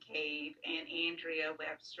Dr. McCabe and Andrea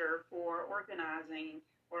Webster for organizing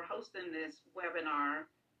or hosting this webinar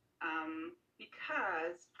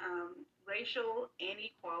because racial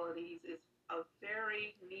inequalities is a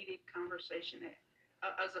very needed conversation,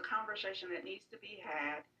 as a conversation that needs to be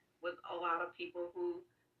had with a lot of people who,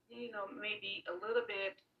 may be a little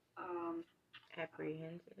bit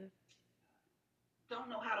apprehensive, don't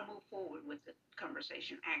know how to move forward with the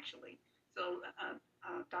conversation, actually. So,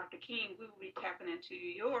 Dr. King, we will be tapping into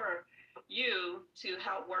you to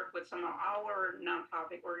help work with some of our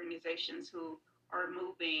nonprofit organizations who are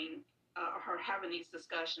moving or having these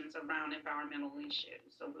discussions around environmental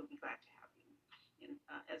issues. So we'll be glad to have you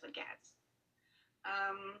as a guest.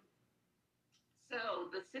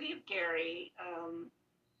 So the city of Gary,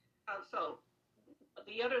 so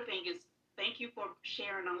the other thing is thank you for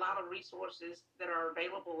sharing a lot of resources that are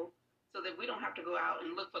available so that we don't have to go out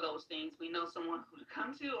and look for those things. We know someone who to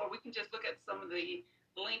come to, or we can just look at some of the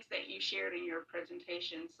links that you shared in your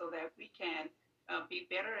presentation so that we can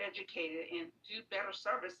be better educated and do better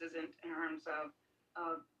services in terms of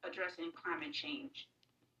addressing climate change.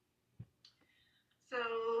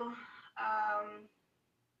 So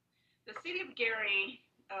the city of Gary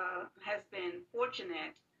has been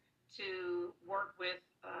fortunate to work with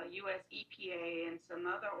U.S. EPA and some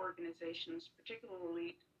other organizations,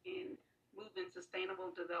 particularly in moving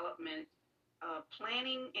sustainable development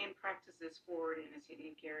planning and practices forward in the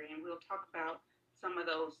city of Gary. And we'll talk about some of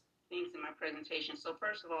those things in my presentation. So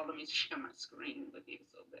first of all, let me share my screen with you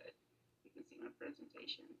so that you can see my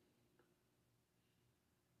presentation.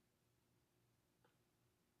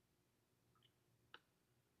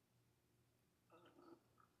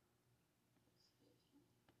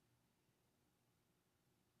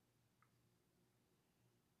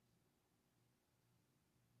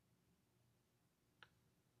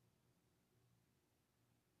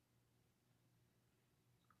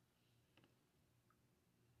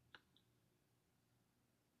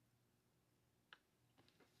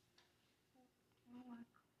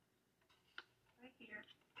 Right here.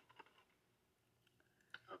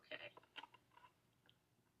 Okay.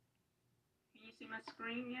 Can you see my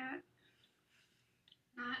screen yet?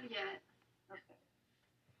 Not yet. Okay.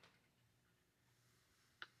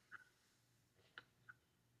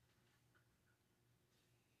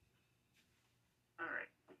 All right.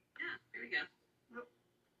 Yeah, here we go. Oh.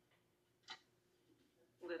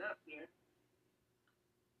 Pull it up here.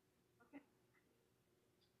 Okay.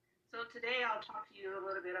 So today I'll talk to you a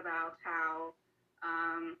little bit about how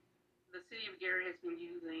the city of Gary has been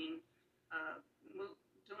using,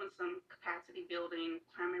 doing some capacity building,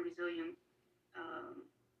 climate resilient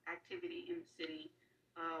activity in the city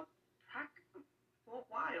for a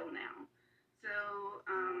while now. So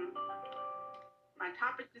my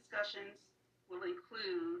topic discussions will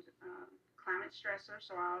include climate stressors,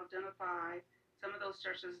 so I'll identify some of those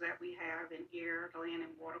stressors that we have in air, land,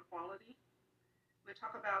 and water quality. We'll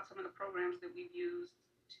talk about some of the programs that we've used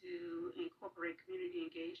to incorporate community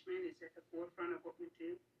engagement. It's at the forefront of what we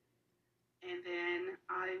do. And then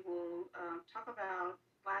I will talk about,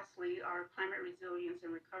 lastly, our climate resilience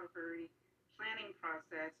and recovery planning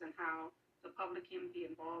process and how the public can be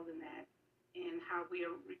involved in that, and how we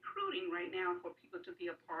are recruiting right now for people to be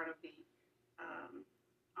a part of the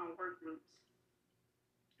our work groups.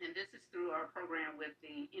 And this is through our program with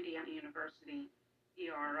the Indiana University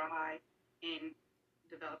ERI in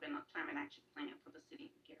developing a climate action plan for the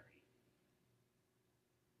city of Gary.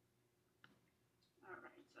 All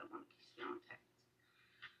right, so I want to stay on text.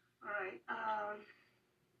 All right,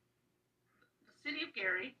 the city of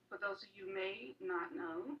Gary, for those of you who may not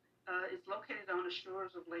know, is located on the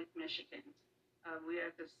shores of Lake Michigan. We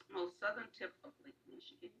are at the most southern tip of Lake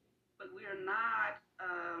Michigan, but we are not,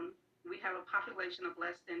 we have a population of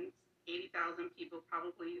less than 80,000 people,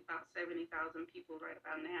 probably about 70,000 people right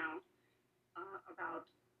about now. About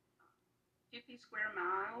 50 square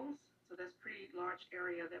miles, so that's a pretty large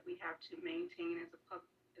area that we have to maintain as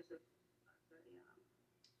public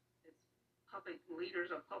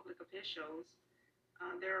leaders or public officials.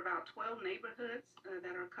 There are about 12 neighborhoods that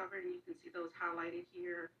are covered, and you can see those highlighted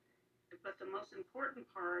here. But the most important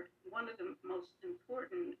part, one of the most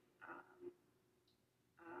important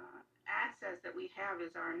assets that we have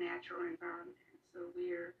is our natural environment. So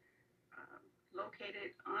we're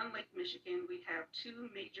located on Lake Michigan. We have two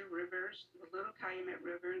major rivers, the Little Calumet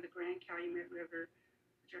River and the Grand Calumet River,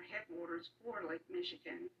 which are headwaters for Lake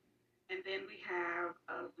Michigan. And then we have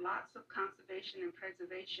lots of conservation and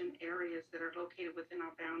preservation areas that are located within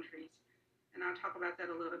our boundaries. And I'll talk about that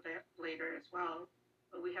a little bit later as well.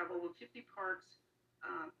 But we have over 50 parks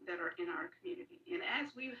that are in our community. And as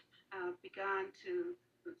we've begun to,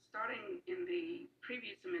 starting in the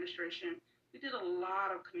previous administration, we did a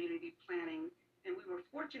lot of community planning. And we were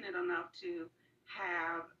fortunate enough to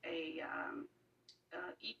have a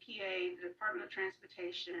EPA, the Department of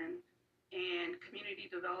Transportation, and Community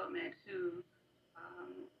Development who,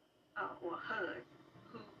 or HUD,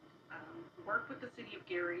 who worked with the city of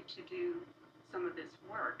Gary to do some of this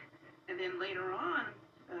work. And then later on,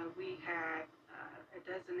 we had a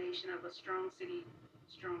designation of a strong city,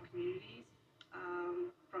 strong communities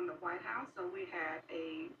from the White House. So we had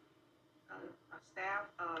a staff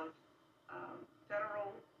of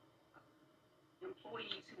federal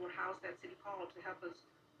employees who were housed at City Hall to help us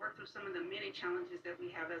work through some of the many challenges that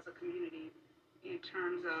we have as a community in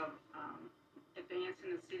terms of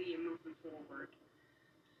advancing the city and moving forward.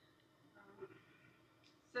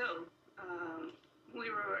 So we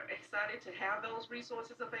were excited to have those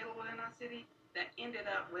resources available in our city. That ended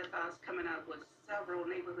up with us coming up with several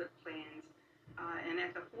neighborhood plans. And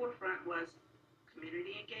at the forefront was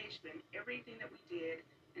community engagement. Everything that we did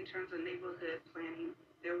in terms of neighborhood planning,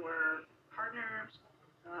 there were partners,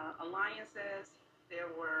 alliances, there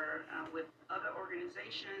were with other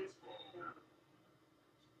organizations.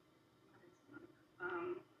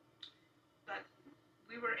 But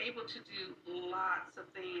we were able to do lots of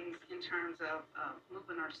things in terms of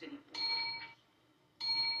moving our city forward.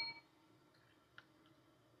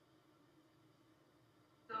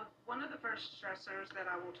 So one of the first stressors that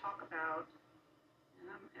I will talk about, and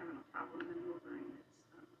I'm having a problem maneuvering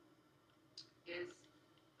this, is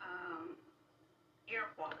air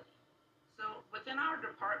quality. So within our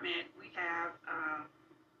department, we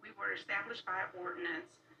were established by ordinance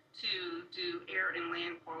to do air and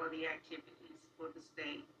land quality activities for the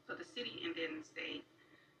state, for the city and then the state.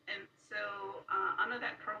 And so under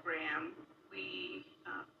that program, we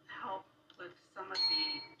help with some of the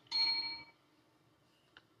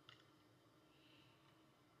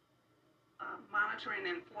monitoring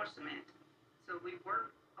and enforcement. So we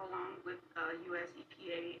work along with US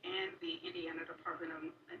EPA and the Indiana Department of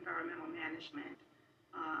Environmental Management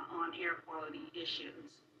on air quality issues.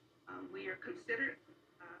 We are considered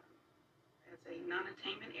as a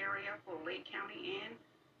non-attainment area for Lake County and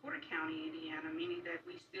Porter County, Indiana, meaning that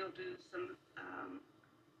we still do some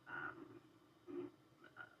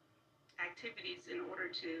activities in order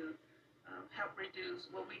to help reduce,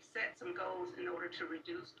 well, we set some goals in order to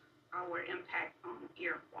reduce our impact on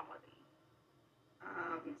air quality.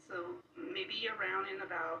 So maybe around in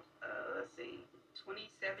about,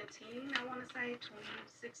 2017, I want to say,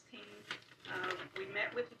 2016, we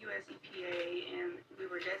met with the US EPA and we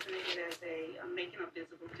were designated as a Making a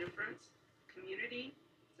Visible Difference community.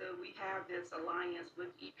 So we have this alliance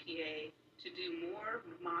with EPA to do more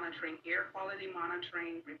monitoring, air quality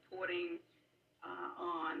monitoring, reporting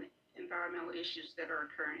on environmental issues that are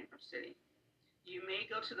occurring in our city. You may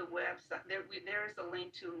go to the website. There is a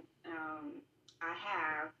link to I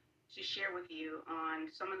have to share with you on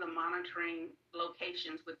some of the monitoring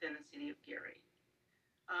locations within the city of Gary.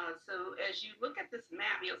 So as you look at this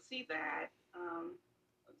map, you'll see that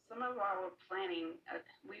some of our planning,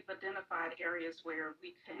 we've identified areas where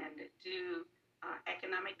we can do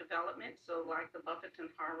economic development. So like the Buffington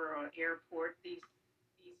Harbor or airport, these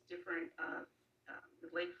different the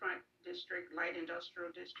Lakefront District, Light Industrial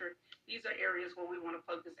District, these are areas where we want to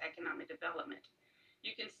focus economic development.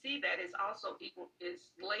 You can see that it's also is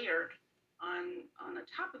layered on the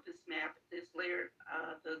top of this map is layered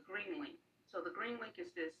the green link. So the green link is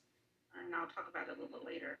this, and I'll talk about it a little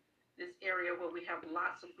later, this area where we have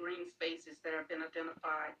lots of green spaces that have been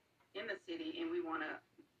identified in the city, and we want to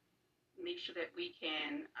make sure that we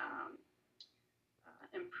can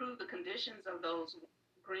improve the conditions of those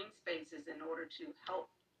green spaces in order to help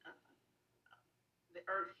the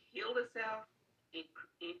earth heal itself,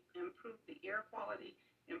 improve the air quality,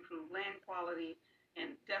 improve land quality,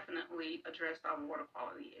 and definitely address our water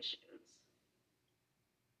quality issues.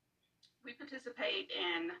 We participate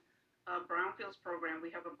in a Brownfields program.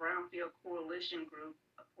 We have a Brownfield Coalition group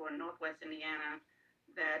for Northwest Indiana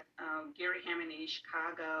that Gary Hammond in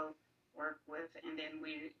Chicago work with, and then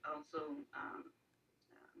we also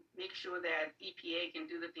make sure that EPA can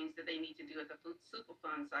do the things that they need to do at the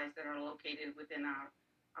Superfund sites that are located within our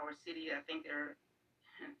city. I think there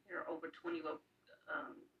are over 20,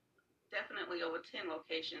 definitely over 10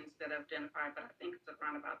 locations that are identified, but I think it's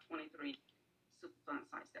around about 23 Superfund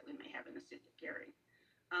sites that we may have in the city of Gary.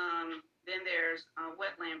 Then there's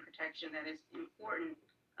wetland protection that is important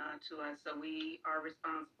to us. So we are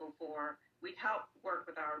responsible for, we help work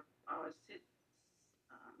with our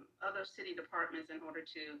other city departments in order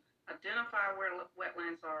to identify where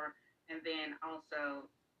wetlands are, and then also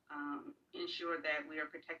ensure that we are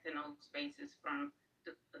protecting those spaces from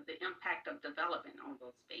the impact of development on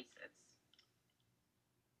those spaces.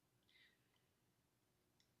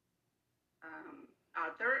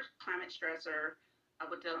 Our third climate stressor I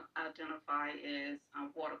would identify is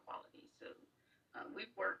water quality. So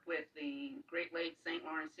we've worked with the Great Lakes St.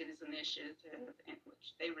 Lawrence Cities Initiative, in which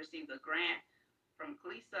they received a grant from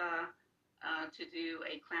GLESA to do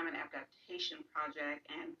a climate adaptation project.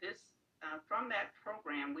 And this, from that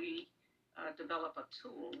program, we develop a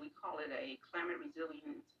tool. We call it a climate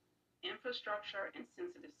resilience infrastructure and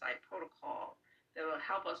sensitive site protocol that will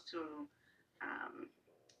help us to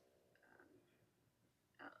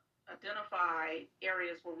identify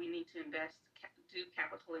areas where we need to invest, do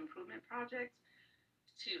capital improvement projects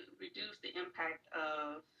to reduce the impact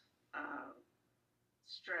of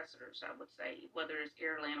stressors, I would say, whether it's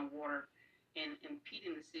air, land, or water, and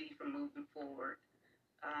impeding the city from moving forward.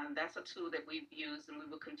 That's a tool that we've used and we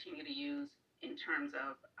will continue to use in terms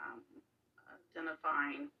of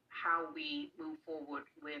identifying how we move forward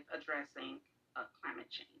with addressing climate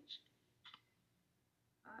change.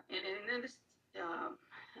 And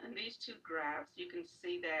in these two graphs, you can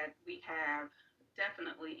see that we have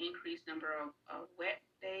definitely increased number of wet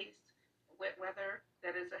days, wet weather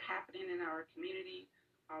that is happening in our community.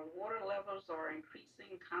 Our water levels are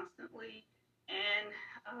increasing constantly, and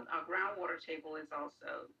our groundwater table is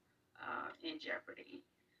also in jeopardy.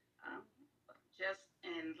 Just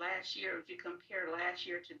in last year, if you compare last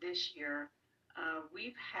year to this year,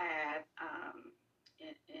 we've had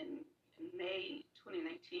in May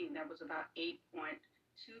 2019, that was about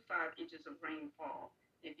 8.25 inches of rainfall.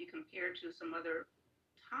 If you compare to some other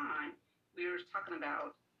time, we were talking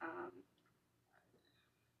about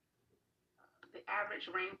the average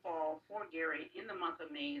rainfall for Gary in the month of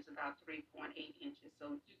May is about 3.8 inches.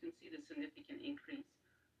 So you can see the significant increase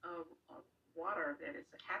of water that is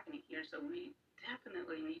happening here. So we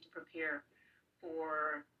definitely need to prepare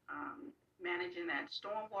for managing that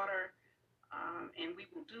stormwater. And we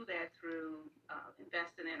will do that through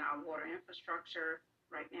investing in our water infrastructure.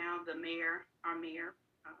 Right now, our mayor,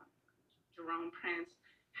 Jerome Prince,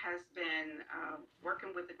 has been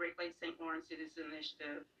working with the Great Lakes St. Lawrence Citizen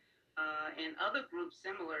Initiative and other groups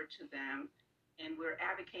similar to them, and we're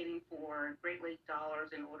advocating for Great Lake dollars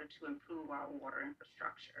in order to improve our water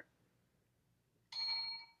infrastructure.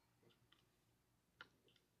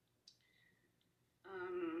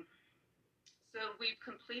 So we've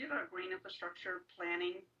completed our green infrastructure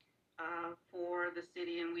planning for the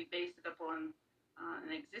city, and we based it upon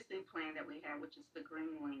an existing plan that we have, which is the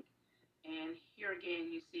Green Link. And here again,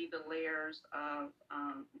 you see the layers of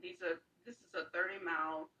this is a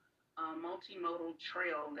 30-mile multimodal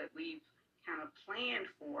trail that we've kind of planned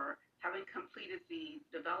for, having completed the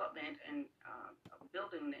development and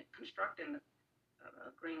constructing the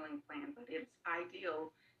Green Link plan. But it's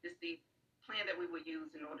ideal, it's the plan that we would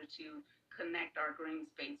use in order to connect our green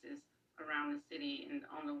spaces around the city. And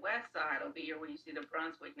on the west side over here, where you see the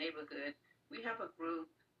Brunswick neighborhood, we have a group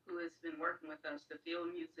who has been working with us, the Field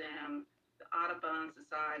Museum, the Audubon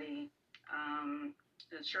Society,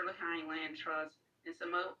 the Shirley Hine Land Trust, and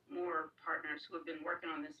some more partners who have been working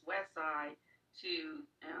on this west side to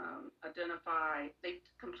identify. They've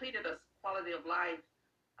completed a quality of life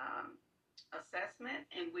assessment,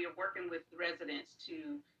 and we are working with residents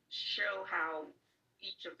to show how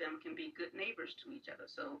each of them can be good neighbors to each other.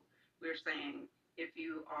 So we're saying if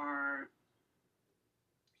you are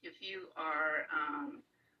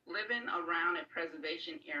living around a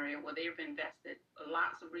preservation area where they've invested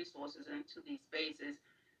lots of resources into these spaces,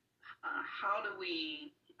 how do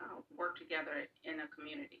we work together in a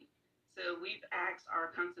community? So we've asked our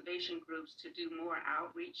conservation groups to do more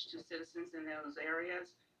outreach to citizens in those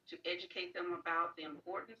areas, to educate them about the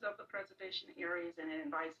importance of the preservation areas, and then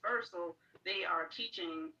vice versa. They are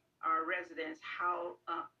teaching our residents how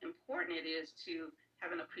important it is to have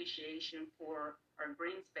an appreciation for our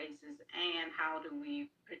green spaces and how do we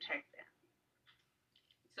protect them.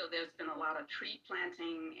 So there's been a lot of tree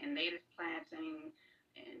planting and native planting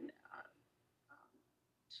and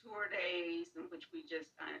tour days in which we just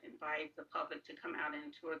invite the public to come out and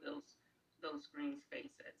tour those green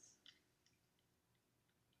spaces.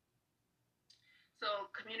 So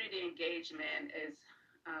community engagement is,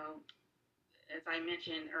 as I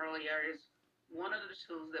mentioned earlier, is one of the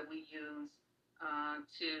tools that we use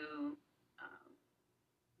to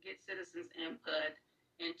get citizens' input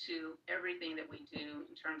into everything that we do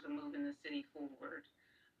in terms of moving the city forward.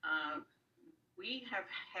 We have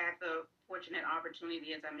had the fortunate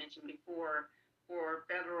opportunity, as I mentioned before, for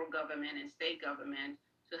federal government and state government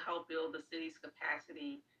to help build the city's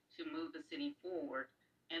capacity to move the city forward.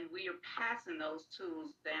 And we are passing those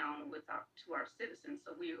tools down to our citizens.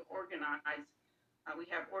 So we have organized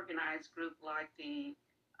groups like the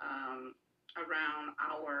around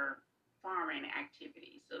our farming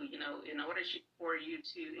activities. So, in order for you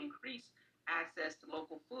to increase access to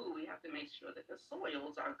local food, we have to make sure that the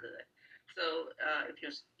soils are good. So if you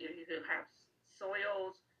have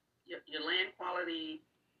soils, your land quality,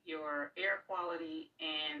 your air quality,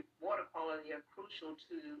 and water quality are crucial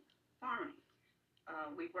to farming.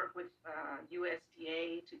 We work with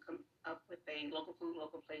USDA to come up with a local food,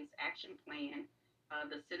 local place action plan.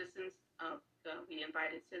 We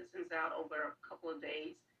invited citizens out over a couple of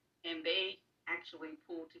days, and they actually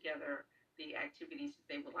pulled together the activities that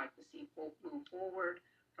they would like to see move forward.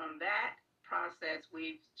 From that process,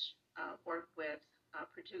 we've worked with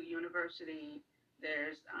Purdue University,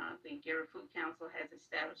 There's the Gary Food Council has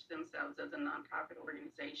established themselves as a nonprofit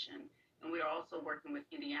organization, and we're also working with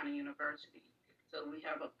Indiana University. So we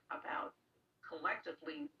have about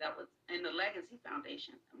collectively, that was in the Legacy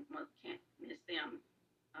Foundation. Can't miss them.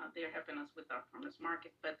 They're helping us with our farmers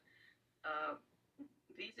market. But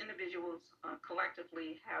these individuals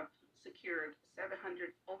collectively have secured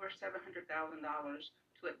over $700,000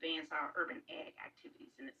 to advance our urban ag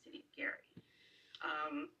activities in the city of Gary.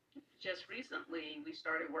 Just recently, we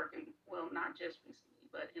started working, well, not just recently,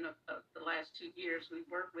 but in the last 2 years, we've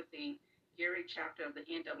worked with the Gary chapter of the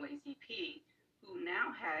NAACP, who now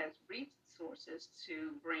has resources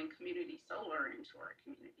to bring community solar into our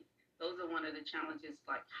community. Those are one of the challenges,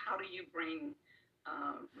 like how do you bring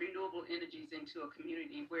renewable energies into a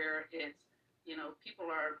community where it's, people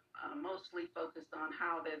are mostly focused on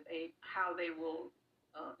how they will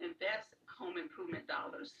invest home improvement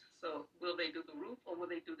dollars. So will they do the roof or will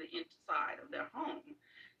they do the inside of their home?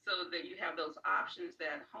 So that you have those options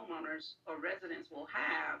that homeowners or residents will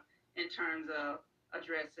have in terms of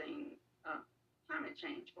addressing climate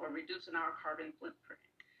change or reducing our carbon footprint.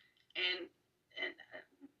 And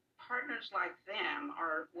partners like them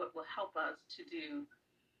are what will help us to do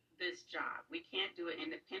this job. We can't do it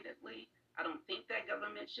independently. I don't think that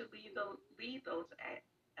government should lead those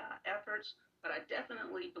efforts, but I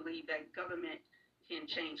definitely believe that government can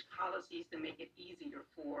change policies to make it easier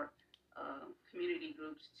for community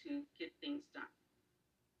groups to get things done.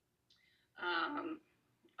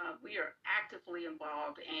 We are actively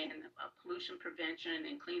involved in pollution prevention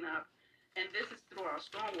and cleanup, and this is through our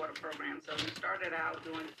stormwater program. So we started out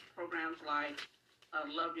doing programs like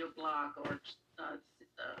Love Your Block or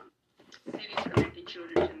Cities Connecting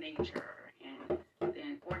Children to Nature, and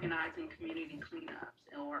then organizing community cleanups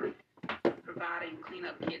or providing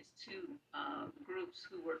cleanup kits to groups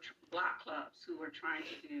who were block clubs who were trying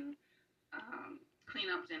to do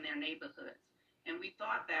cleanups in their neighborhoods. And we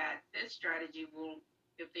thought that this strategy will,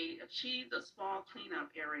 if they achieve the small cleanup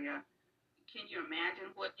area, can you imagine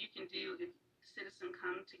what you can do if citizens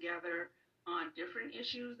come together on different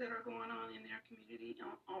issues that are going on in their community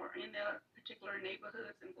or in their particular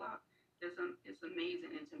neighborhoods and blocks? It's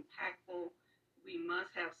amazing. It's impactful. We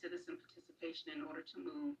must have citizen participation in order to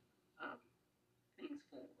move things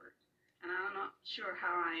forward. And I'm not sure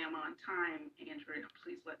how I am on time, Andrea.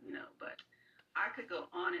 Please let me know. But I could go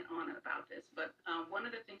on and on about this. But one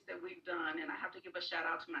of the things that we've done, and I have to give a shout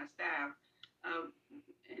out to my staff,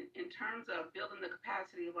 in terms of building the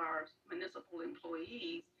capacity of our municipal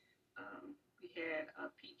employees, we had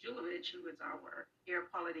Pete Julovich, who is our air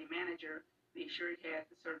quality manager, make sure he had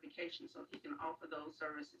the certification so he can offer those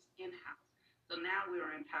services in-house. So now we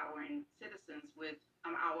are empowering citizens with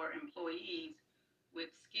our employees with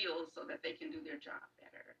skills so that they can do their job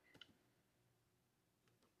better.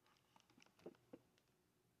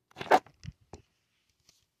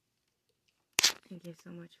 Thank you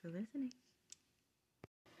so much for listening.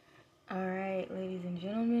 All right, ladies and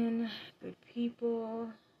gentlemen, good people.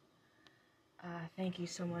 Thank you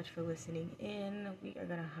so much for listening in. We are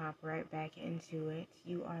going to hop right back into it.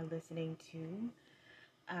 You are listening to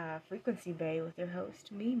Frequency Bay with your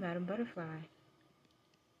host, me, Madam Butterfly.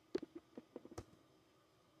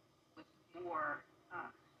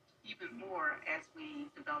 Even more as we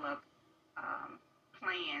develop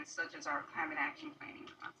plans such as our climate action planning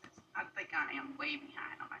process. I think I am way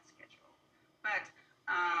behind on my schedule. But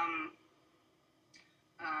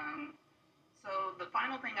so the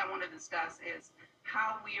final thing I want to discuss is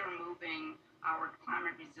how we are moving our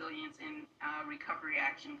climate resilience and recovery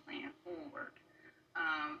action plan forward.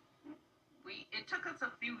 It took us a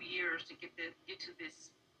few years to get to this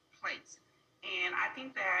place. And I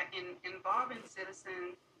think that in involving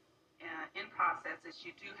citizens in processes,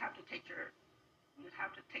 you have to take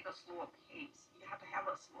a slower pace. You have to have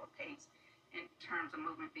a slower pace in terms of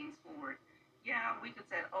moving things forward. Yeah, we could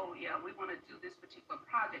say, oh yeah, we want to do this particular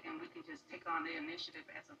project, and we can just take on the initiative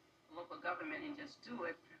as a local government and just do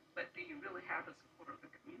it. But do you really have the support of the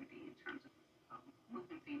community in terms of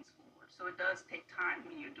moving things forward? So it does take time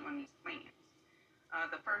when you're doing these plans.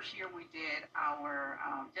 The first year we did our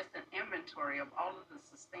just an inventory of all of the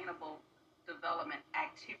sustainable development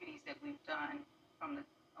activities that we've done from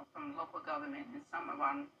local government and some of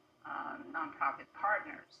our nonprofit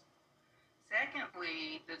partners.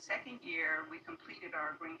 Secondly, the second year we completed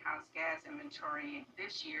our greenhouse gas inventory.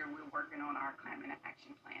 This year we're working on our climate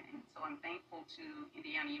action planning. So I'm thankful to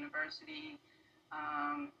Indiana University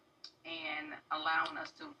and allowing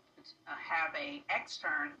us to have an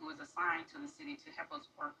extern who is assigned to the city to help us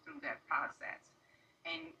work through that process.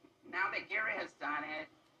 And now that Gary has done it,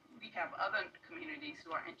 we have other communities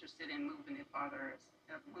who are interested in moving it farther,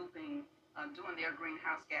 moving doing their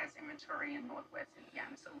greenhouse gas inventory in Northwest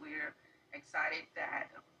Indiana. So we're excited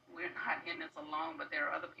that we're not in this alone, but there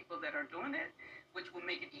are other people that are doing it, which will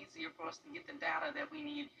make it easier for us to get the data that we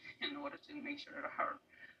need in order to make sure that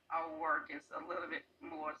our work is a little bit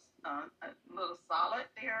more, a little solid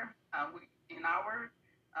there. In our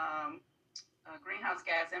greenhouse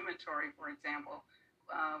gas inventory, for example,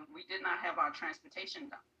 we did not have our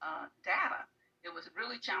transportation data. It was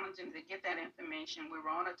really challenging to get that information. We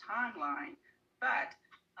were on a timeline, but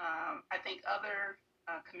I think other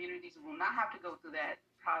communities will not have to go through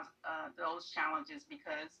those challenges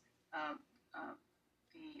because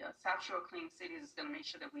the South Shore Clean Cities is going to make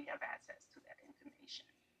sure that we have access to that information.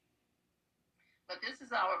 But this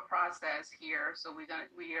is our process here. So we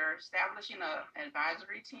are establishing an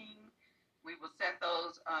advisory team. We will set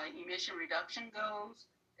those emission reduction goals,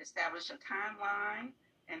 establish a timeline,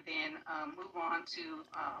 and then move on to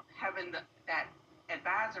having that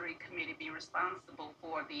advisory committee be responsible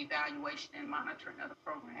for the evaluation and monitoring of the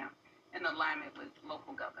program in alignment with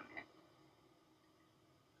local government.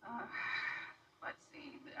 Let's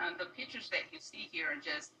see. The pictures that you see here are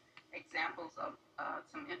just examples of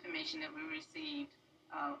some information that we received,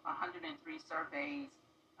 103 surveys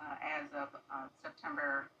as of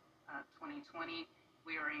September 2020.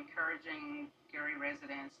 We are encouraging Gary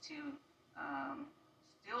residents to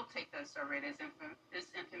still take that survey. This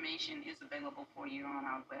information is available for you on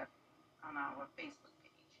our Facebook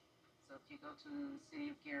page. So if you go to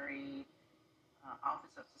City of Gary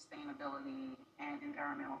Office of Sustainability and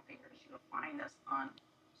Environmental Affairs, you'll find us on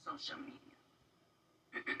social media.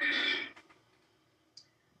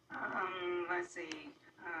 Let's see.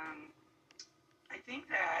 I think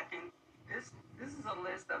that, and this is a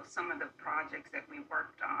list of some of the projects that we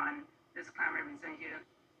worked on, this climate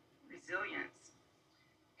resilience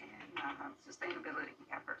and sustainability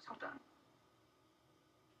efforts. Hold on.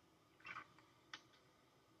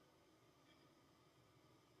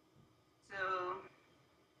 So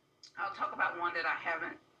I'll talk about one that I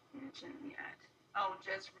haven't mentioned yet.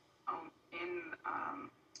 In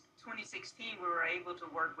 2016, we were able to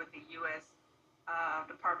work with the U.S.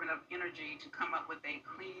 Department of Energy to come up with a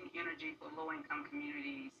clean energy for low-income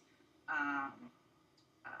communities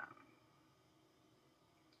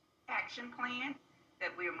action plan that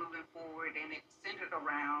we are moving forward, and it's centered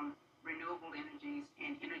around renewable energies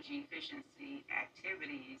and energy efficiency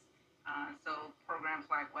activities. So programs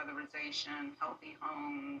like weatherization, healthy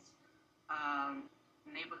homes,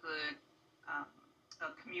 neighborhood,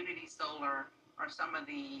 community solar are some of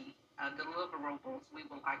the deliverables we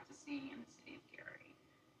would like to see in the city of Gary.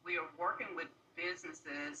 We are working with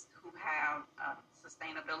businesses who have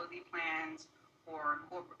sustainability plans or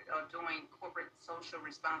doing corporate social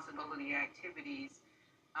responsibility activities.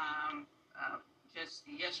 Just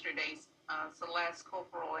yesterday, Celeste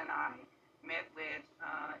Corporal and I met with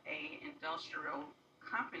a industrial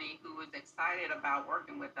company who was excited about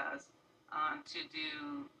working with us to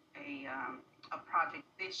do a project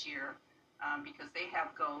this year because they have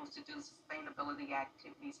goals to do sustainability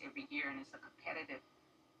activities every year, and it's a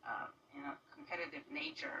competitive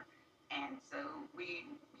nature. And so we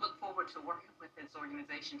look forward to working with this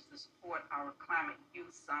organization to support our Climate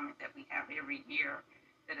Youth Summit that we have every year.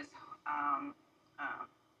 That is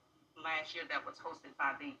last year that was hosted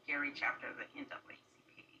by the Gary chapter of the NAACP.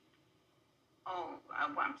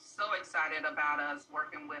 I'm so excited about us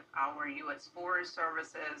working with our U.S. Forest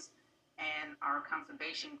Services and our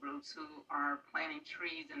conservation groups who are planting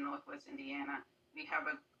trees in Northwest Indiana. We have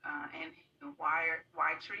and why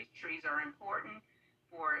trees are important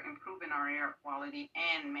for improving our air quality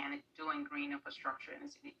and doing green infrastructure in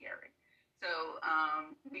the city of Gary. So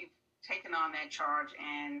we've taken on that charge,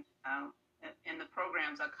 and the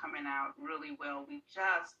programs are coming out really well. We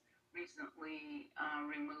just recently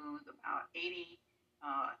removed about 80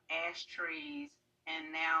 ash trees,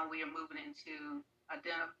 and now we are moving into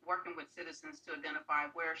working with citizens to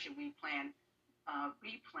identify where should we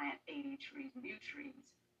replant 80 trees, new trees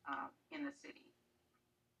in the city.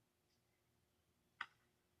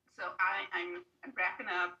 So I'm wrapping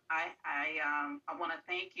up. I want to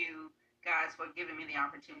thank you guys for giving me the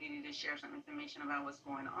opportunity to share some information about what's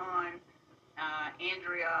going on.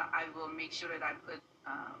 Andrea, I will make sure that I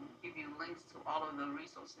give you links to all of the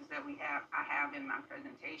resources that I have in my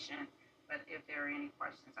presentation. But if there are any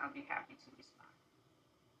questions, I'll be happy to respond.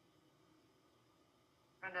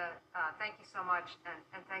 Brenda, thank you so much,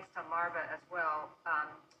 and thanks to Marva as well.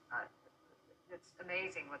 It's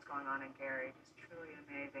amazing what's going on in Gary. It's truly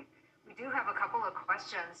amazing. We do have a couple of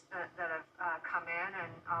questions that have come in,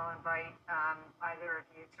 and I'll invite either of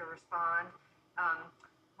you to respond.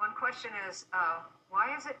 One question is,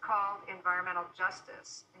 why is it called environmental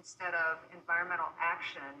justice instead of environmental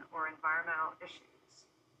action or environmental issues?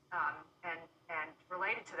 And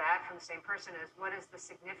related to that, from the same person, is what is the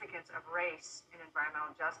significance of race in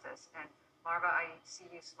environmental justice? And Marva, I see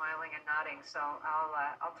you smiling and nodding, so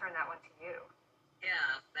I'll turn that one to you.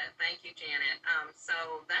 Yeah, thank you, Janet.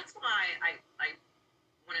 So that's why I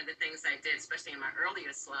one of the things I did, especially in my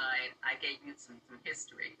earlier slide, I gave you some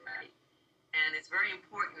history, right? And it's very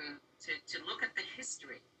important to look at the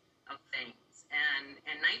history of things. And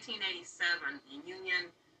in 1987, the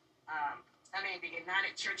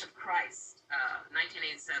United Church of Christ,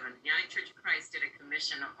 1987, the United Church of Christ did a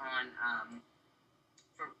commission on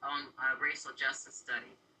racial justice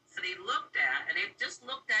study. So they looked at, and they just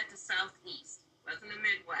looked at the Southeast, wasn't the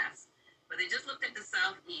Midwest, but they just looked at the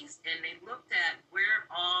Southeast, and they looked at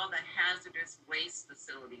where all the hazardous waste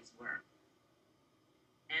facilities were.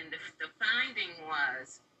 And the finding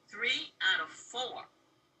was 3 out of 4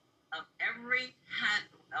 of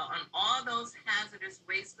on all those hazardous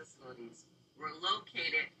waste facilities were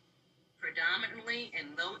located predominantly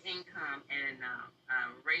in low income and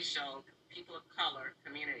racial people of color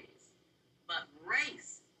communities. But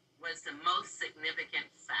race was the most significant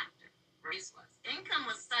factor. Race was. Income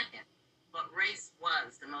was second, but race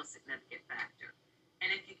was the most significant factor.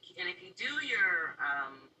 And if you do your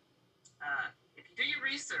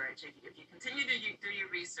research, if you continue to do your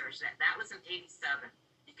research, that was in 87.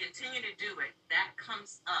 You continue to do it, that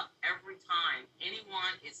comes up every time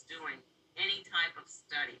anyone is doing any type of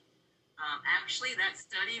study. Actually, that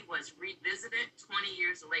study was revisited 20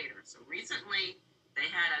 years later. So recently, they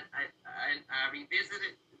had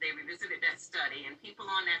they revisited that study, and people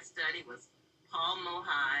on that study was Paul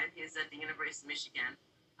Mohide, he's at the University of Michigan.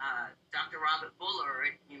 Dr. Robert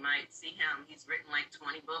Bullard, you might see him, he's written like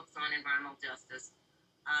 20 books on environmental justice.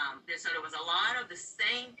 So there was a lot of the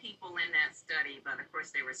same people in that study, but of course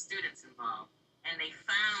there were students involved, and they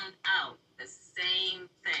found out the same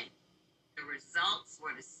thing. The results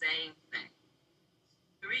were the same thing.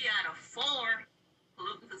 3 out of 4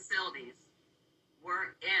 pollutant facilities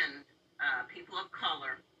were in people of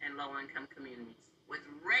color and low-income communities, with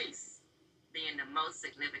race being the most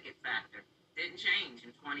significant factor. Didn't change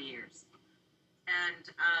in 20 years. And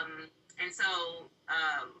so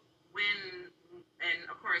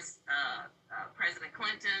of course, President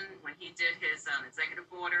Clinton, when he did his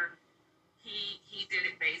executive order, he did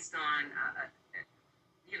it based on,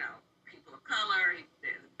 people of color.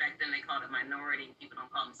 Back then they called it minority. People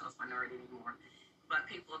don't call themselves minority anymore. But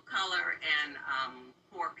people of color and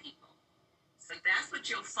poor people. So that's what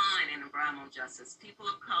you'll find in environmental justice. People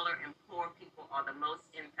of color and poor people are the most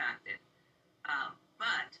impacted.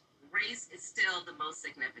 But race is still the most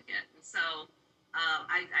significant. And so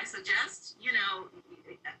I suggest,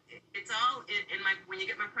 it's all when you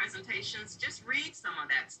get my presentations, just read some of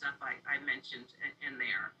that stuff I mentioned in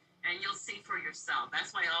there, and you'll see for yourself.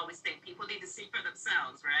 That's why I always think people need to see for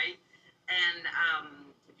themselves, right? And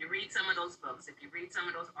if you read some of those books, if you read some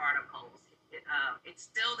of those articles, it's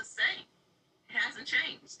still the same. It hasn't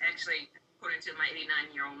changed. Actually, according to my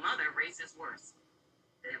 89-year-old mother, race is worse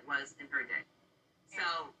than it was in her day.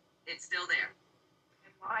 So it's still there.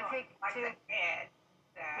 Well, I think I'd like to add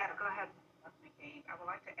that. Yeah, go ahead. I would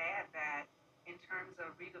like to add that in terms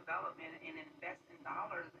of redevelopment and investing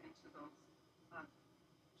dollars into those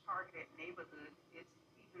targeted neighborhoods, it's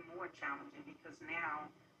even more challenging because now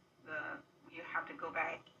you have to go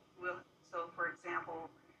back. So, for example,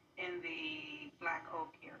 in the Black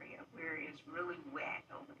Oak area where it's really wet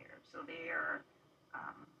over there, so there's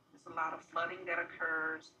a lot of flooding that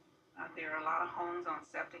occurs. There are a lot of homes on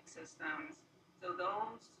septic systems. So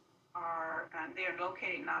those are, they're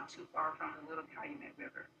located not too far from the Little Calumet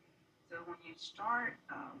River. So when you start,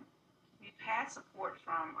 we've had support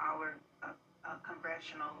from our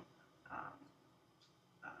congressional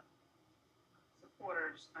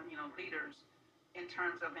supporters, leaders, in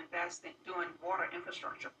terms of doing water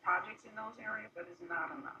infrastructure projects in those areas, but it's not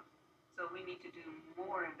enough. So we need to do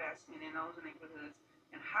more investment in those neighborhoods.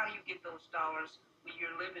 And how do you get those dollars when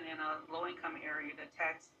you're living in a low-income area? The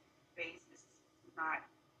tax base is not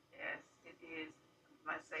as it is,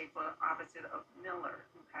 let's say, for opposite of Miller,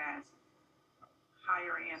 who has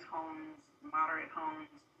higher-end homes, moderate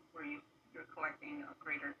homes, where you're collecting a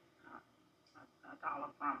greater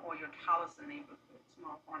dollar from, or your Tolleson neighborhood,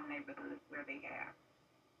 small farm neighborhood, where they have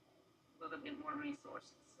a little bit more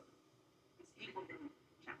resources. So it's equally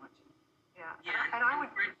challenging. Yeah. And I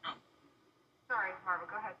would. Sorry, Marva,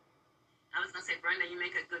 go ahead. I was going to say, Brenda, you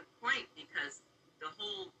make a good point, because the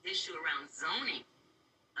whole issue around zoning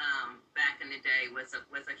back in the day was a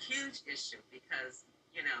huge issue, because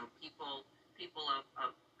people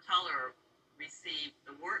of color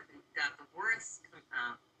got the worst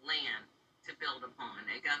land to build upon.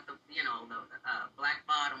 They got the black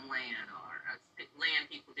bottom land or land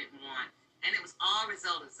people didn't want, and it was all a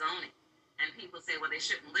result of zoning. And people say, well, they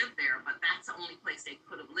shouldn't live there, but that's the only place they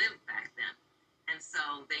could have lived back then. And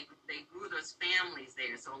so they grew those families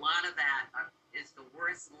there. So a lot of that is the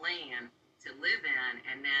worst land to live in,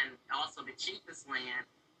 and then also the cheapest land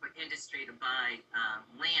for industry to buy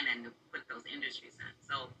land and to put those industries in.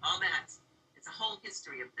 So all that, it's a whole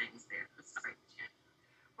history of things there. I'm sorry, Jen.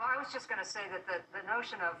 Well, I was just going to say that the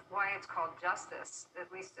notion of why it's called justice, at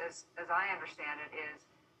least as I understand it, is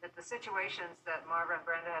that the situations that Marva and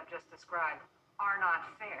Brenda have just described are not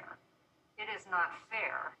fair. It is not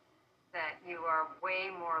fair that you are way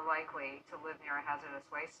more likely to live near a hazardous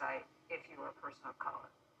waste site if you are a person of color.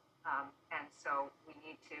 And so we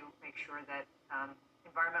need to make sure that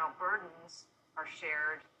environmental burdens are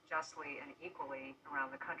shared justly and equally around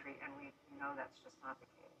the country, and we know that's just not the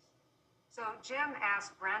case. So Jim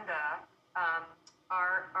asked Brenda,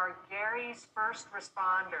 are Gary's first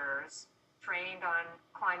responders trained on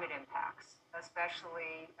climate impacts,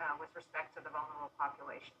 especially with respect to the vulnerable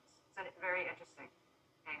populations? It's a very interesting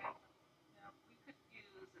angle. Yeah, we could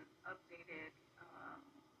use an updated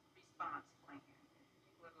response plan,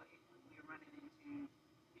 particularly when we're running into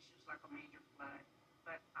issues like a major flood.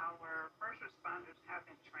 But our first responders have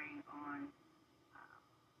been trained on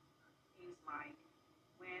things like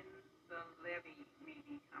when the levee may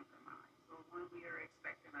be compromised, or when we are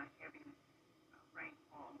expecting a heavy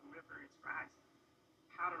rainfall, the river is rising,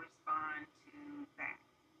 how to respond to that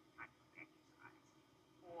type of exercise.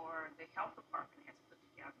 Or the health department has put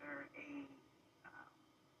together a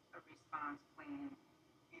response plan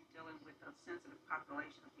in dealing with a sensitive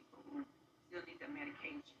population of people who still need their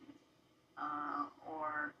medications,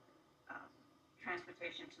 or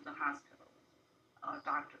transportation to the hospitals,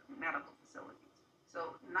 doctor, medical facilities.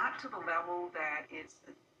 So not to the level that it's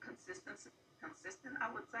consistent, I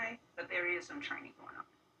would say, but there is some training going on.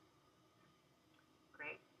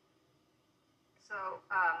 Great. So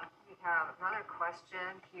we have another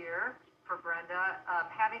question here for Brenda.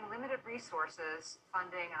 Having limited resources,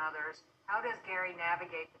 funding, and others, how does Gary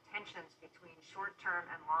navigate the tensions between short-term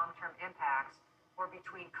and long-term impacts, or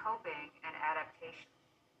between coping and adaptation?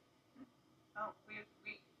 Oh, we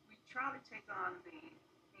try to take on the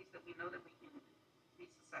things that we know that we can be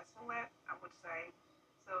successful at, I would say.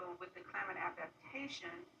 So with the climate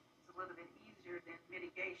adaptation, it's a little bit easier than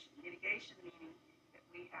mitigation. Mitigation meaning that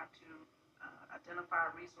we have to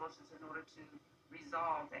identify resources in order to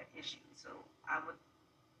resolve that issue. So I would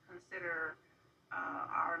consider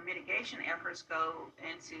our mitigation efforts go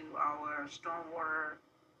into our stormwater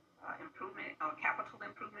improvement or capital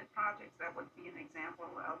improvement projects. That would be an example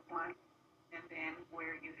of one. And then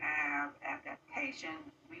where you have adaptation,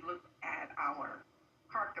 we look at our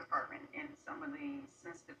park department in some of the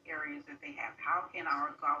sensitive areas that they have. How can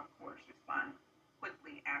our golf course respond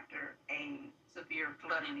quickly after a severe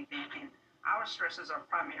flooding event? And our stresses are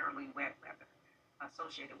primarily wet weather,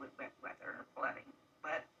 associated with wet weather or flooding.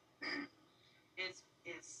 But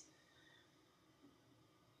it's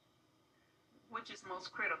which is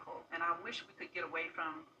most critical. And I wish we could get away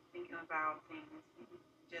from thinking about things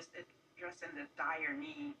just addressing the dire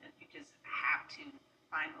need, and you just have to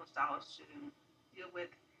find those dollars to deal with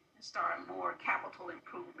and start more capital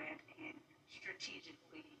improvement and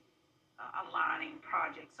strategically aligning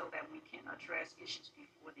projects so that we can address issues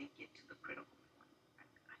before they get to the critical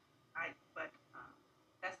point. But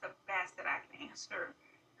that's the best that I can answer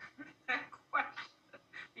that question,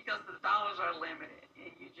 because the dollars are limited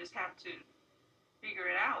and you just have to figure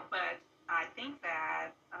it out. But I think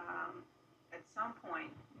that at some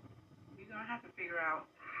point we're going to have to figure out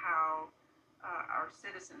how our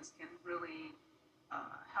citizens can really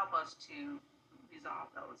help us to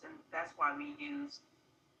resolve those. And that's why we use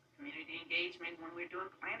community engagement when we're doing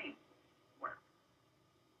planning work.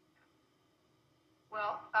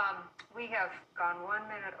 Well, we have gone 1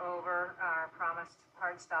 minute over our promised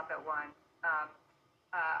hard stop at 1.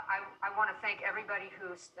 I want to thank everybody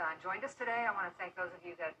who's joined us today. I want to thank those of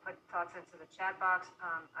you that put thoughts into the chat box.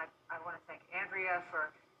 I want to thank Andrea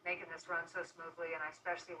for making this run so smoothly, and I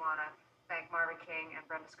especially want to thank Marva King and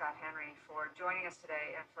Brenda Scott Henry for joining us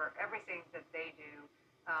today and for everything that they do.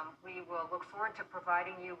 We will look forward to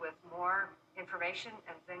providing you with more information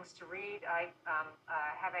and things to read.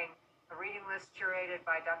 Having a reading list curated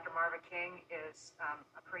by Dr. Marva King is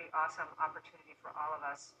a pretty awesome opportunity for all of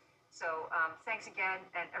us. So thanks again,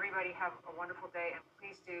 and everybody have a wonderful day, and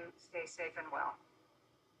please do stay safe and well.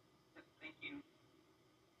 Thank you.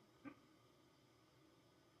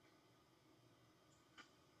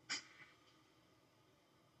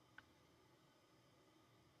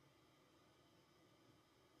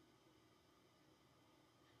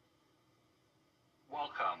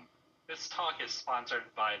 This talk is sponsored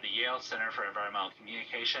by the Yale Center for Environmental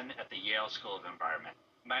Communication at the Yale School of Environment.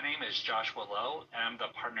 My name is Joshua Lowe, and I'm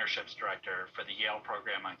the Partnerships Director for the Yale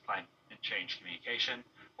Program on Climate Change Communication,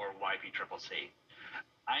 or YPCCC.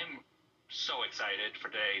 I'm so excited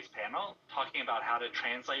for today's panel, talking about how to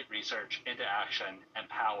translate research into action and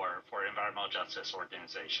power for environmental justice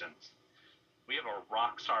organizations. We have a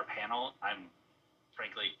rock star panel. I'm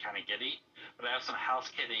frankly kind of giddy, but I have some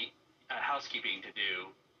housekeeping to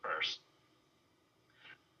do first.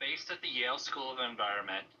 Based at the Yale School of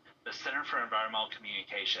Environment, the Center for Environmental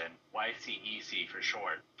Communication, YCEC for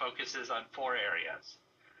short, focuses on 4 areas.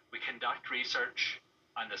 We conduct research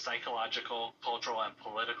on the psychological, cultural, and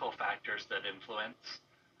political factors that influence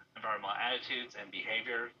environmental attitudes and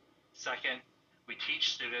behavior. Second, we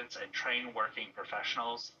teach students and train working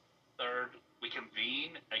professionals. Third, we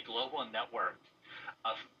convene a global network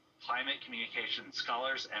of climate communication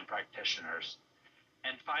scholars and practitioners.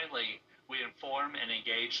 And finally, we inform and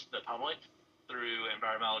engage the public through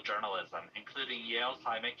environmental journalism, including Yale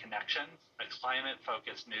Climate Connections, a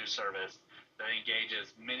climate-focused news service that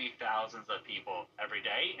engages many thousands of people every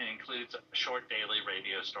day and includes a short daily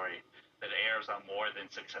radio story that airs on more than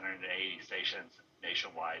 680 stations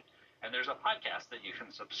nationwide. And there's a podcast that you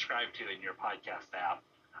can subscribe to in your podcast app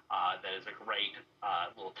that is a great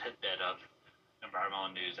little tidbit of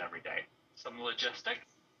environmental news every day. Some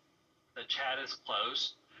logistics. The chat is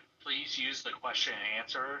closed. Please use the question and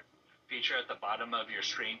answer feature at the bottom of your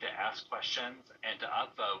screen to ask questions and to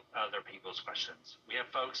upvote other people's questions. We have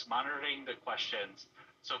folks monitoring the questions,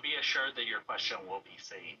 so be assured that your question will be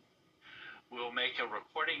seen. We will make a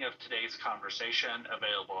recording of today's conversation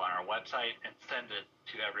available on our website and send it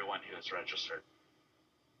to everyone who is registered.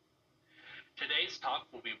 Today's talk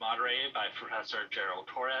will be moderated by Professor Gerald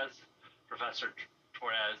Torres. Professor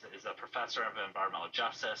Torres is a professor of environmental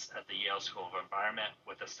justice at the Yale School of Environment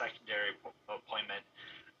with a secondary appointment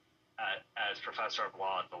as professor of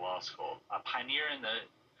law at the law school. A pioneer in the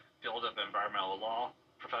field of environmental law,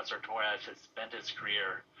 Professor Torres has spent his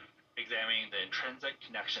career examining the intrinsic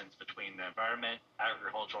connections between the environment,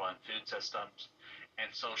 agricultural and food systems, and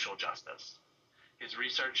social justice. His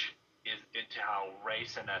research is into how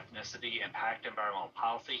race and ethnicity impact environmental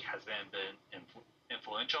policy has been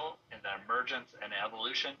influential in the emergence and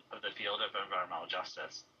evolution of the field of environmental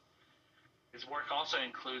justice. His work also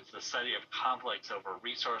includes the study of conflicts over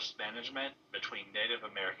resource management between Native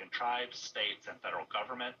American tribes, states, and federal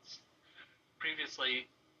governments. Previously,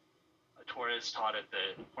 Torres taught at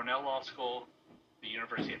the Cornell Law School, the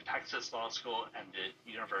University of Texas Law School, and the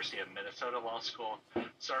University of Minnesota Law School,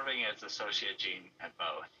 serving as Associate Dean at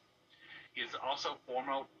both. He is also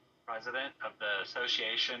former president of the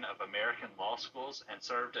Association of American Law Schools and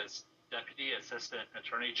served as Deputy Assistant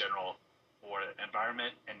Attorney General for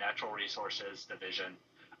Environment and Natural Resources Division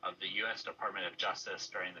of the U.S. Department of Justice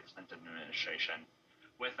during the Clinton administration.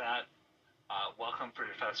 With that, welcome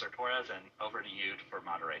Professor Torres, and over to you for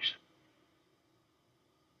moderation.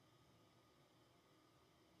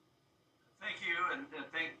 Thank you, and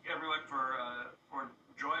thank everyone for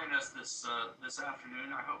joining us this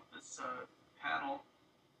afternoon. I hope this panel.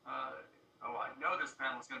 I know this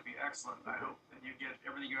panel is going to be excellent. I hope that you get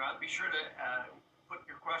everything you're out. Be sure to put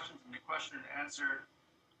your questions in the question and answer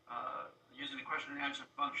using the question and answer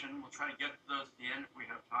function. We'll try to get to those at the end if we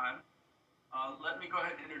have time. Let me go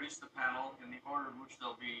ahead and introduce the panel in the order in which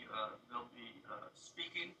they'll be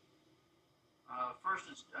speaking. First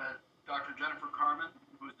is Dr. Jennifer Carman,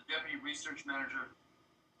 who is the Deputy Research Manager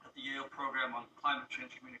at the Yale Program on Climate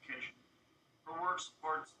Change Communication. Her work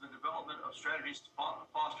supports the development of strategies to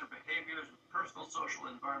foster behaviors with personal, social,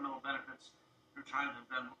 and environmental benefits through times of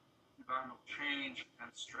environmental change and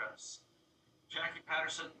stress. Jackie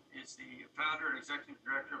Patterson is the founder and executive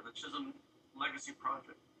director of the Chisholm Legacy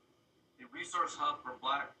Project, a resource hub for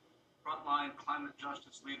Black frontline climate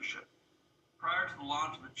justice leadership. Prior to the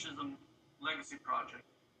launch of the Chisholm Legacy Project,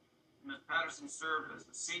 Ms. Patterson served as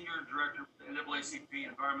the Senior Director for the NAACP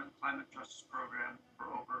Environment and Climate Justice Program for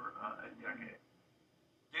over a decade.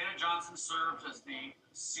 Dana Johnson served as the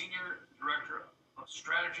Senior Director of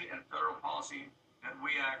Strategy and Federal Policy at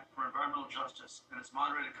WEAC for Environmental Justice and has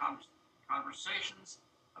moderated conversations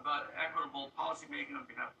about equitable policymaking on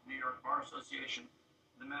behalf of the New York Bar Association,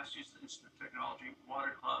 the Massachusetts Institute of Technology,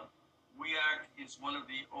 Water Club. WEAC is one of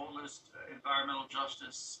the oldest environmental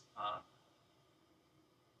justice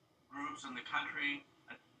groups in the country.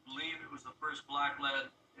 I believe it was the first Black-led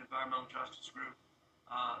environmental justice group.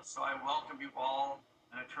 So I welcome you all,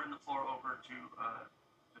 and I turn the floor over to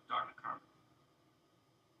Dr. Carman.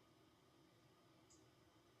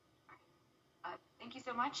 Thank you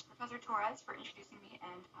so much, Professor Torres, for introducing me,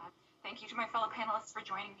 and Thank you to my fellow panelists for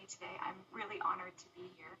joining me today. I'm really honored to be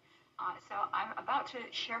here. So I'm about to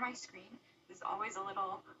share my screen. This is always a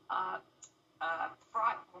little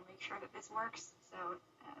fraught. We'll make sure that this works. So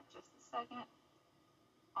just a second.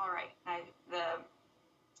 All right,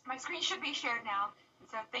 my screen should be shared now. And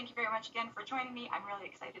so thank you very much again for joining me. I'm really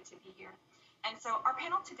excited to be here. And so our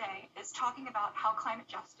panel today is talking about how climate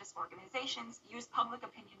justice organizations use public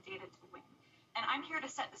opinion data to win. And I'm here to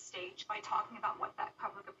set the stage by talking about what that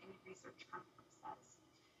public opinion research currently says.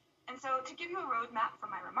 And so to give you a roadmap for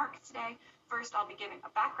my remarks today, first I'll be giving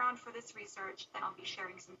a background for this research, then I'll be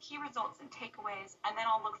sharing some key results and takeaways, and then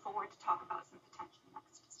I'll look forward to talk about some potential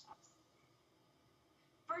next steps.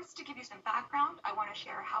 First, to give you some background, I want to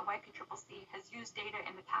share how YPCCC has used data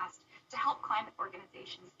in the past to help climate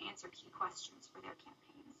organizations answer key questions for their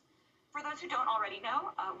campaigns. For those who don't already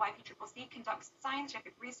know, YPCCC conducts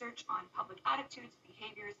scientific research on public attitudes,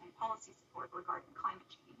 behaviors, and policy support regarding climate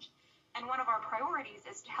change. And one of our priorities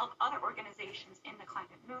is to help other organizations in the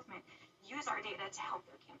climate movement use our data to help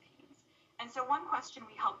their campaigns. And so one question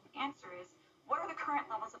we help them answer is, what are the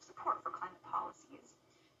current levels of support for climate policies?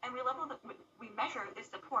 And we measure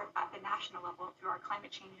this support at the national level through our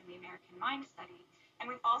Climate Change in the American Mind study,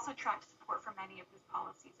 and we've also tracked support for many of these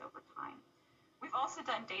policies over time. We've also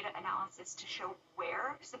done data analysis to show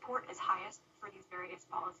where support is highest for these various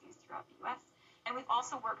policies throughout the US, and we've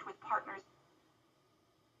also worked with partners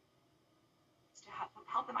to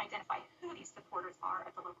help them identify who these supporters are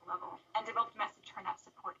at the local level and developed methods to turn that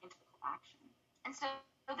support into local action. And so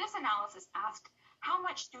this analysis asked, how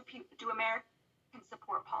much do American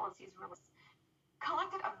support policies really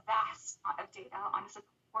collected a vast amount of data on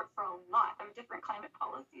support for a lot of different climate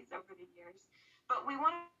policies over the years, but we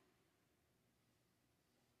want to,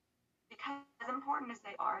 because as important as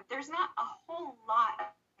they are, there's not a whole lot of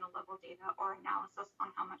level data or analysis on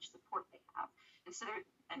how much support they have. And so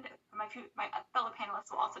my fellow panelists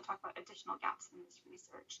will also talk about additional gaps in this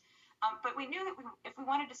research. But we knew that if we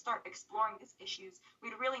wanted to start exploring these issues,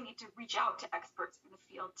 we'd really need to reach out to experts in the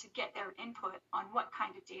field to get their input on what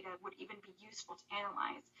kind of data would even be useful to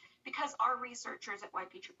analyze. Because our researchers at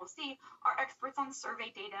YPCCC are experts on survey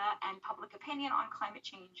data and public opinion on climate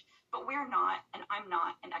change, but we're not, and I'm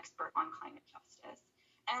not, an expert on climate justice.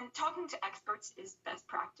 And talking to experts is best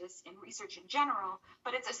practice in research in general,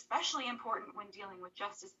 but it's especially important when dealing with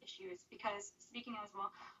justice issues because, speaking as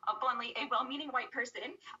well, bluntly, a well-meaning white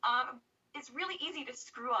person, it's really easy to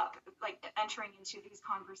screw up, like entering into these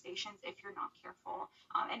conversations if you're not careful,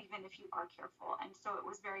 and even if you are careful. And so it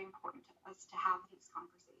was very important to us to have these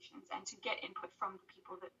conversations and to get input from the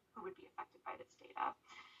people who would be affected by this data.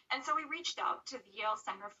 And so we reached out to the Yale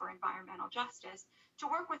Center for Environmental Justice to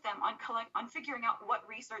work with them on figuring out what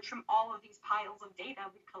research from all of these piles of data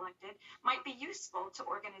we collected might be useful to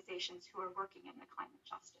organizations who are working in the climate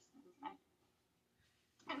justice movement.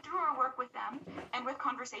 And through our work with them and with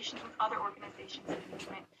conversations with other organizations in the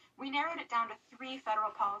movement, we narrowed it down to 3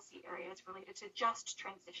 federal policy areas related to just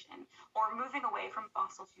transition, or moving away from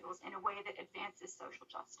fossil fuels in a way that advances social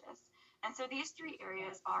justice. And so these 3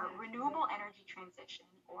 areas are renewable energy transition,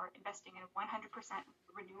 or investing in a 100%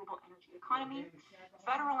 renewable energy economy,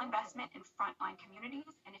 federal investment in frontline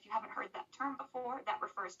communities, and if you haven't heard that term before, that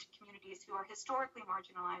refers to communities who are historically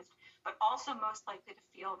marginalized, but also most likely to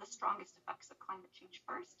feel the strongest effects of climate change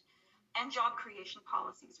first, and job creation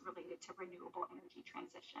policies related to renewable energy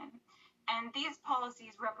transition. And these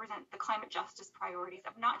policies represent the climate justice priorities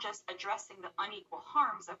of not just addressing the unequal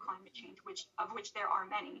harms of climate change, of which there are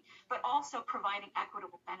many, but also providing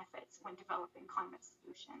equitable benefits when developing climate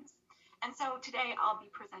solutions. And so today I'll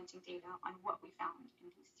be presenting data on what we found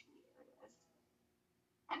in these 3 areas.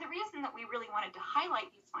 And the reason that we really wanted to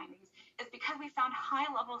highlight these findings is because we found high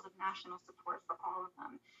levels of national support for all of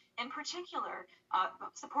them. In particular,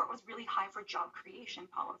 support was really high for job creation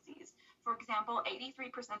policies. For example,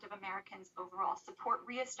 83% of Americans overall support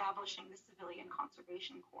reestablishing the Civilian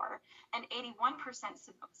Conservation Corps, and 81%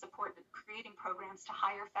 support creating programs to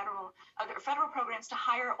hire federal programs to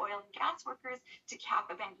hire oil and gas workers to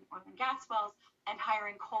cap abandoned oil and gas wells, and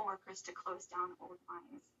hiring coal workers to close down old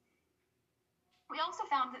mines. We also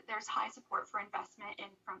found that there's high support for investment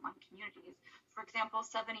in frontline communities. For example,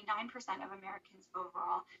 79% of Americans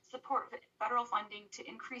overall support federal funding to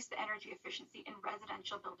increase the energy efficiency in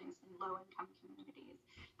residential buildings in low-income communities.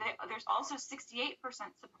 There's also 68%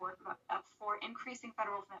 support for increasing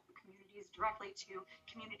federal communities directly to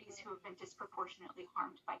communities who have been disproportionately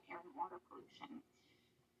harmed by air and water pollution.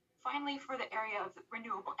 Finally, for the area of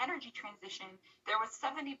renewable energy transition, there was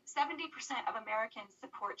 70% of Americans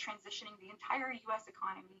support transitioning the entire U.S.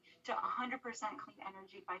 economy to 100% clean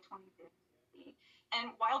energy by 2050. majority.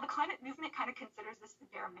 And while the climate movement kind of considers this the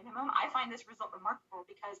bare minimum, I find this result remarkable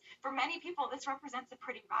because for many people, this represents a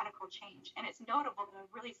pretty radical change. And it's notable that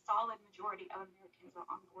a really solid majority of Americans are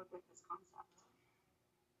on board with this concept.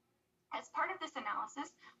 As part of this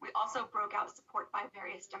analysis, we also broke out support by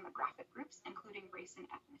various demographic groups, including race and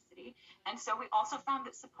ethnicity. And so we also found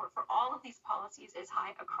that support for all of these policies is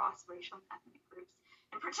high across racial and ethnic groups.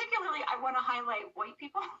 And particularly, I want to highlight white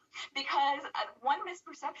people because one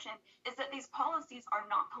misperception is that these policies are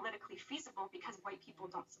not politically feasible because white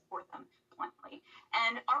people don't support them bluntly.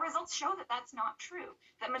 And our results show that that's not true.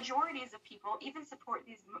 That majorities of people even support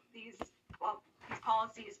these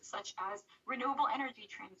policies such as renewable energy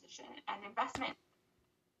transition and investment